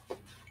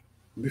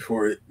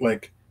before it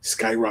like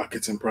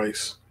skyrockets in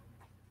price.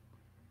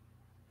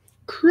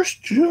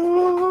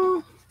 Christian,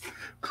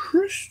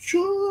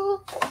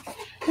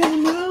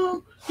 and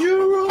now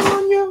you're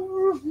on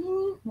your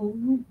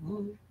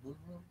own.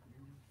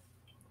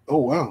 Oh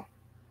wow,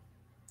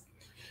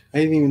 I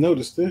didn't even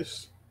notice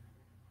this.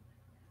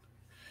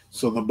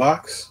 So the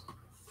box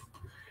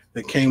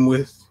that came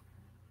with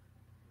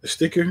the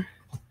sticker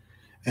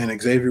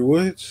and Xavier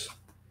Woods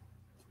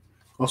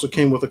also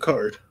came with a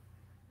card.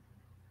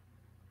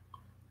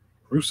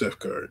 Rusev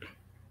card.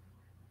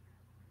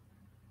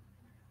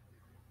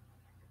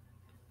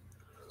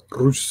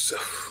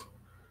 Rusev.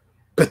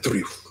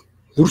 Petriv.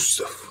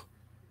 Rusev.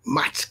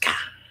 Machka.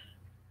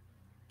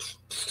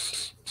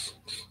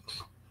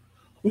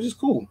 Which is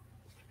cool.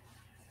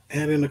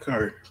 Add in the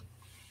card.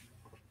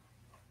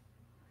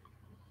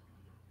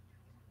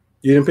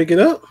 You didn't pick it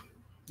up?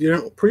 You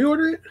didn't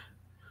pre-order it?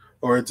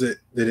 Or did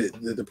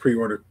the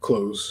pre-order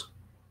close?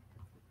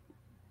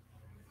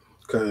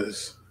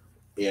 Because,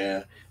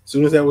 yeah, as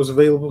soon as that was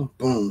available,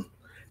 boom.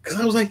 Because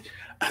I was like,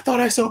 I thought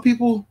I saw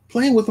people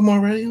playing with them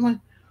already. I'm like,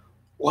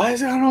 why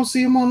is it I don't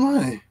see them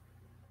online?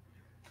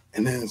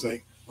 And then it's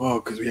like, oh,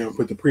 because we haven't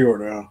put the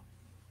pre-order out.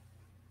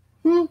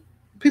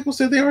 People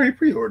said they already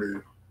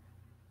pre-ordered.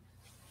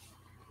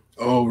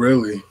 Oh,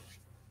 really?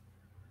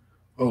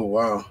 Oh,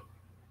 wow.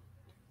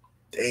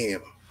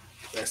 Damn.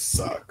 That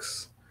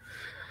sucks.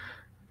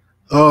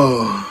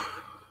 Oh.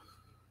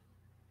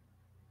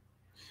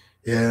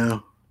 Yeah.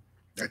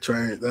 I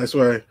tried. That's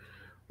why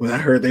when I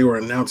heard they were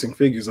announcing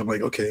figures, I'm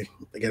like, okay,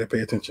 I gotta pay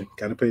attention.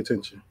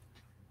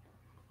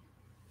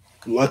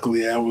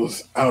 Luckily, I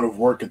was out of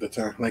work at the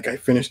time. Like, I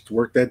finished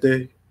work that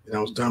day, and I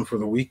was done for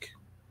the week.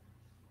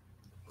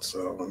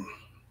 So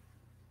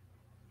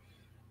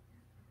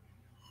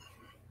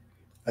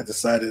I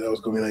decided I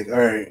was gonna be like, all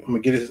right,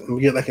 I'm gonna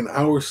get like an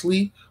hour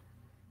sleep,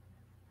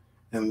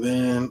 and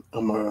then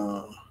I'm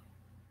gonna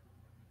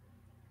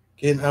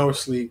get an hour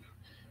sleep,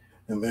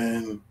 and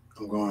then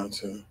I'm going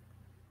to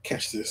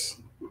catch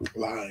this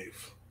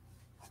live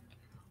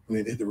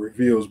when they did the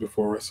reveals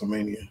before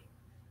WrestleMania.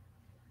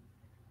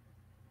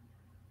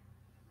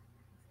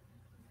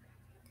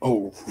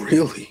 Oh,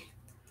 really?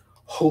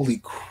 Holy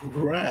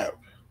crap.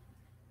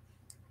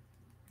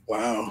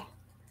 Wow.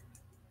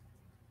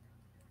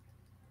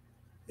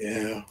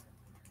 Yeah.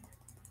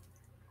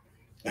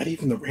 Not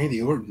even the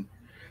Randy Orton.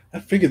 I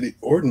figured the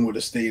Orton would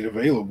have stayed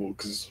available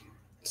because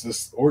it's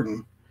just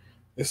Orton.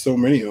 There's so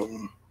many of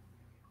them.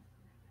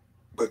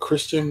 But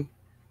Christian,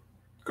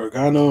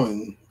 Gargano,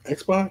 and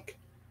X-Pac,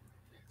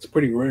 it's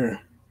pretty rare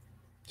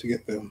to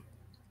get them.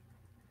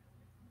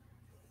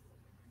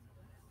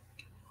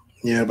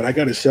 Yeah, but I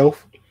got a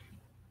shelf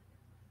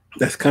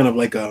that's kind of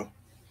like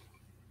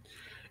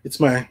it's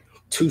my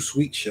too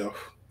sweet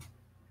shelf.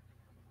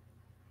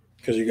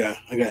 Because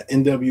I got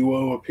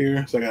NWO up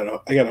here. So I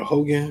got a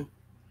Hogan.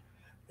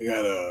 I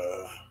got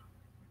a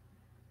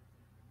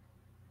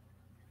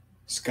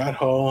Scott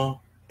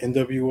Hall,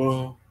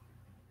 NWO.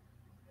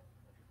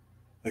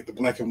 Like the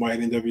black and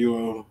white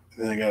NWO.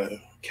 And then I got a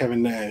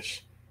Kevin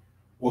Nash,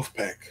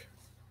 Wolfpack,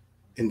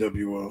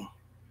 NWO.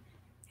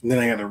 And then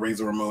I got a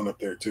Razor Ramon up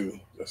there too.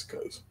 That's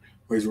because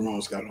Razor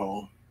Ramon, Scott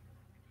Hall.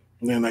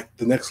 And then like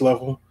the next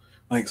level,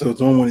 like so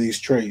it's on one of these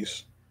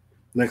trays.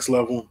 Next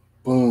level,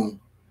 boom.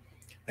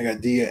 I got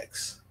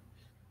DX.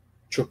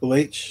 Triple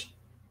H.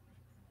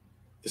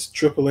 It's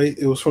Triple H.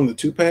 It was from the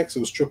 2-packs. It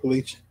was Triple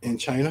H in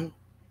China.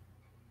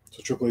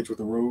 So Triple H with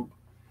the robe.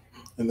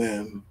 And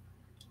then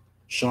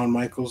Shawn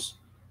Michaels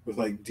with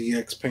like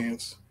DX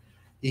pants.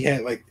 It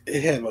had like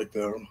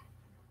the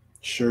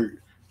shirt.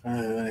 I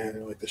had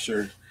like the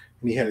shirt.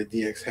 And he had a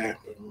DX hat.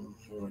 But I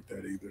don't like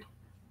that either.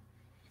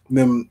 And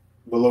then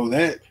below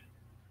that,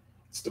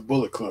 it's the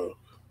Bullet Club.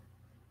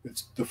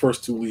 It's the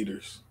first two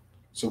leaders.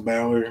 So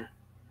Balor.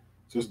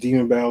 So it's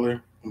Demon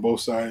Balor on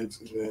both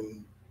sides. And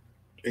then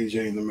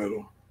AJ in the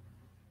middle.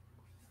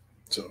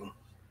 So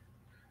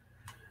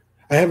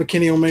I have a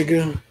Kenny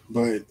Omega,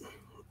 but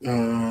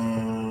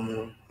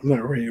I'm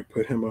not ready to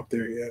put him up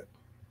there yet.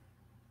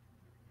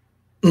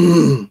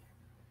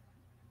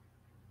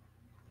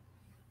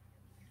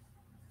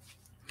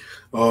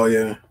 Oh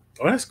yeah.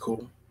 Oh, that's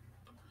cool.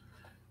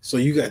 So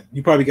you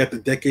probably got the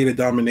Decade of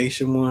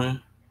Domination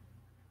one.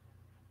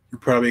 You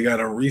probably got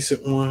a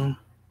recent one,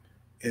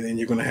 and then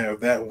you're gonna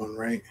have that one,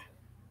 right?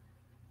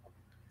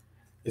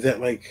 Is that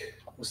like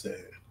what's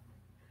that?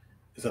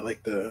 Is that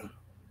like the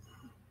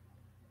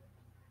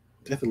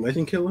Is that the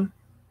Legend Killer,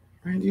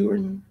 Randy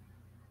Orton?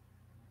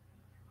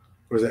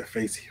 Or is that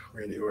Face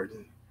Randy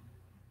Orton?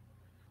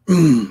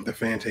 The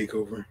fan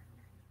takeover.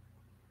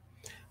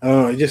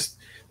 It just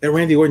that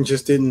Randy Orton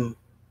just didn't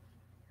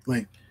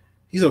like.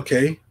 He's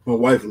okay. My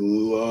wife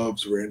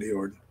loves Randy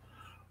Orton.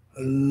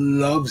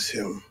 Loves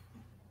him.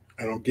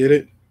 I don't get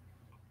it,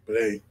 but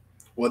hey,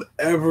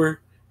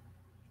 whatever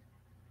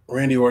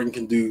Randy Orton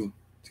can do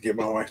to get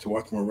my wife to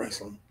watch more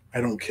wrestling,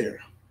 I don't care.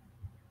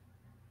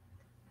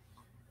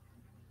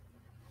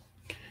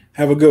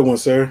 Have a good one,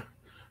 sir.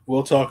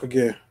 We'll talk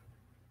again.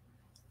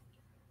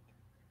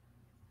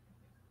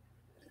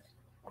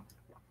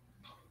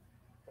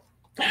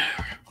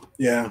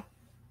 Yeah,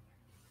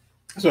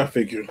 that's what I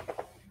figured.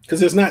 Because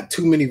there's not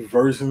too many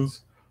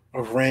versions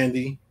of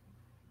Randy.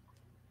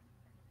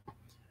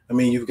 I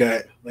mean, you've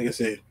got, like I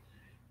said,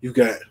 you've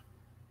got,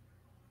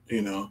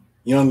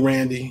 young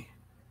Randy,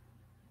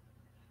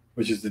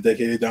 which is the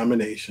Decade of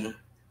Domination.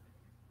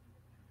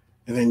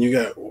 And then you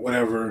got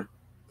whatever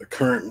the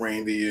current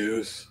Randy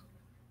is.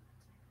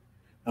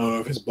 I don't know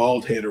if it's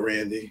bald head or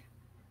Randy.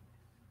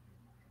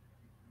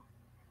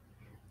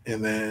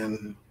 And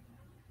then,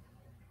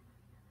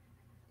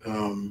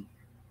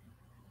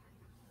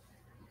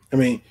 I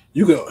mean,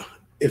 you go,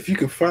 if you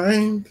could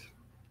find,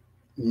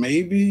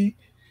 maybe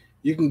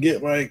you can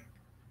get like,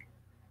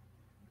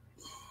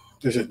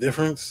 there's a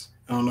difference.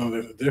 I don't know if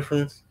there's a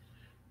difference.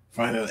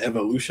 Find an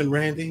evolution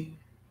Randy,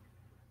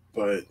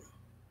 but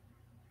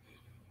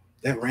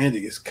that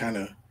Randy is kind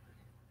of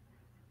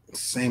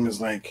same as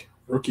like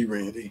rookie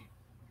Randy,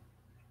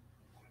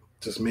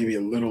 just maybe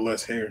a little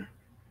less hair.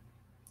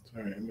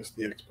 Sorry, I missed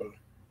the expo.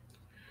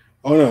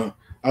 Oh no,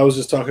 I was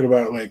just talking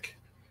about like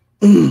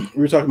we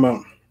were talking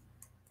about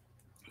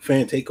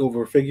fan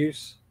takeover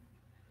figures.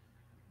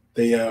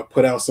 They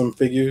put out some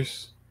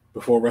figures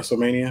before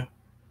WrestleMania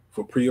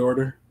for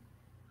pre-order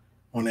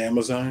on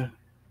Amazon.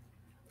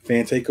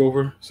 Fan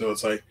takeover, so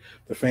it's like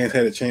the fans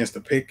had a chance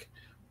to pick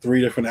 3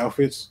 different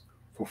outfits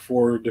for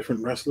 4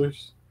 different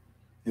wrestlers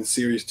in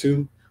Series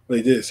 2. Well,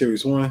 they did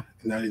Series 1, and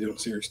now they're doing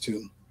Series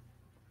 2.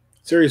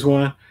 Series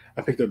 1,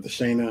 I picked up the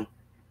Shayna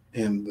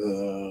and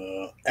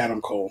the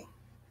Adam Cole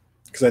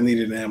because I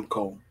needed an Adam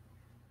Cole.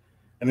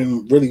 I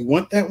didn't really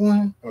want that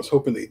one. I was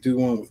hoping they do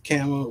one with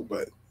camo,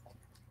 but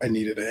I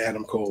needed an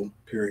Adam Cole,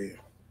 period.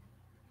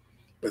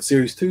 But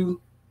Series 2,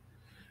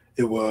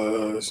 it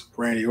was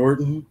Randy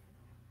Orton,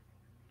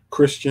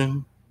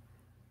 Christian,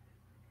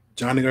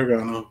 Johnny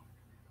Gargano,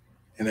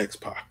 and X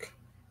Pac.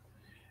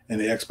 And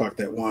the X Pac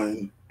that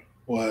won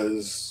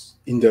was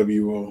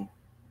NWO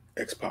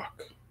X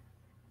Pac,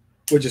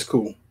 which is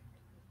cool.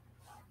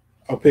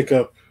 I'll pick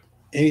up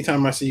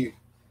anytime I see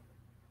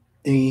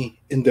any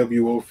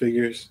NWO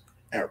figures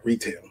at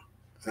retail.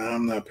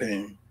 I'm not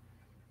paying,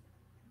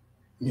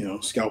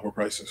 scalper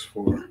prices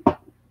for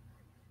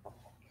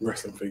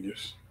wrestling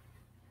figures.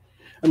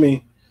 I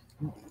mean,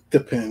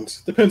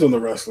 depends on the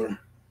wrestler,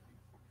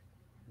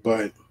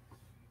 but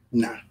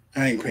nah,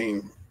 I ain't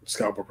paying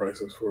scalper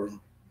prices for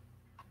them.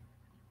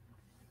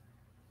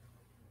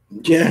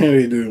 Yeah,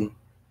 they do.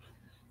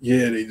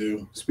 Yeah, they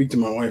do. Speak to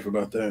my wife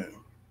about that.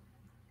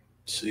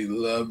 She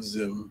loves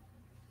them.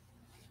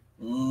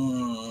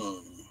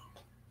 Mm.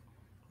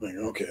 Like,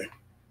 okay,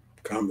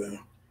 calm down.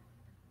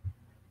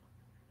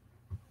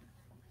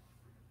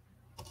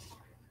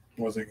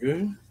 Was it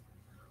good?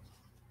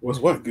 Was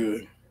what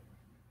good?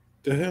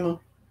 The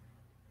hell?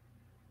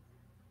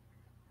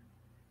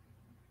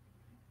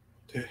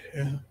 The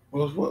hell?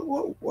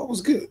 What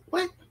was good?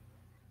 What?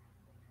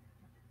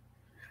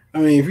 I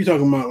mean, if you're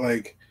talking about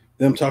like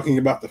them talking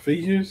about the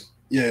figures,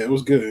 yeah, it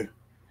was good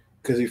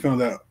because he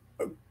found out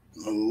a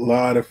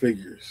lot of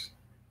figures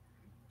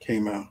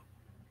came out.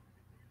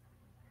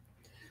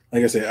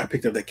 Like I said, I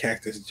picked up that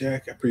Cactus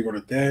Jack. I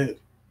pre-ordered that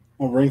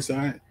on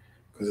Ringside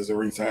because it's a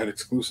Ringside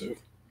exclusive.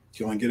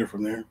 You only get it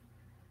from there.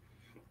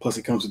 Plus,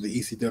 it comes with the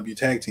ECW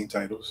tag team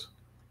titles.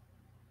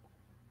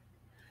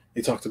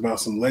 They talked about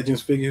some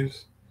Legends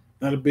figures.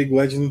 Not a big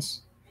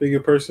Legends figure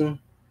person,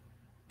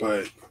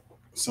 but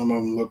some of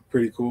them look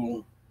pretty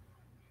cool.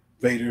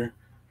 Vader,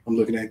 I'm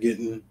looking at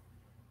getting.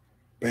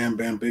 Bam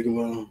Bam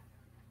Bigelow.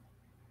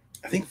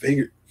 I think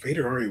Vader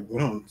already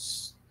went on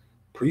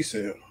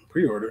pre-sale,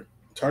 pre-order.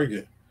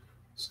 Target.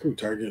 Screw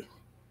Target.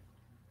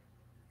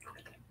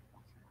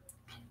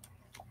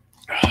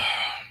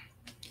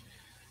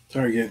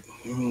 Target.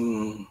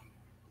 I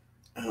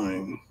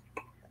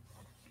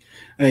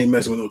ain't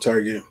messing with no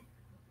Target.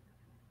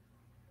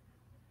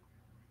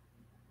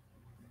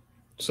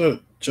 So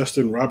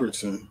Justin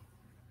Robertson,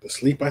 the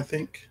sleep, I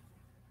think.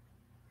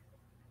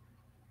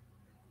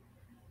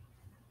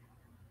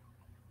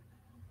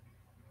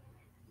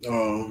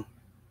 Um,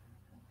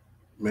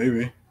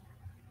 maybe.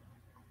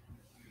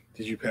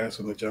 Did you pass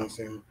on the John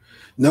Cena?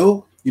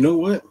 No. You know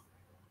what?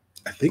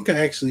 I think I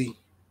actually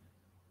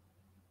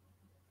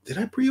did.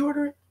 I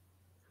pre-order it.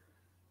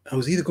 I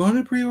was either going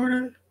to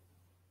pre-order it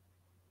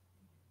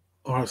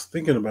or I was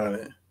thinking about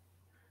it.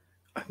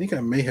 I think I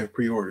may have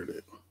pre-ordered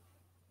it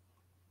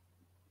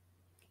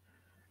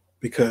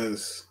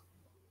because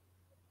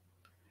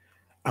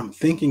I'm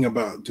thinking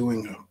about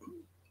doing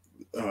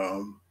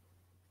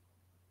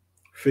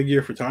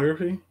figure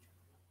photography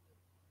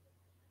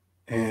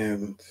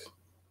and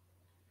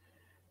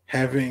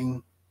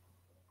having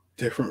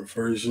different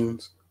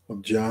versions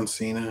of John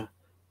Cena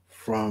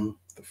from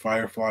the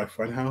Firefly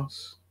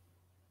Funhouse.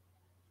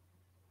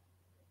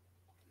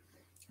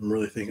 I'm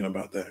really thinking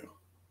about that.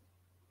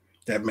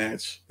 That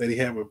match that he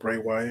had with Bray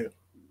Wyatt,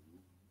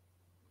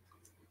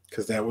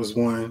 because that was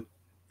one.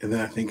 And then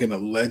I think in the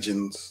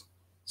Legends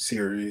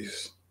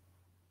series,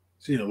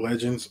 see the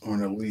Legends or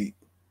an Elite,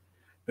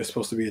 there's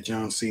supposed to be a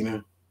John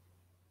Cena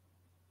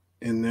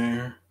in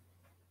there.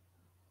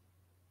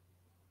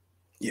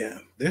 Yeah,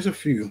 there's a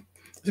few.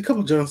 There's a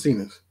couple John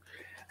Cenas.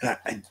 And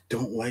I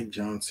don't like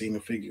John Cena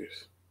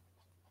figures,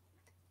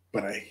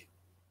 but I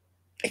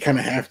kind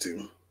of have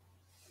to.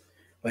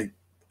 Like,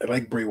 I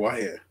like Bray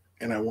Wyatt,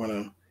 and I want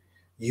to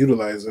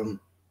utilize him.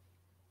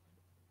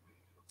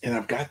 And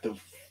I've got the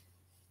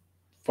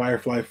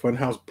Firefly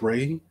Funhouse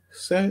Bray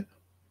set.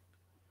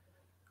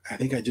 I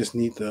think I just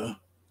need the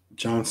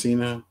John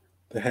Cena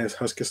that has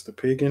Huskus the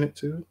Pig in it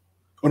too.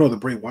 Oh no, the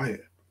Bray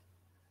Wyatt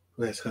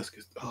who has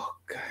Huskus. Oh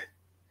god.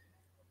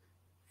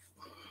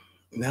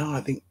 Now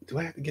I think, do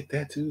I have to get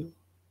that too?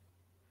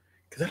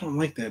 Because I don't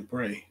like that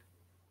Bray.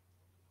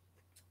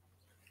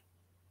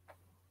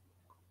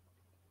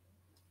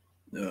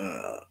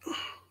 Uh,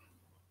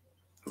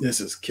 this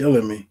is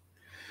killing me.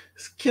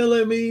 It's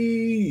killing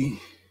me.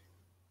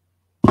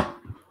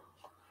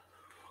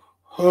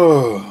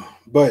 Oh,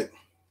 but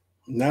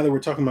now that we're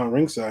talking about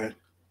ringside,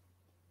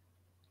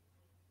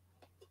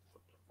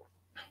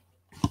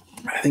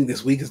 I think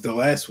this week is the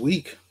last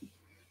week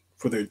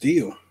for their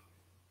deal.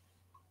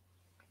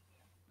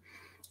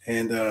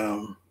 And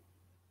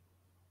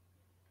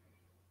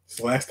it's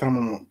the last time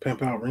I'm going to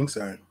pimp out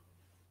ringside.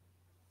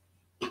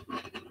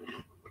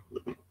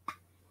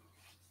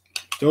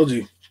 Told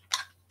you.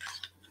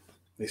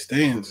 They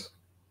stands.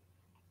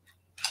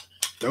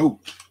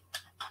 Dope.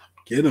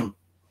 Get them.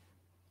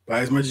 Buy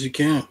as much as you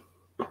can.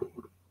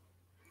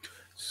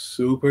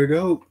 Super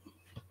dope.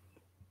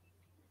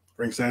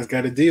 Ringside's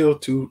got a deal,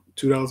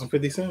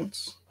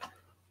 $2.50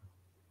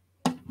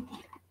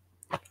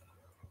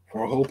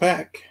 for a whole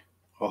pack.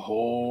 A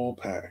whole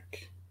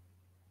pack.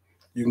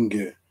 You can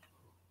get,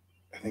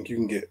 I think you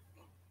can get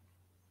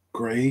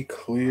gray,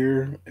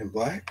 clear, and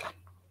black.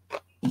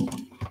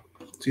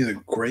 It's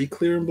either gray,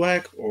 clear, and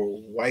black or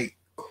white,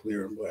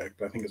 clear, and black.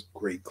 But I think it's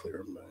gray,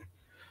 clear, and black.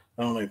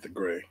 I don't like the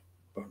gray,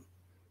 but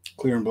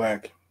clear and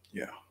black,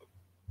 yeah.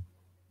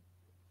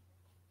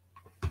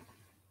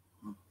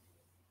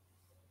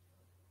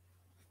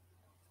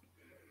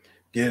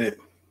 Get it.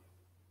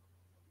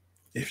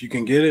 If you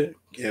can get it,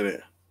 get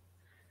it.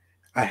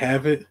 I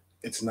have it.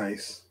 It's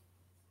nice.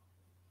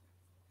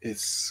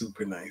 It's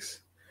super nice.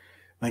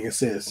 Like I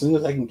said, as soon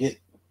as I can get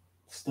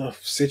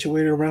stuff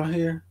situated around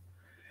here,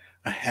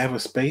 I have a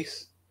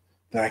space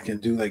that I can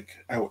do. Like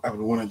I would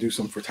want to do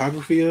some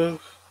photography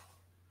of,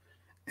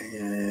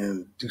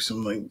 and do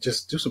some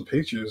just do some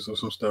pictures or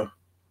some stuff.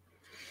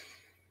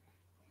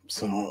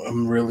 So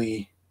I'm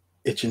really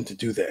itching to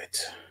do that.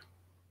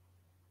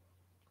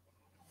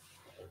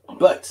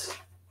 But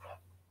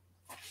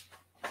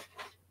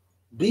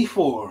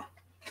before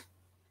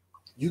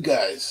you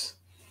guys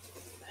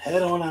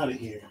head on out of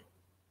here,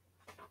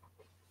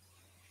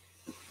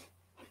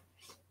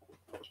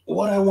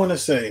 what I want to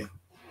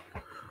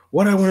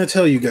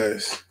tell you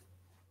guys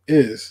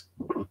is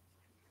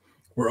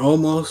we're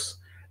almost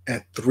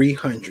at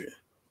 300.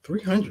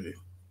 300.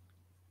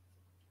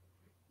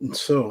 And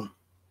so,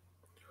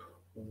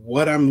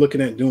 what I'm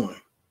looking at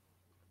doing,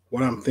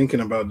 what I'm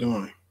thinking about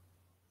doing,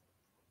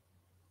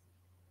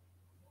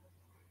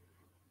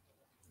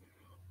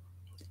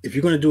 if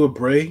you're going to do a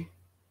Bray,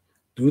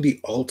 do the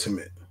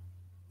Ultimate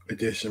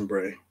Edition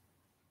Bray.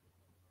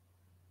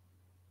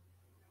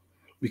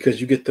 Because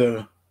you get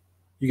the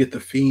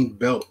Fiend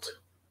belt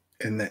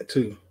in that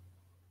too.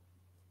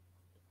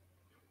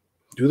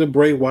 Do the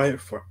Bray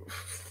Wyatt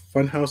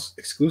Funhouse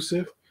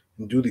exclusive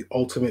and do the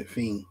Ultimate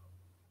Fiend.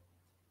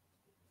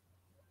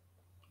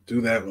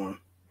 Do that one.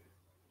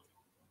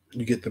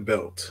 You get the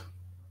belt.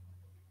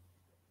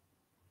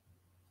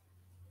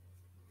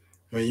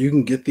 I mean, you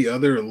can get the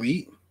other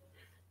Elite,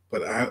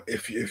 but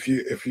if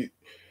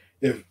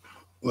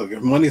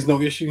money's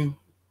no issue,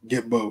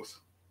 get both.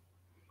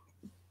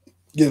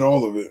 Get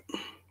all of it.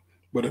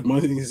 But if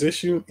money's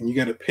issue and you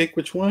got to pick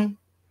which one,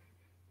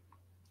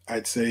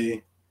 I'd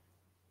say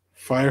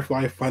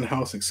Firefly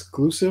Funhouse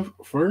exclusive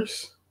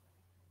first,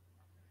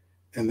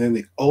 and then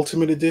the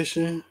Ultimate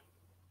Edition.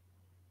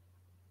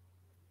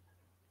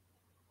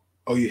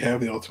 Oh, you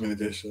have the Ultimate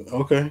Edition.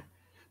 Okay.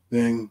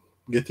 Then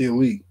get the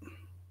Elite.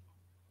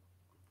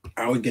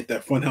 I would get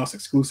that Funhouse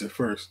exclusive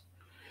first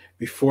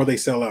before they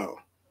sell out.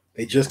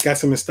 They just got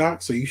some in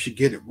stock, so you should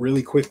get it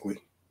really quickly.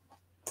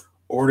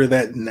 Order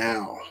that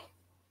now.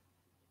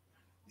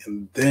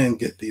 And then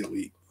get the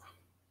Elite.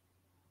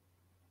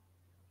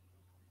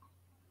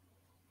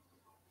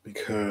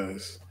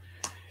 Because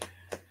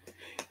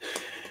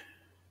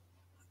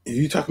if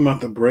you talking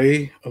about the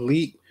Bray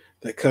Elite,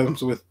 that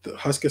comes with the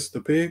Huskus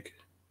the pig,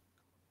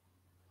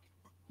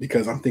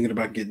 because I'm thinking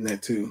about getting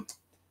that too.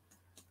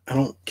 I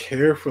don't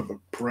care for the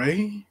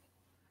Bray.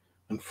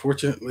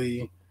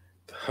 Unfortunately,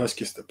 the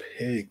Huskus the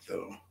pig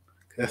though.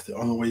 That's the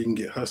only way you can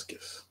get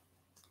Huskus.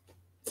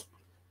 To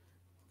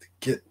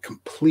get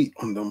complete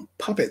on them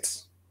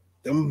puppets.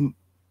 Them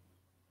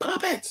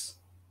puppets.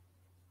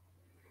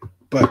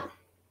 But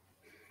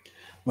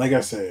like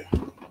I said,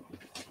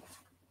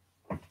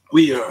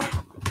 we are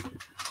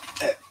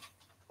at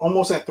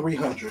almost at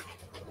 300.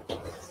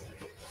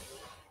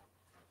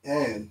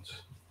 And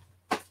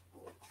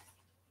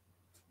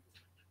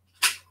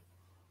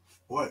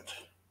what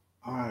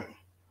I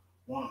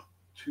want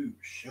to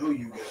show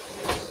you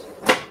guys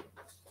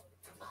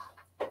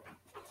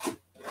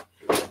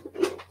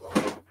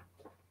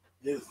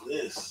is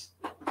this.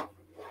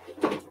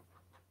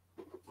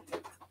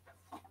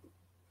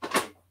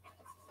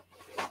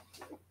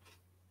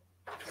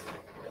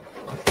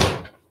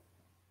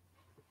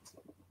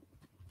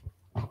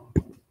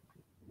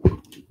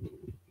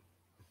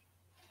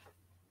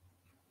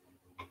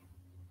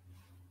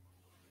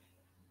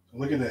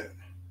 Look at that.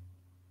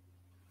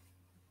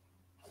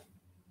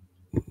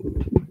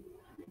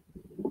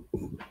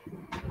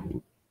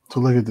 So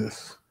look at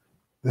this.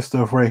 This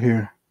stuff right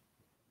here.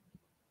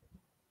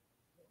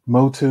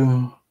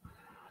 Motu,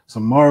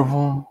 some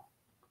Marvel,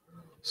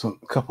 some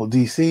couple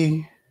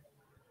DC,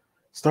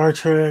 Star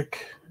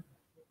Trek.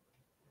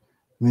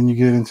 And then you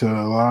get into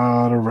a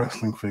lot of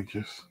wrestling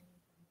figures.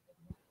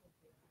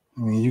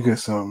 I mean, you get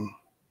some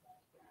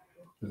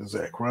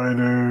Zack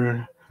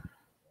Ryder,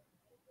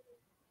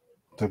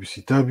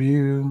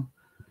 WCW,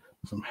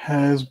 some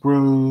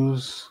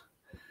Hasbros.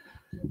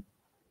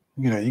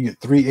 You know, you get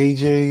 3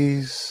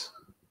 AJs,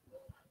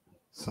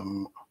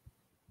 some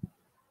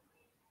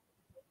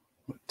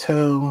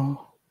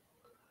Mattel,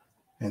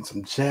 and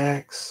some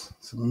Jacks,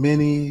 some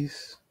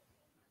Minis,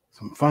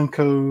 some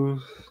Funkos.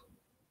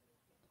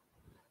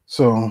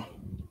 So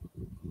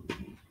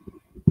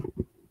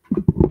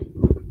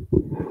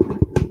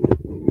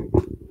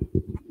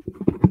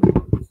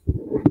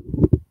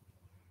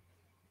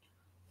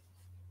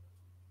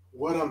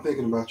what I'm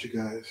thinking about, you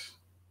guys,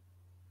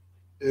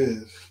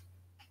 is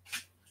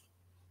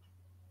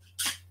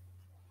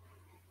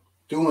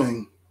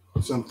doing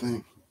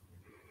something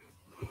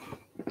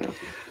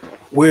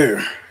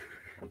where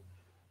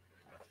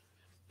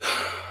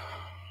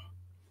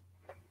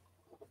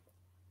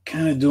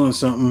kind of doing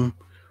something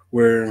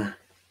where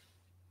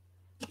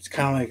it's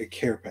kind of like a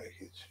care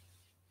package,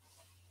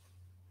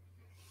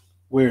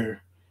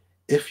 where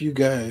if you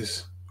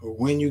guys, or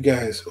when you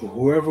guys, or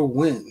whoever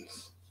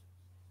wins,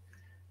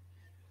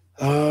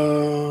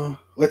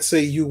 let's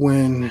say you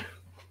win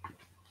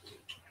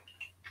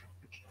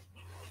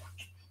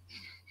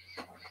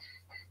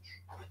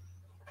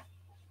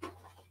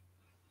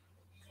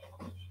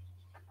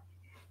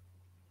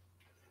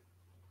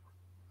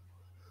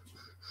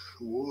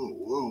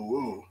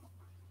whoa.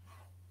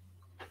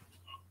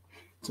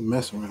 It's a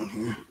mess around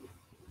here.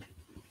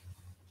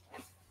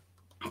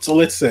 So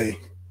let's say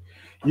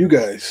you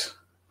guys,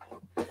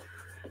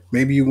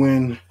 maybe you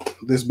win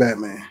this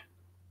Batman.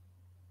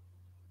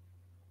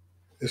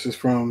 This is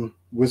from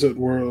Wizard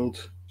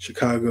World,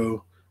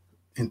 Chicago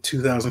in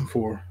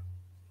 2004.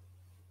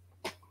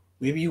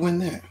 Maybe you win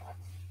that.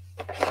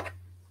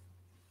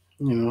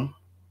 You know,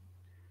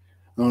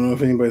 I don't know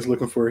if anybody's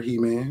looking for a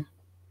He-Man.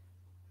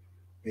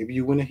 Maybe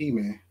you win a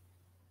He-Man.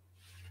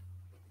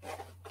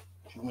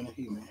 You win a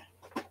He-Man.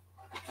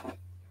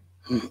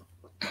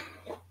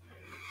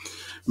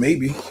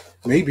 Maybe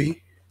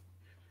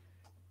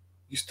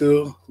you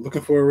still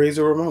looking for a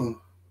Razor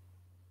Ramon.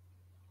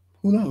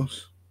 Who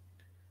knows?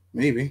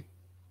 Maybe.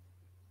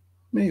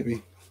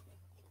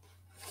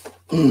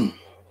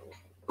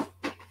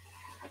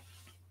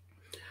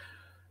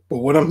 But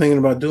what I'm thinking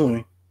about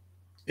doing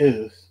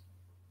is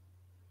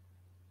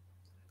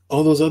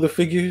all those other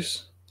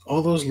figures,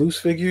 all those loose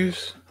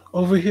figures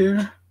over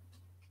here.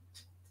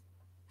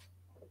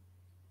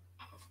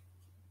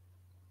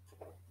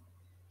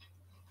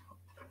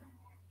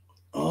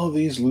 All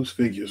these loose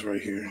figures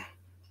right here.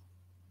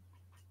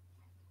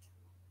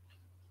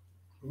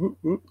 Whoop,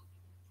 whoop.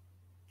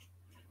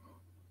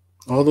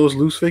 All those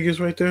loose figures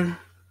right there.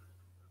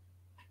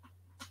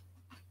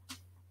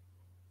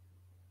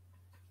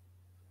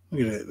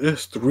 Look at that.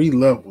 There's 3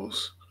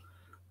 levels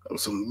of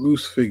some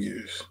loose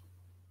figures.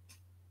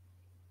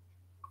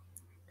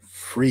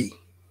 Free.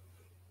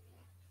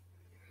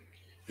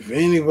 If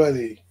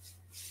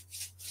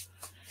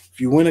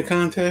you win a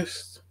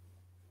contest,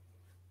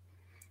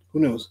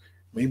 who knows?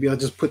 Maybe I'll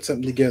just put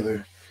something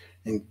together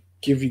and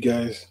give you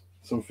guys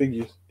some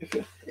figures.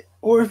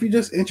 Or if you're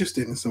just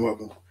interested in some of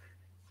them.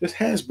 There's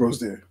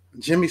Hasbro's there.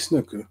 Jimmy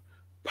Snuka,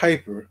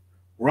 Piper,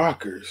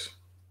 Rockers.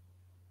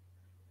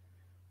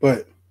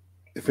 But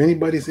if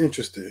anybody's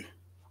interested,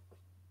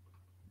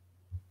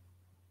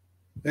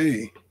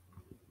 hey,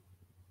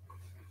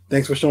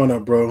 thanks for showing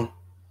up, bro.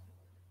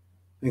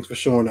 Thanks for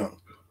showing up.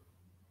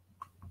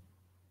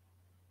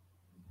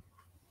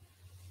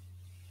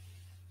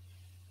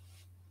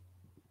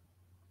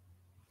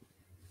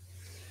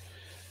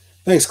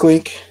 Thanks,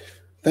 Clink.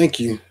 Thank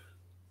you.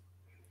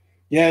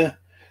 Yeah,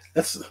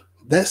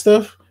 that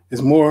stuff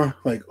is more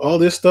like all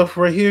this stuff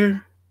right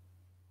here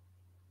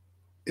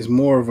is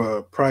more of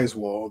a prize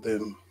wall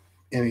than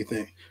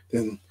anything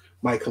than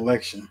my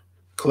collection.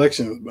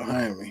 Collection is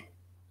behind me.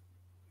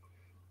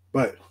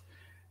 But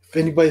if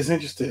anybody's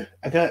interested,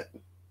 I got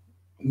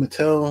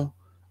Mattel,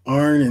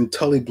 Arn, and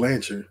Tully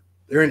Blanchard.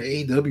 They're in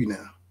AEW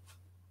now.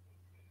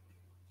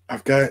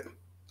 I've got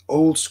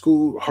old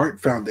school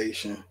Heart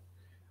Foundation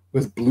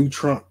with blue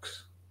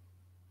trunks.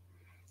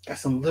 Got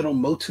some little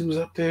Motus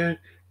up there.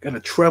 Got a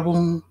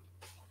treble.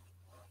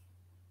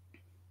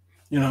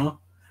 You know,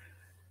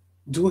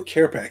 do a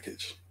care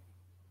package.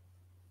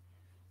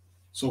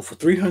 So for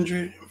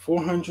 300,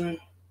 400,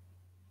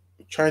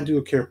 try and do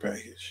a care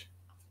package.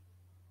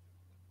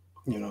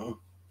 You know,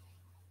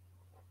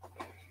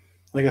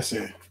 like I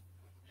said,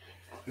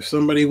 if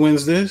somebody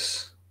wins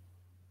this,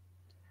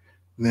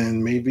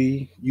 then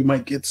maybe you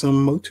might get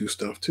some Motu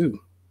stuff too.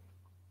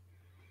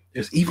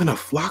 There's even a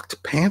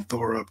flocked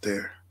Panther up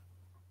there.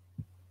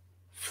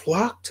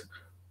 Flocked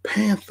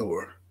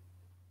Panther.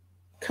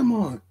 Come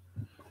on.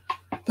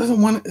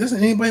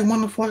 Doesn't anybody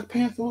want a flocked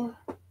Panther?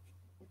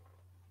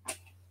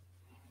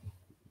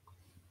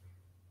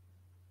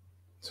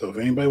 So if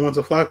anybody wants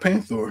a flocked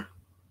Panther,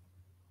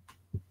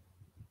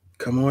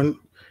 come on,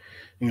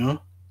 you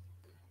know,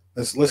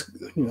 let's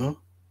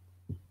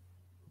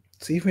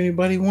see if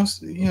anybody wants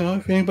to,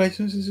 if anybody's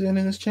interested in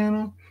this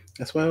channel.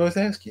 That's why I always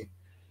ask you.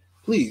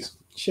 Please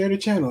share the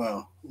channel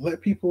out.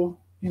 Let people,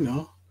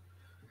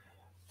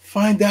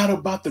 find out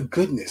about the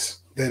goodness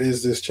that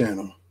is this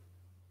channel.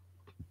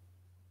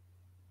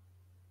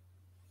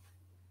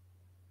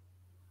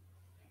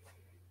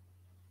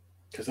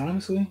 Because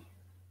honestly,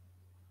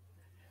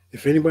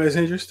 if anybody's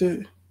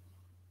interested,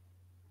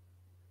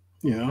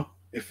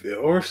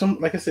 if some,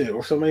 like I said,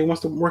 or somebody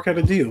wants to work out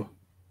a deal,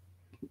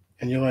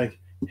 and you're like,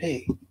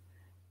 hey,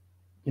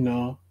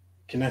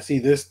 can I see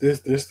this,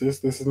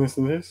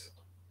 and this?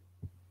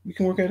 We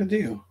can work out a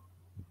deal.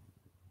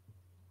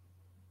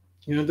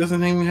 It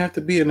doesn't even have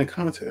to be in a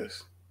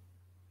contest.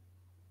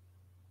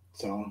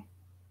 So,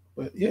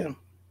 but yeah.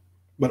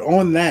 But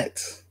on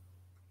that,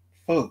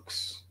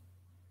 folks,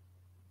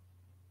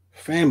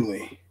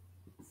 family,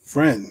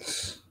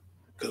 friends,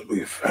 because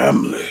we're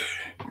family.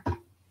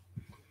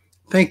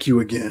 Thank you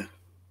again.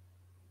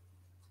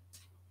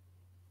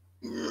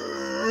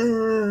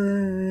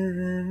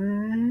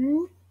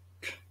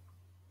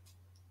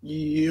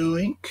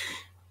 Yoink.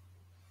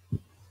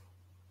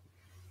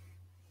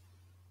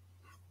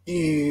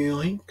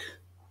 Yoink.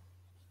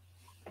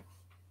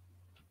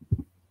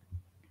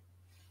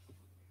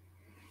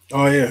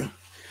 Oh yeah.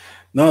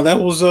 No, that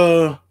was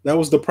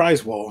the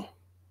prize wall.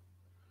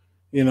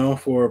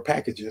 For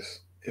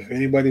packages. If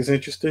anybody's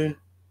interested,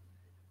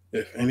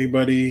 if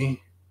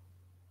anybody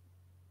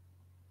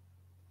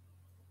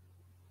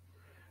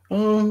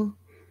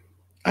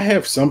I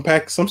have some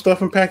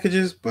stuff in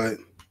packages, but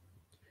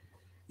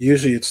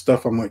usually it's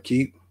stuff I'm gonna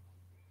keep.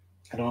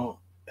 I don't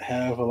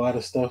have a lot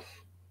of stuff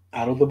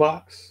out of the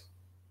box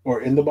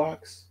or in the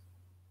box.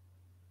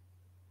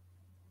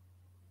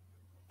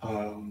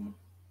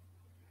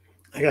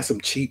 I got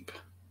some cheap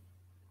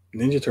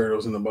Ninja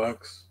Turtles in the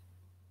box.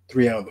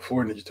 3 out of the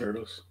 4 Ninja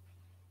Turtles.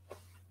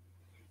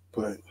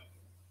 But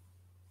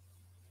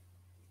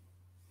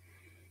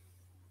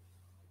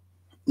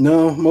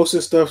no, most of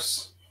the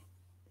stuff's,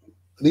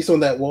 at least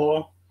on that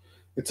wall,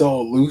 it's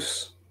all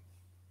loose.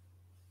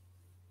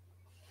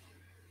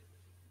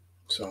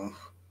 So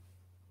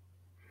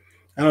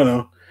I don't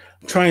know.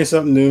 I'm trying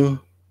something new,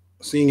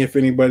 seeing if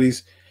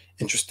anybody's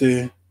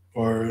interested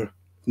or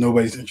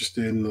nobody's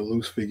interested in the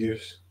loose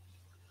figures.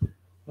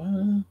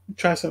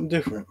 Try something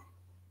different.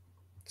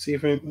 See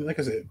if, like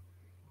I said,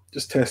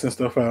 just testing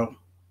stuff out,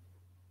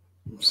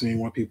 seeing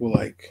what people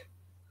like.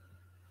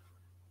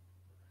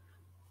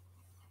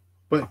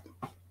 But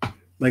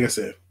like I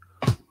said,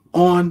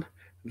 on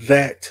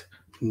that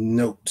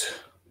note,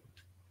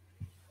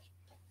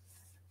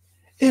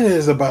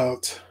 it's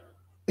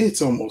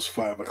almost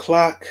 5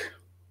 o'clock.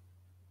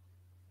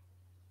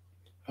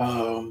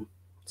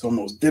 It's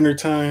almost dinner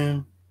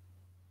time.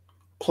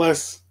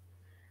 Plus,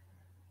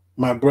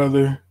 my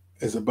brother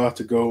is about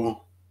to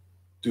go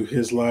do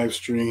his live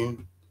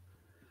stream.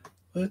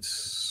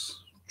 Let's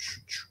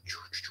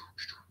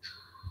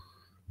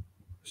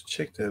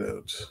check that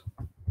out.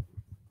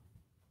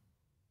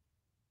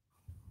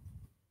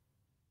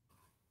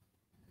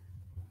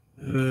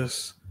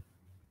 Yes.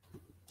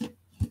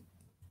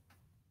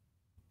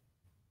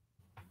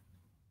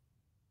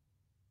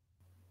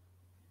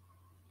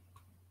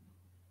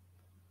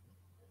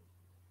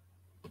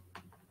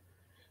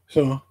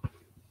 So,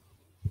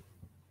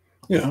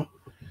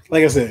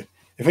 like I said,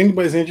 if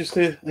anybody's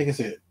interested, like I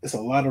said, it's a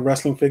lot of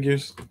wrestling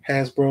figures.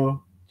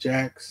 Hasbro,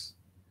 Jakks,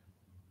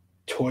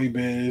 Toy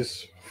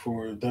Biz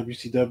for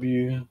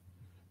WCW,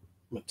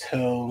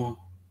 Mattel,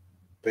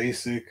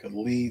 Basic,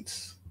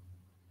 Elites,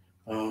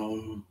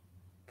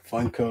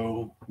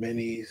 Funko,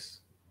 Minis,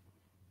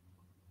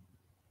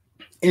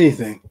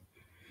 anything.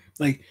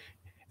 Like,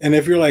 And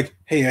if you're like,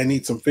 hey, I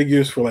need some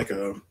figures for like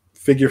a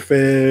figure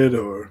fed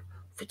or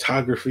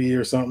photography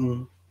or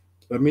something,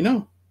 let me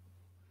know.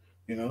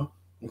 You know,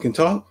 we can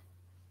talk.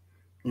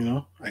 You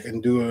know, I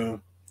can do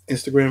a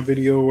Instagram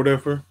video or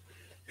whatever.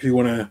 If you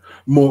want a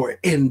more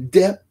in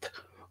depth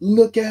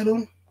look at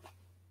them,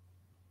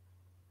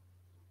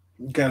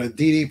 you got a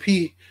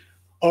DDP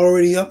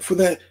already up for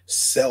that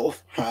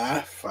self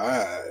high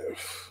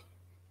five.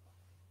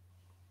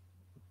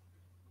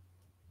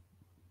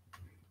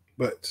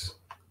 But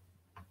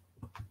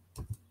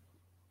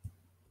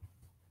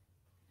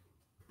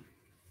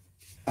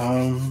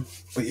um,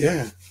 but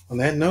yeah, on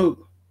that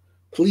note,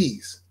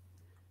 please,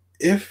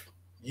 if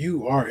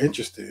you are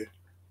interested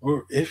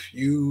or if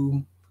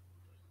you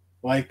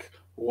like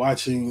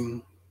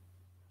watching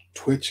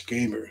Twitch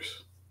gamers,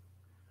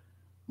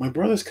 my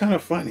brother's kind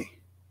of funny.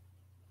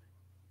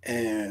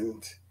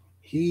 And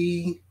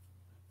he,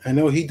 I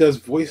know he does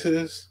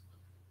voices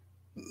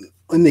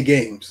in the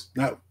games,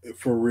 not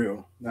for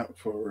real, not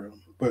for real,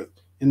 but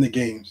in the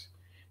games,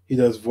 he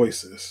does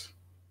voices.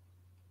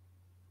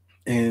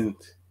 And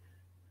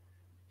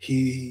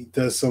he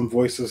does some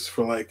voices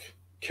for like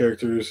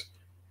characters.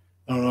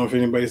 I don't know if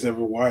anybody's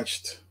ever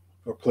watched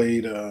or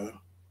played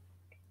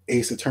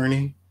Ace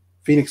Attorney,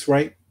 Phoenix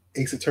Wright,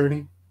 Ace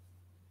Attorney.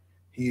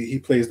 He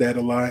plays that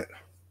a lot.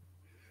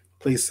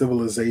 Plays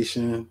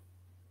Civilization,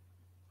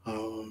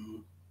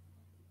 um,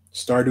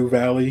 Stardew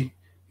Valley.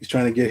 He's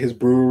trying to get his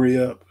brewery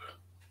up.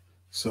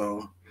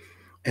 So,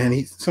 and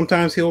he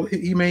sometimes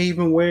he may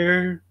even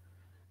wear,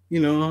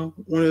 one of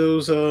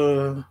those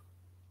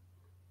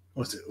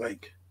what's it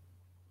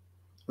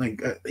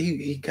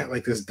he got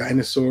like this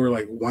dinosaur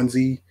like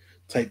onesie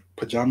type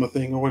pajama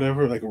thing or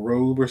whatever, like a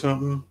robe or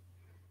something.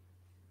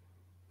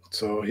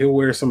 So he'll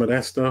wear some of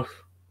that stuff.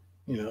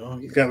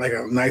 He's got like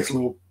a nice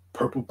little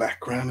purple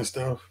background and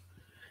stuff.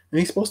 And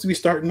he's supposed to be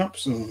starting up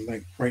soon,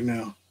 like right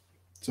now.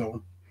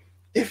 So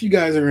if you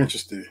guys are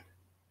interested,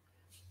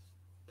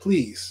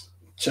 please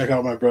check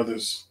out my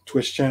brother's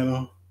Twitch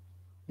channel.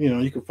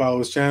 You can follow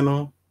his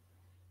channel.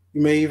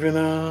 You may even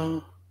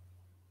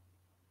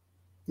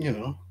you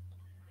know,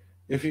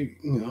 if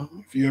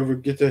you ever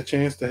get that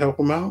chance to help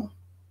him out,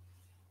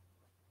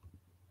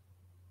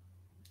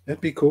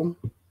 that'd be cool.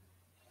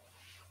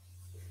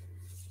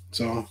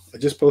 So I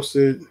just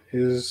posted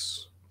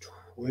his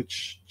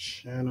Twitch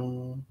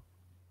channel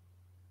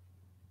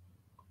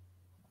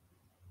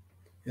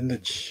in the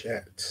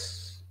chat.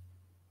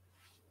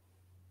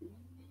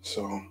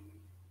 So,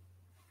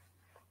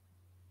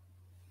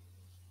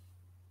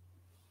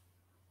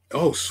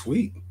 oh,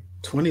 sweet.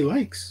 20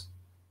 likes.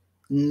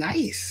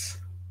 Nice.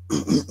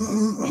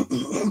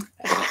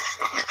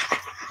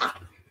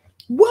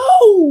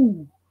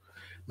 Whoa.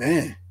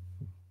 Man,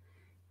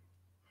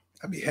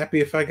 I'd be happy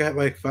if I got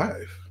like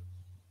 5.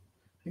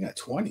 I got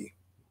 20.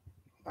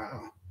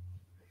 Wow.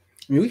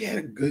 I mean, we had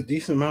a good,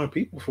 decent amount of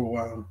people for a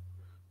while,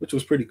 which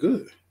was pretty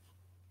good.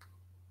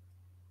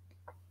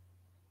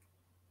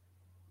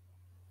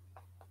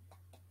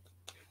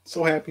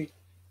 So happy.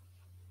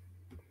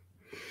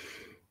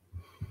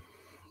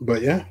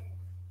 But yeah.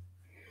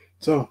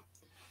 So,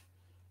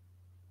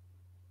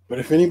 but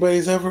if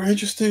anybody's ever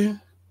interested,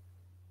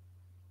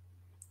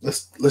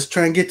 let's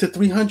try and get to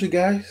 300,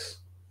 guys.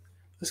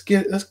 Let's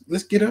get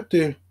up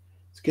there.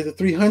 Let's get to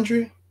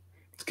 300.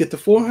 Let's get to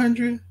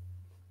 400.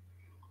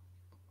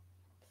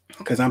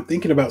 Because I'm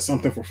thinking about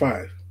something for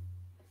 5.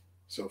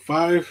 So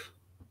 5,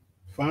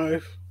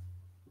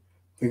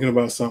 thinking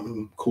about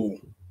something cool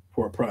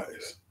for a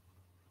prize.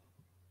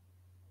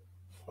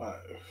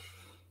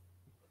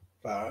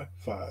 5,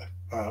 5.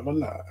 I'm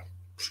alive.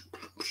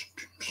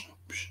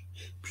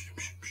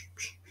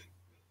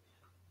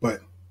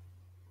 But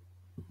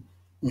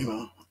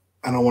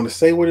I don't want to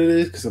say what it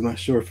is because I'm not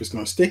sure if it's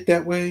going to stick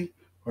that way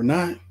or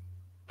not.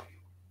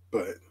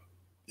 But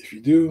if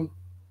you do,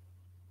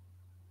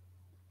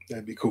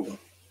 that'd be cool.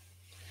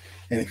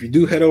 And if you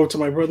do head over to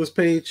my brother's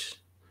page,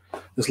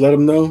 just let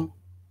him know,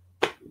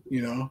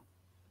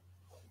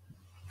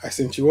 I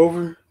sent you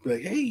over. Be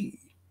like, hey,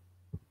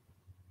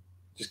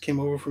 just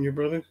came over from your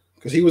brother.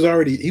 Because he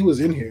was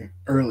in here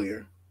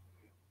earlier.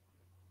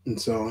 And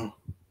so,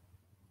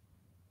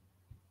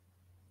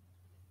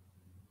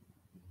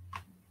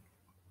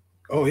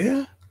 oh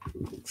yeah,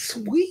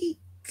 sweet.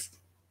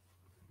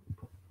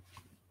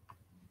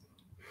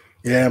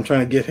 Yeah, I'm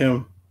trying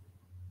to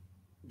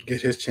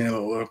get his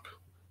channel up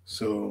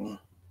so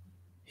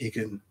he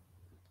can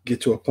get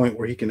to a point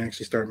where he can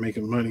actually start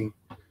making money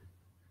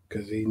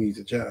because he needs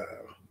a job.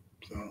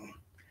 So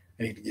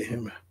I need to get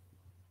him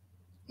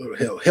a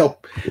little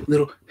help,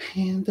 little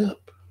hand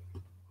up,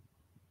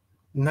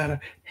 not a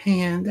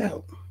hand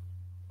out.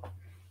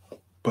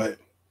 But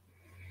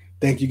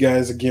thank you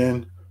guys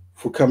again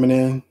for coming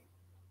in.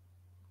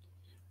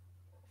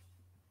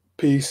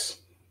 Peace,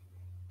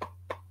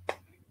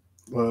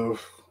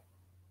 love,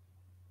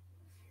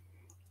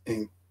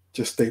 and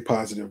just stay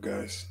positive,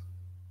 guys.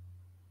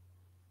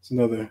 It's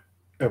another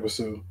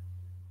episode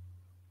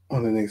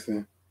on the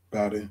Nathan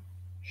Bowden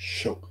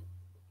Show.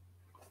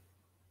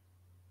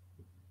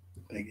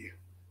 Thank you.